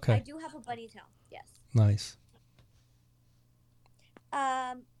tail. Okay. I do have a bunny tail. Yes. Nice.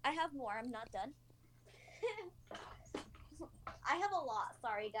 I have more. I'm not done. I have a lot.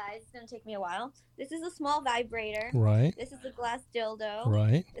 Sorry, guys. It's going to take me a while. This is a small vibrator. Right. This is a glass dildo.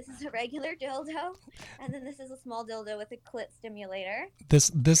 Right. This is a regular dildo. And then this is a small dildo with a clit stimulator. This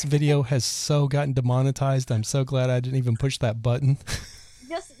video has so gotten demonetized. I'm so glad I didn't even push that button.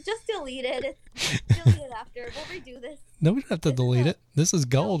 Just delete it. Delete it after. We'll redo this. No, we don't have to delete it. This is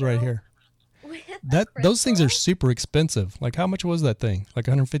gold right here. With Those things are crystal. super expensive. Like how much was that thing? Like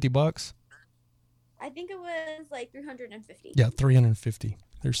 $150? I think it was like 350. Yeah, 350.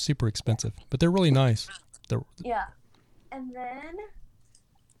 They're super expensive, but they're really nice. Yeah. And then,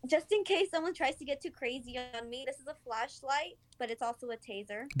 just in case someone tries to get too crazy on me, this is a flashlight, but it's also a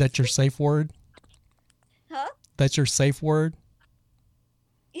taser. That's your safe word? Huh? That's your safe word?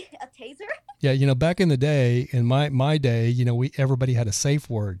 A taser? Yeah, back in the day, in my day, everybody had a safe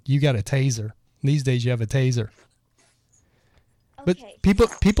word. You got a taser. These days you have a taser. But Okay.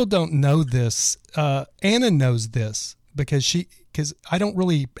 people don't know this. Anna knows this because I don't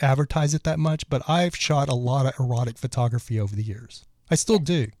really advertise it that much, but I've shot a lot of erotic photography over the years. I still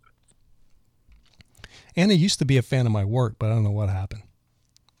do. Anna used to be a fan of my work, but I don't know what happened.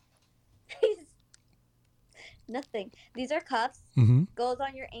 Nothing. These are cuffs. Mm-hmm. Goes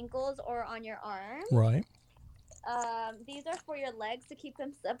on your ankles or on your arms. Right. These are for your legs to keep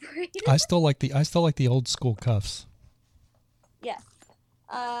them separated. I still like the old school cuffs. Yes.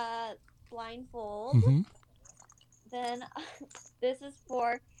 Blindfold. Mm-hmm. Then this is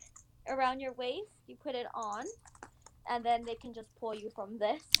for around your waist. You put it on, and then they can just pull you from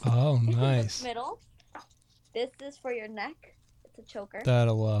this. Oh, This nice. middle. This is for your neck. It's a choker, That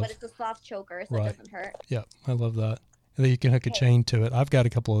I love. but it's a soft choker, so Right. it doesn't hurt. Yep, I love that. And then you can hook a Okay. chain to it. I've got a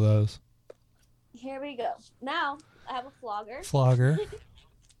couple of those. Here we go. Now I have a flogger, Flogger,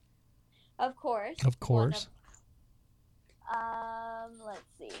 of course. of course. Let's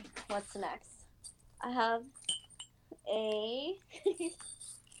see. What's next? I have a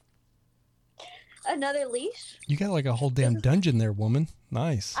another leash. You got like a whole damn dungeon there, woman.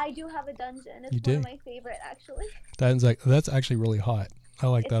 Nice. I do have a dungeon. It's You one do? of my favorite, actually. That's actually really hot. I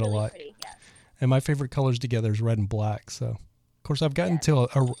like It's that really a lot. pretty, yeah. And my favorite colors together is red and black. So, of course, I've gotten to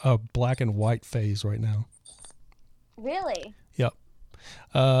a black and white phase right now. Really? Yep.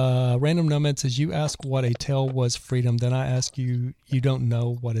 Random Nomad says, you ask what a tail was, Freedom. Then I ask you, you don't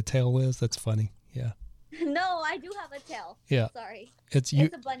know what a tail is? That's funny. Yeah. No, I do have a tail. Yeah. Sorry. It's you.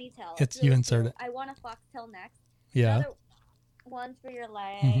 It's a bunny tail. it's really you insert cute. it. I want a foxtail next. Yeah. Another one's for your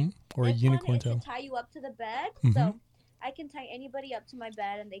leg. Mm-hmm. Or a This unicorn one is tail. to tie you up to the bed. Mhm. So I can tie anybody up to my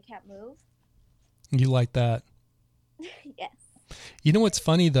bed and they can't move. You like that? Yes. You know what's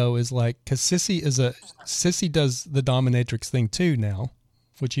funny though is like, because Sissy does the dominatrix thing too now,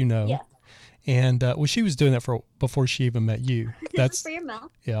 which you know. Yeah. And well, she was doing that before she even met you. That's for your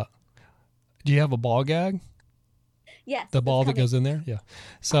mouth. Yeah. Do you have a ball gag? Yes. The ball that goes in there? Yeah.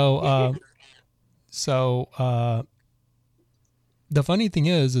 So the funny thing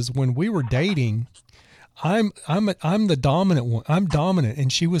is when we were dating, I'm the dominant one. I'm dominant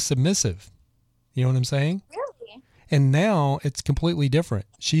and she was submissive. You know what I'm saying? Really? And now it's completely different.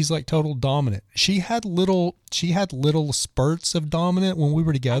 She's like total dominant. She had little spurts of dominant when we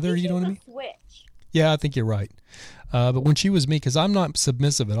were together. You know what I mean? Switch. Yeah, I think you're right. But when she was me, because I'm not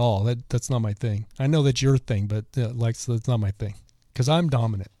submissive at all. That's not my thing. I know that's your thing, but so that's not my thing. Because I'm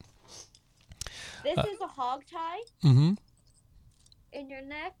dominant. This is a hog tie. Mm-hmm. In your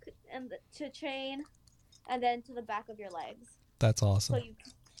neck and to chain, and then to the back of your legs. That's awesome. So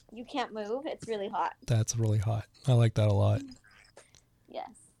you can't move. It's really hot. That's really hot. I like that a lot. Yes.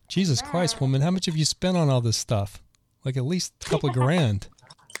 Jesus Christ, woman, how much have you spent on all this stuff? Like at least a couple of grand.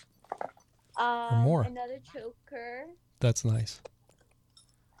 Or more. Another choker. That's nice.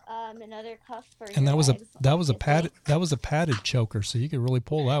 Another cuff for and your that was legs, a padded choker, so you could really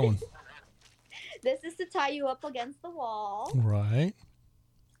pull that one. This is to tie you up against the wall. Right.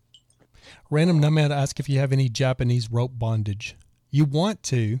 Random Nomad asked if you have any Japanese rope bondage. You want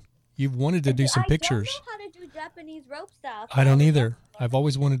to. You've wanted to do some pictures. I don't know how to do Japanese rope stuff. I don't either. I've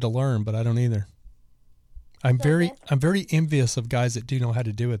always wanted to learn, but I don't either. I'm very envious of guys that do know how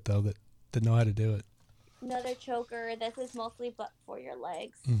to do it though, that know how to do it. Another choker. This is mostly but for your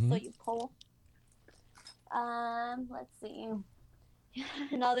legs. Mm-hmm. So you pull. Let's see.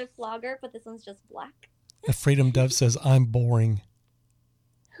 Another flogger, but this one's just black. Freedom Dove says, I'm boring.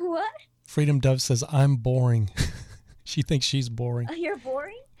 What? Freedom Dove says, I'm boring. She thinks she's boring. You're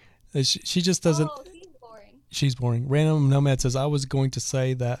boring? She just doesn't. Oh, she's boring. She's boring. Random Nomad says, I was going to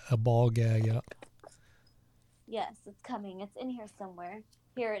say that a ball gag. Yeah. Yes, it's coming. It's in here somewhere.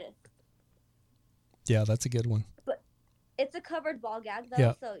 Here it is. Yeah, that's a good one. But it's a covered ball gag though,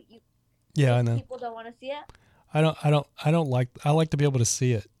 Yeah. so I know. People don't want to see it. I like to be able to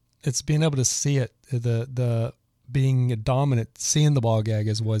see it. It's being able to see it. The being a dominant, seeing the ball gag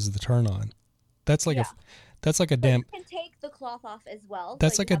was the turn on. That's like a damn. You can take the cloth off as well.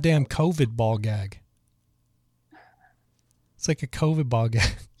 That's so like a damn COVID ball gag. It's like a COVID ball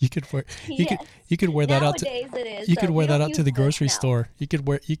gag. You could wear you could wear that out to Nowadays it is. you could wear that out to the grocery store. You could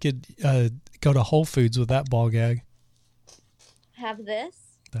go to Whole Foods with that ball gag. Have this.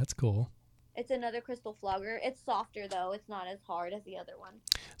 That's cool. It's another crystal flogger. It's softer though. It's not as hard as the other one.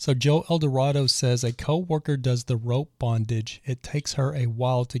 So Joe Eldorado says a coworker does the rope bondage. It takes her a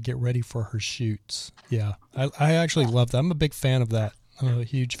while to get ready for her shoots. Yeah, I actually love that. I'm a big fan of that. I'm a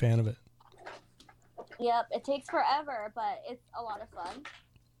huge fan of it. Yep, it takes forever, but it's a lot of fun.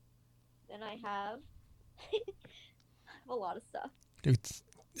 Then I have a lot of stuff. Dude,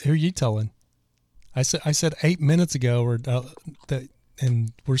 who are you telling? I said 8 minutes ago, or that,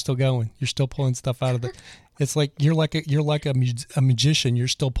 and we're still going. You're still pulling stuff out of the. It's like you're like a magician. You're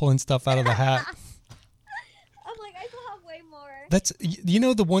still pulling stuff out of the hat. I'm like, I still have way more. That's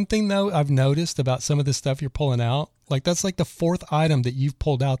the one thing though I've noticed about some of the stuff you're pulling out. Like that's like the fourth item that you've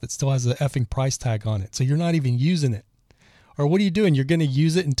pulled out that still has the effing price tag on it. So you're not even using it. Or what are you doing? You're going to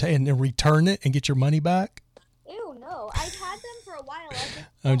use it and return it and get your money back? Ew, no. I've had them for a while.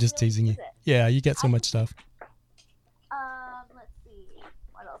 I'm just teasing you. Yeah, you get so much stuff. Let's see.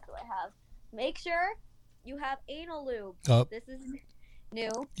 What else do I have? Make sure you have anal lube. Oh. This is new.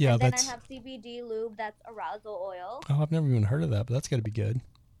 Yeah, and then that's. I have CBD lube. That's arousal oil. Oh, I've never even heard of that, but that's got to be good.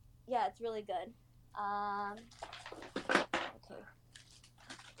 Yeah, it's really good. Okay.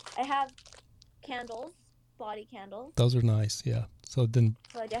 I have candles, body candles. Those are nice. Yeah. So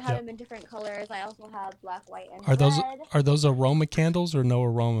I have them in different colors. I also have black, white, and red. red. Are those aroma candles or no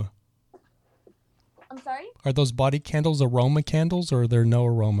aroma? I'm sorry? Are those body candles aroma candles or are there no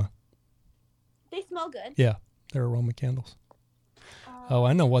aroma? They smell good. Yeah, they're aroma candles. Oh,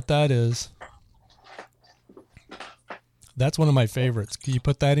 I know what that is. That's one of my favorites. Can you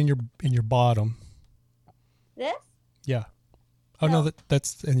put that in your bottom? This? Yeah. Oh no,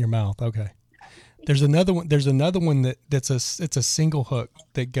 that's in your mouth. Okay. There's another one. There's another one it's a single hook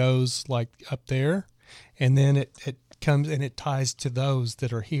that goes like up there, and then it comes and it ties to those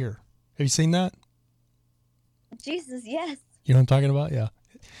that are here. Have you seen that? Jesus, yes. You know what I'm talking about? Yeah.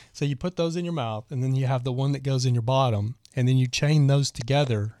 So you put those in your mouth, and then you have the one that goes in your bottom, and then you chain those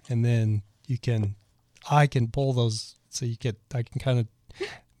together, and then I can pull those, so I can kind of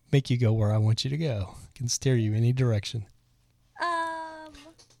make you go where I want you to go. I can steer you any direction.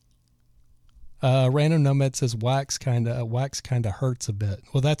 Random Nomad says wax kind of hurts a bit.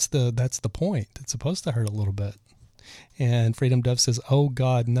 Well, that's the point. It's supposed to hurt a little bit. And Freedom Dove says, "Oh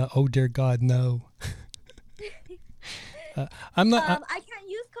God, no! Oh dear God, no." I'm not. I can't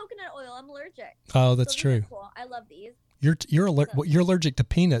use coconut oil. I'm allergic. Oh, that's So these are true. Cool. I love these. You're allergic to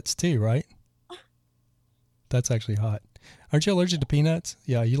peanuts too, right? That's actually hot. Aren't you allergic to peanuts?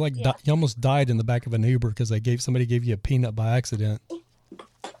 Yeah, you Yeah. you almost died in the back of an Uber because somebody gave you a peanut by accident.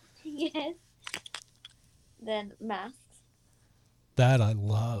 Yes. Then masks. That I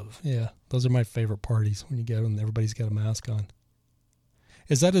love. Yeah, those are my favorite parties when you go and everybody's got a mask on.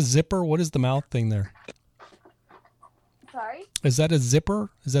 Is that a zipper? What is the mouth thing there? Sorry? Is that a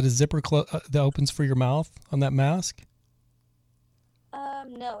zipper? Is that a zipper that opens for your mouth on that mask?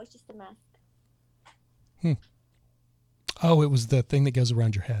 No, it's just a mask. Oh, it was the thing that goes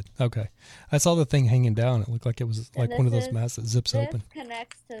around your head. Okay. I saw the thing hanging down. It looked like it was like one of those masks that zips This open.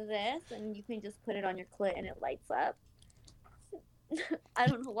 connects to this, and you can just put it on your clit, and it lights up. I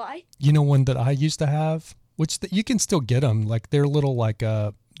don't know why. You know one that I used to have, which you can still get them. Like they're little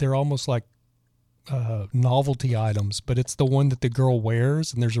they're almost like novelty items, but it's the one that the girl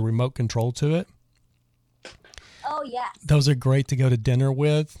wears and there's a remote control to it. Oh, yes. Those are great to go to dinner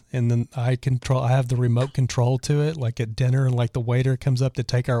with, and then I have the remote control to it, like at dinner, and like the waiter comes up to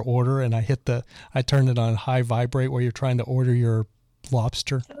take our order, and I turn it on high vibrate where you're trying to order your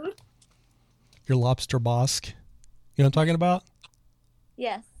lobster bosque. You know what I'm talking about?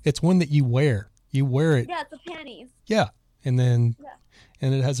 Yes. It's one that you wear. You wear it. Yeah, it's the panties. Yeah, and then Yeah.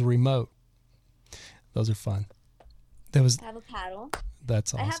 and it has a remote. Those are fun. I have a paddle.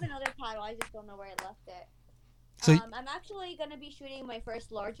 That's awesome. I have another paddle. I just don't know where I left it. So I'm actually going to be shooting my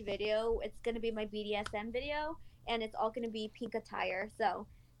first large video. It's going to be my BDSM video, and it's all going to be pink attire. So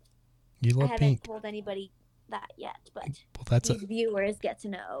you I love haven't pink. told anybody that yet, but Well, that's these viewers get to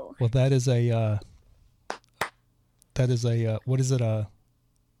know. Well, that is a what is it?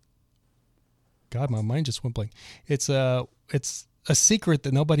 God, my mind just went blank. It's a secret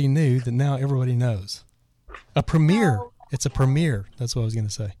that nobody knew that now everybody knows. A premiere. Oh. It's a premiere. That's what I was going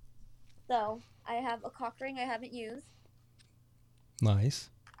to say. So I have a cock ring I haven't used. Nice.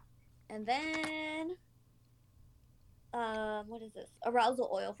 And then, what is this? Arousal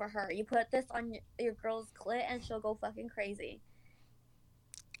oil for her. You put this on your girl's clit and she'll go fucking crazy.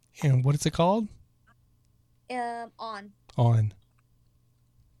 And what is it called? On. On.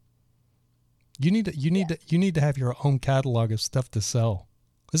 You need to have your own catalog of stuff to sell.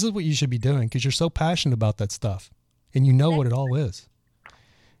 This is what you should be doing because you're so passionate about that stuff, and you know what it all is.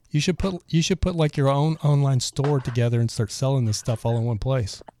 You should put like your own online store together and start selling this stuff all in one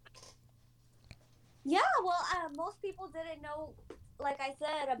place. Yeah, well, most people didn't know, like I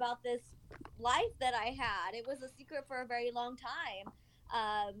said, about this life that I had. It was a secret for a very long time.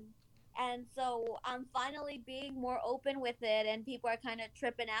 And so I'm finally being more open with it, and people are kind of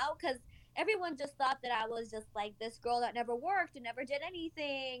tripping out because everyone just thought that I was just like this girl that never worked and never did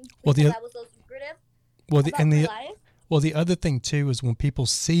anything because I was so secretive about my life. Well, the other thing, too, is when people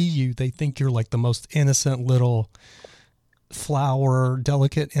see you, they think you're like the most innocent little flower,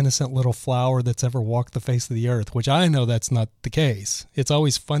 delicate, innocent little flower that's ever walked the face of the earth, which I know that's not the case. It's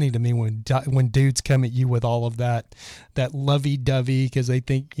always funny to me when dudes come at you with all of that lovey-dovey because they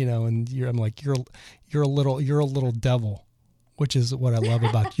think, and I'm like, you're a little devil, which is what I love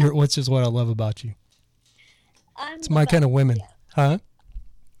about you. Which is what I love about you. It's my kind of women. Yeah. Huh?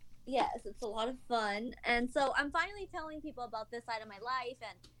 Yes, it's a lot of fun. And so I'm finally telling people about this side of my life,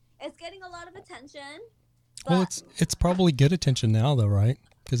 and it's getting a lot of attention. Well, it's probably good attention now, though, right?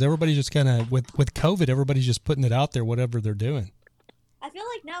 Because everybody's just kind of, with COVID, everybody's just putting it out there, whatever they're doing. I feel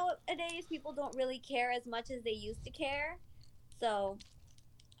like nowadays people don't really care as much as they used to care. So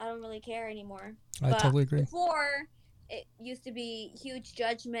I don't really care anymore. I totally agree. Before, it used to be huge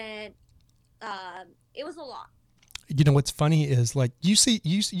judgment. It was a lot. You know what's funny is like you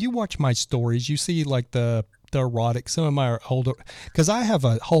watch my stories, you see like the erotic, some of my older, because I have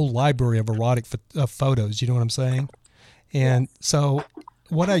a whole library of erotic photos. You know what I'm saying? And so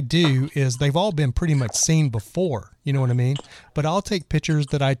what I do is they've all been pretty much seen before. You know what I mean? But I'll take pictures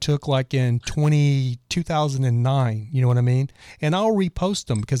that I took like in 2009. You know what I mean? And I'll repost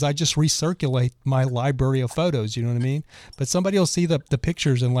them because I just recirculate my library of photos. You know what I mean? But somebody will see the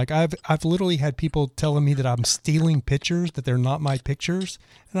pictures and like I've literally had people telling me that I'm stealing pictures, that they're not my pictures.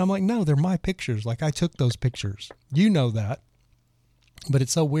 And I'm like, no, they're my pictures. Like I took those pictures. You know that. But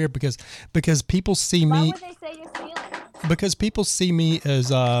it's so weird because people see me. Why would they say you're stealing? Because people see me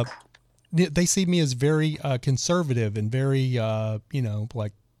as they see me as very conservative and very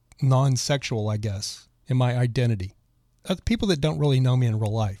like non-sexual, I guess, in my identity. People that don't really know me in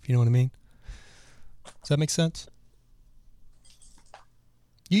real life, you know what I mean? Does that make sense?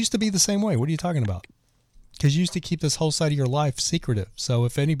 You used to be the same way. What are you talking about? Because you used to keep this whole side of your life secretive. So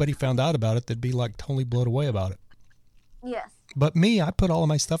if anybody found out about it, they'd be like totally blown away about it. Yes. But me, I put all of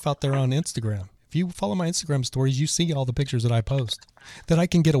my stuff out there on Instagram. If you follow my Instagram stories, you see all the pictures that I post that I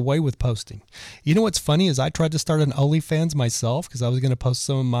can get away with posting. You know what's funny is I tried to start an OnlyFans myself because I was going to post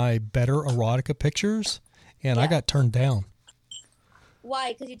some of my better erotica pictures, and I got turned down.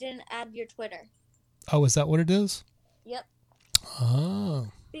 Why? Because you didn't add your Twitter. Oh, is that what it is? Yep. Oh.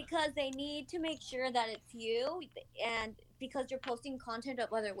 Because they need to make sure that it's you, and because you're posting content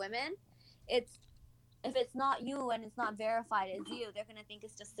of other women, if it's not you and it's not verified as you, they're gonna think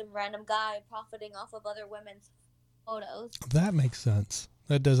it's just some random guy profiting off of other women's photos. That makes sense.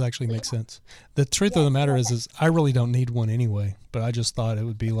 That does actually make sense. The truth of the matter is I really don't need one anyway, but I just thought it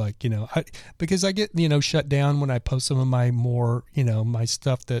would be like, because I get, shut down when I post some of my more, my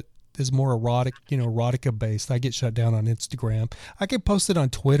stuff that is more erotic, erotica based. I get shut down on Instagram. I could post it on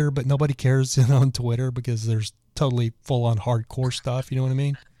Twitter, but nobody cares on Twitter because there's totally full on hardcore stuff. You know what I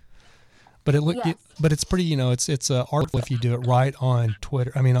mean? But but it's pretty, it's art if you do it right on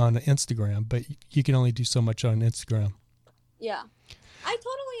Twitter. I mean, on Instagram, but you can only do so much on Instagram. Yeah. I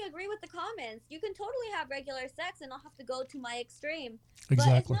totally agree with the comments. You can totally have regular sex and not have to go to my extreme.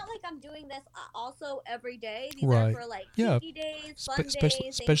 Exactly. But it's not like I'm doing this also every day. These right. are for like kinky days, fun days,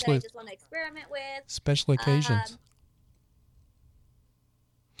 things that I just want to experiment with. Special occasions.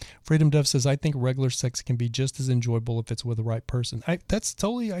 Freedom Dove says, I think regular sex can be just as enjoyable if it's with the right person. I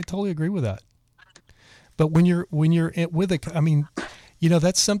totally agree with that. But when you're with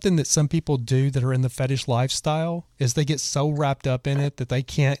that's something that some people do that are in the fetish lifestyle is they get so wrapped up in it that they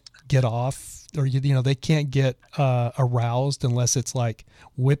can't get off, or they can't get aroused unless it's like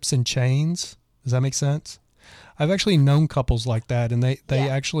whips and chains. Does that make sense? I've actually known couples like that, and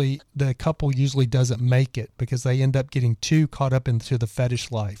the couple usually doesn't make it because they end up getting too caught up into the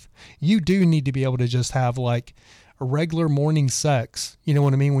fetish life. You do need to be able to just have like a regular morning sex, you know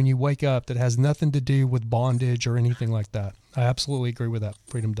what I mean, when you wake up, that has nothing to do with bondage or anything like that. I absolutely agree with that,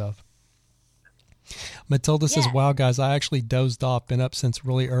 Freedom Dove. Matilda says, wow, guys, I actually dozed off, been up since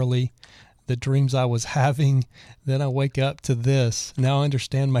really early. The dreams I was having, then I wake up to this. Now I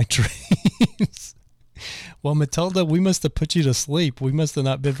understand my dreams. Well, Matilda, we must have put you to sleep. We must have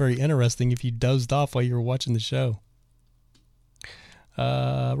not been very interesting if you dozed off while you were watching the show.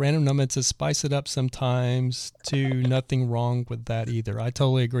 Random Nomad says, spice it up sometimes too. Nothing wrong with that either. I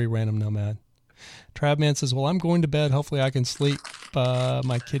totally agree, Random Nomad. Travman says, well, I'm going to bed. Hopefully I can sleep.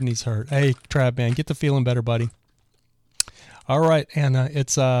 My kidneys hurt. Hey, Travman, get to feeling better, buddy. All right, Anna,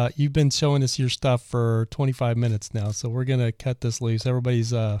 it's you've been showing us your stuff for 25 minutes now, so we're going to cut this loose.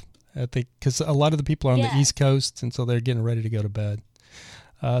 Everybody's, I think, because a lot of the people are on the East Coast, and so they're getting ready to go to bed.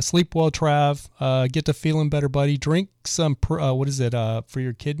 Sleep well, Trav. Get to feeling better, buddy. Drink some, what is it, for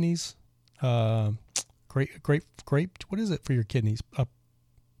your kidneys? Grape, what is it for your kidneys?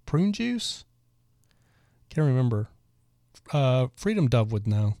 Prune juice? Can't remember. Freedom Dove would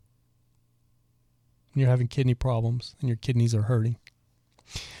know. When you're having kidney problems and your kidneys are hurting.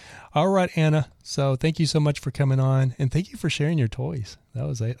 All right, Anna. So thank you so much for coming on, and thank you for sharing your toys. That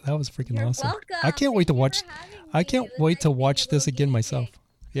was freaking awesome. Welcome. I can't wait to watch. I can't wait to watch this again myself.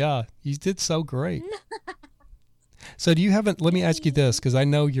 Yeah, you did so great. So do you haven't? Let me ask you this, because I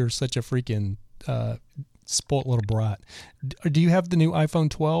know you're such a freaking spoilt little brat. Do you have the new iPhone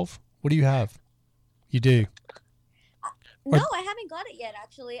 12? What do you have? You do. No, I haven't got it yet,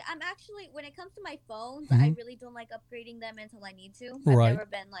 actually. When it comes to my phones, I really don't like upgrading them until I need to. I've never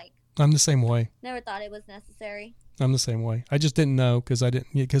been like... I'm the same way. Never thought it was necessary. I'm the same way. I just didn't know because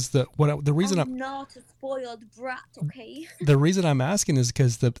the reason I'm not a spoiled brat, okay? The reason I'm asking is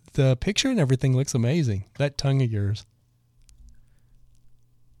because the picture and everything looks amazing. That tongue of yours.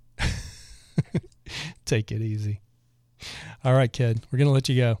 Take it easy. All right, kid. We're gonna let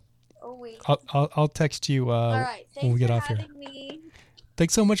you go. Oh wait. I'll text you all right. when we get off here. Me.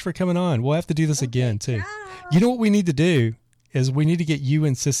 Thanks so much for coming on. We'll have to do this again too. Ciao. You know what we need to do is we need to get you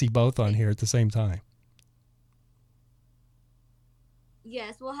and Sissy both on here at the same time.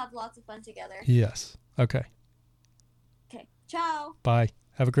 Yes, we'll have lots of fun together. Yes. Okay. Okay. Ciao. Bye.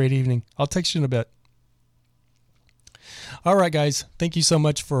 Have a great evening. I'll text you in a bit. All right, guys. Thank you so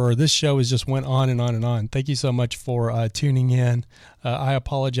much for this show. Has just went on and on and on. Thank you so much for tuning in. I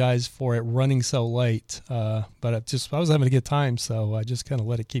apologize for it running so late, but I was having a good time, so I just kind of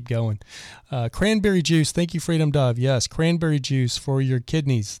let it keep going. Cranberry juice. Thank you, Freedom Dove. Yes, cranberry juice for your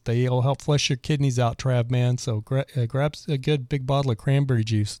kidneys. They'll help flush your kidneys out, Trav, man. So grab a good big bottle of cranberry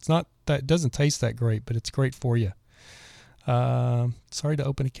juice. It doesn't taste that great, but it's great for you. Sorry to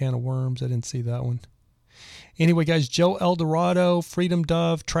open a can of worms. I didn't see that one. Anyway, guys, Joe Eldorado, Freedom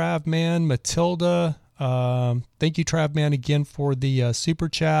Dove, Trav Man, Matilda. Thank you, Trav Man, again for the super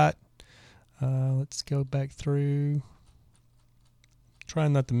chat. Let's go back through.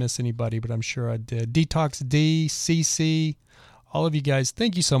 Trying not to miss anybody, but I'm sure I did. Detox D, CC, all of you guys,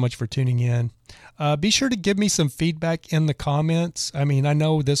 thank you so much for tuning in. Be sure to give me some feedback in the comments. I mean, I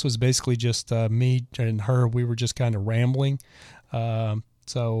know this was basically just me and her. We were just kind of rambling.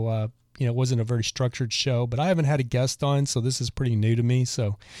 It wasn't a very structured show, but I haven't had a guest on, so this is pretty new to me.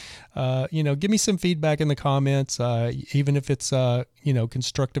 So, give me some feedback in the comments, even if it's,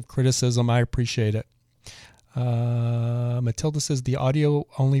 constructive criticism. I appreciate it. Matilda says the audio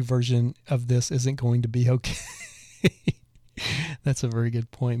only version of this isn't going to be okay. That's a very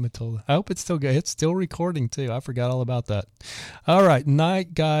good point, Matilda. I hope it's still good. It's still recording too. I forgot all about that. All right.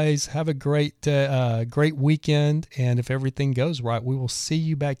 Night, guys. Have a great weekend. And if everything goes right, we will see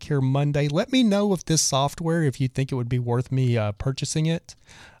you back here Monday. Let me know if this software, if you think it would be worth me purchasing it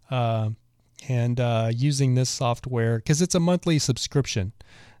and using this software, because it's a monthly subscription.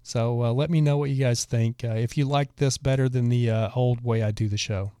 So let me know what you guys think. If you like this better than the old way I do the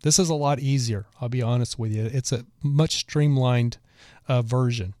show. This is a lot easier. I'll be honest with you. It's a much streamlined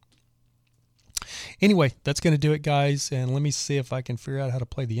version. Anyway, that's going to do it, guys. And let me see if I can figure out how to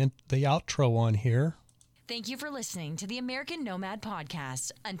play the outro on here. Thank you for listening to the American Nomad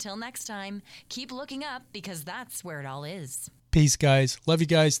Podcast. Until next time, keep looking up because that's where it all is. Peace, guys. Love you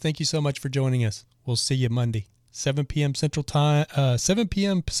guys. Thank you so much for joining us. We'll see you Monday. 7 p.m. Central Time, 7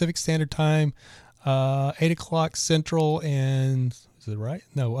 p.m. Pacific Standard Time, 8 o'clock Central, and is it right?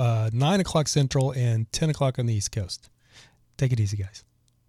 No, 9 o'clock Central and 10 o'clock on the East Coast. Take it easy, guys.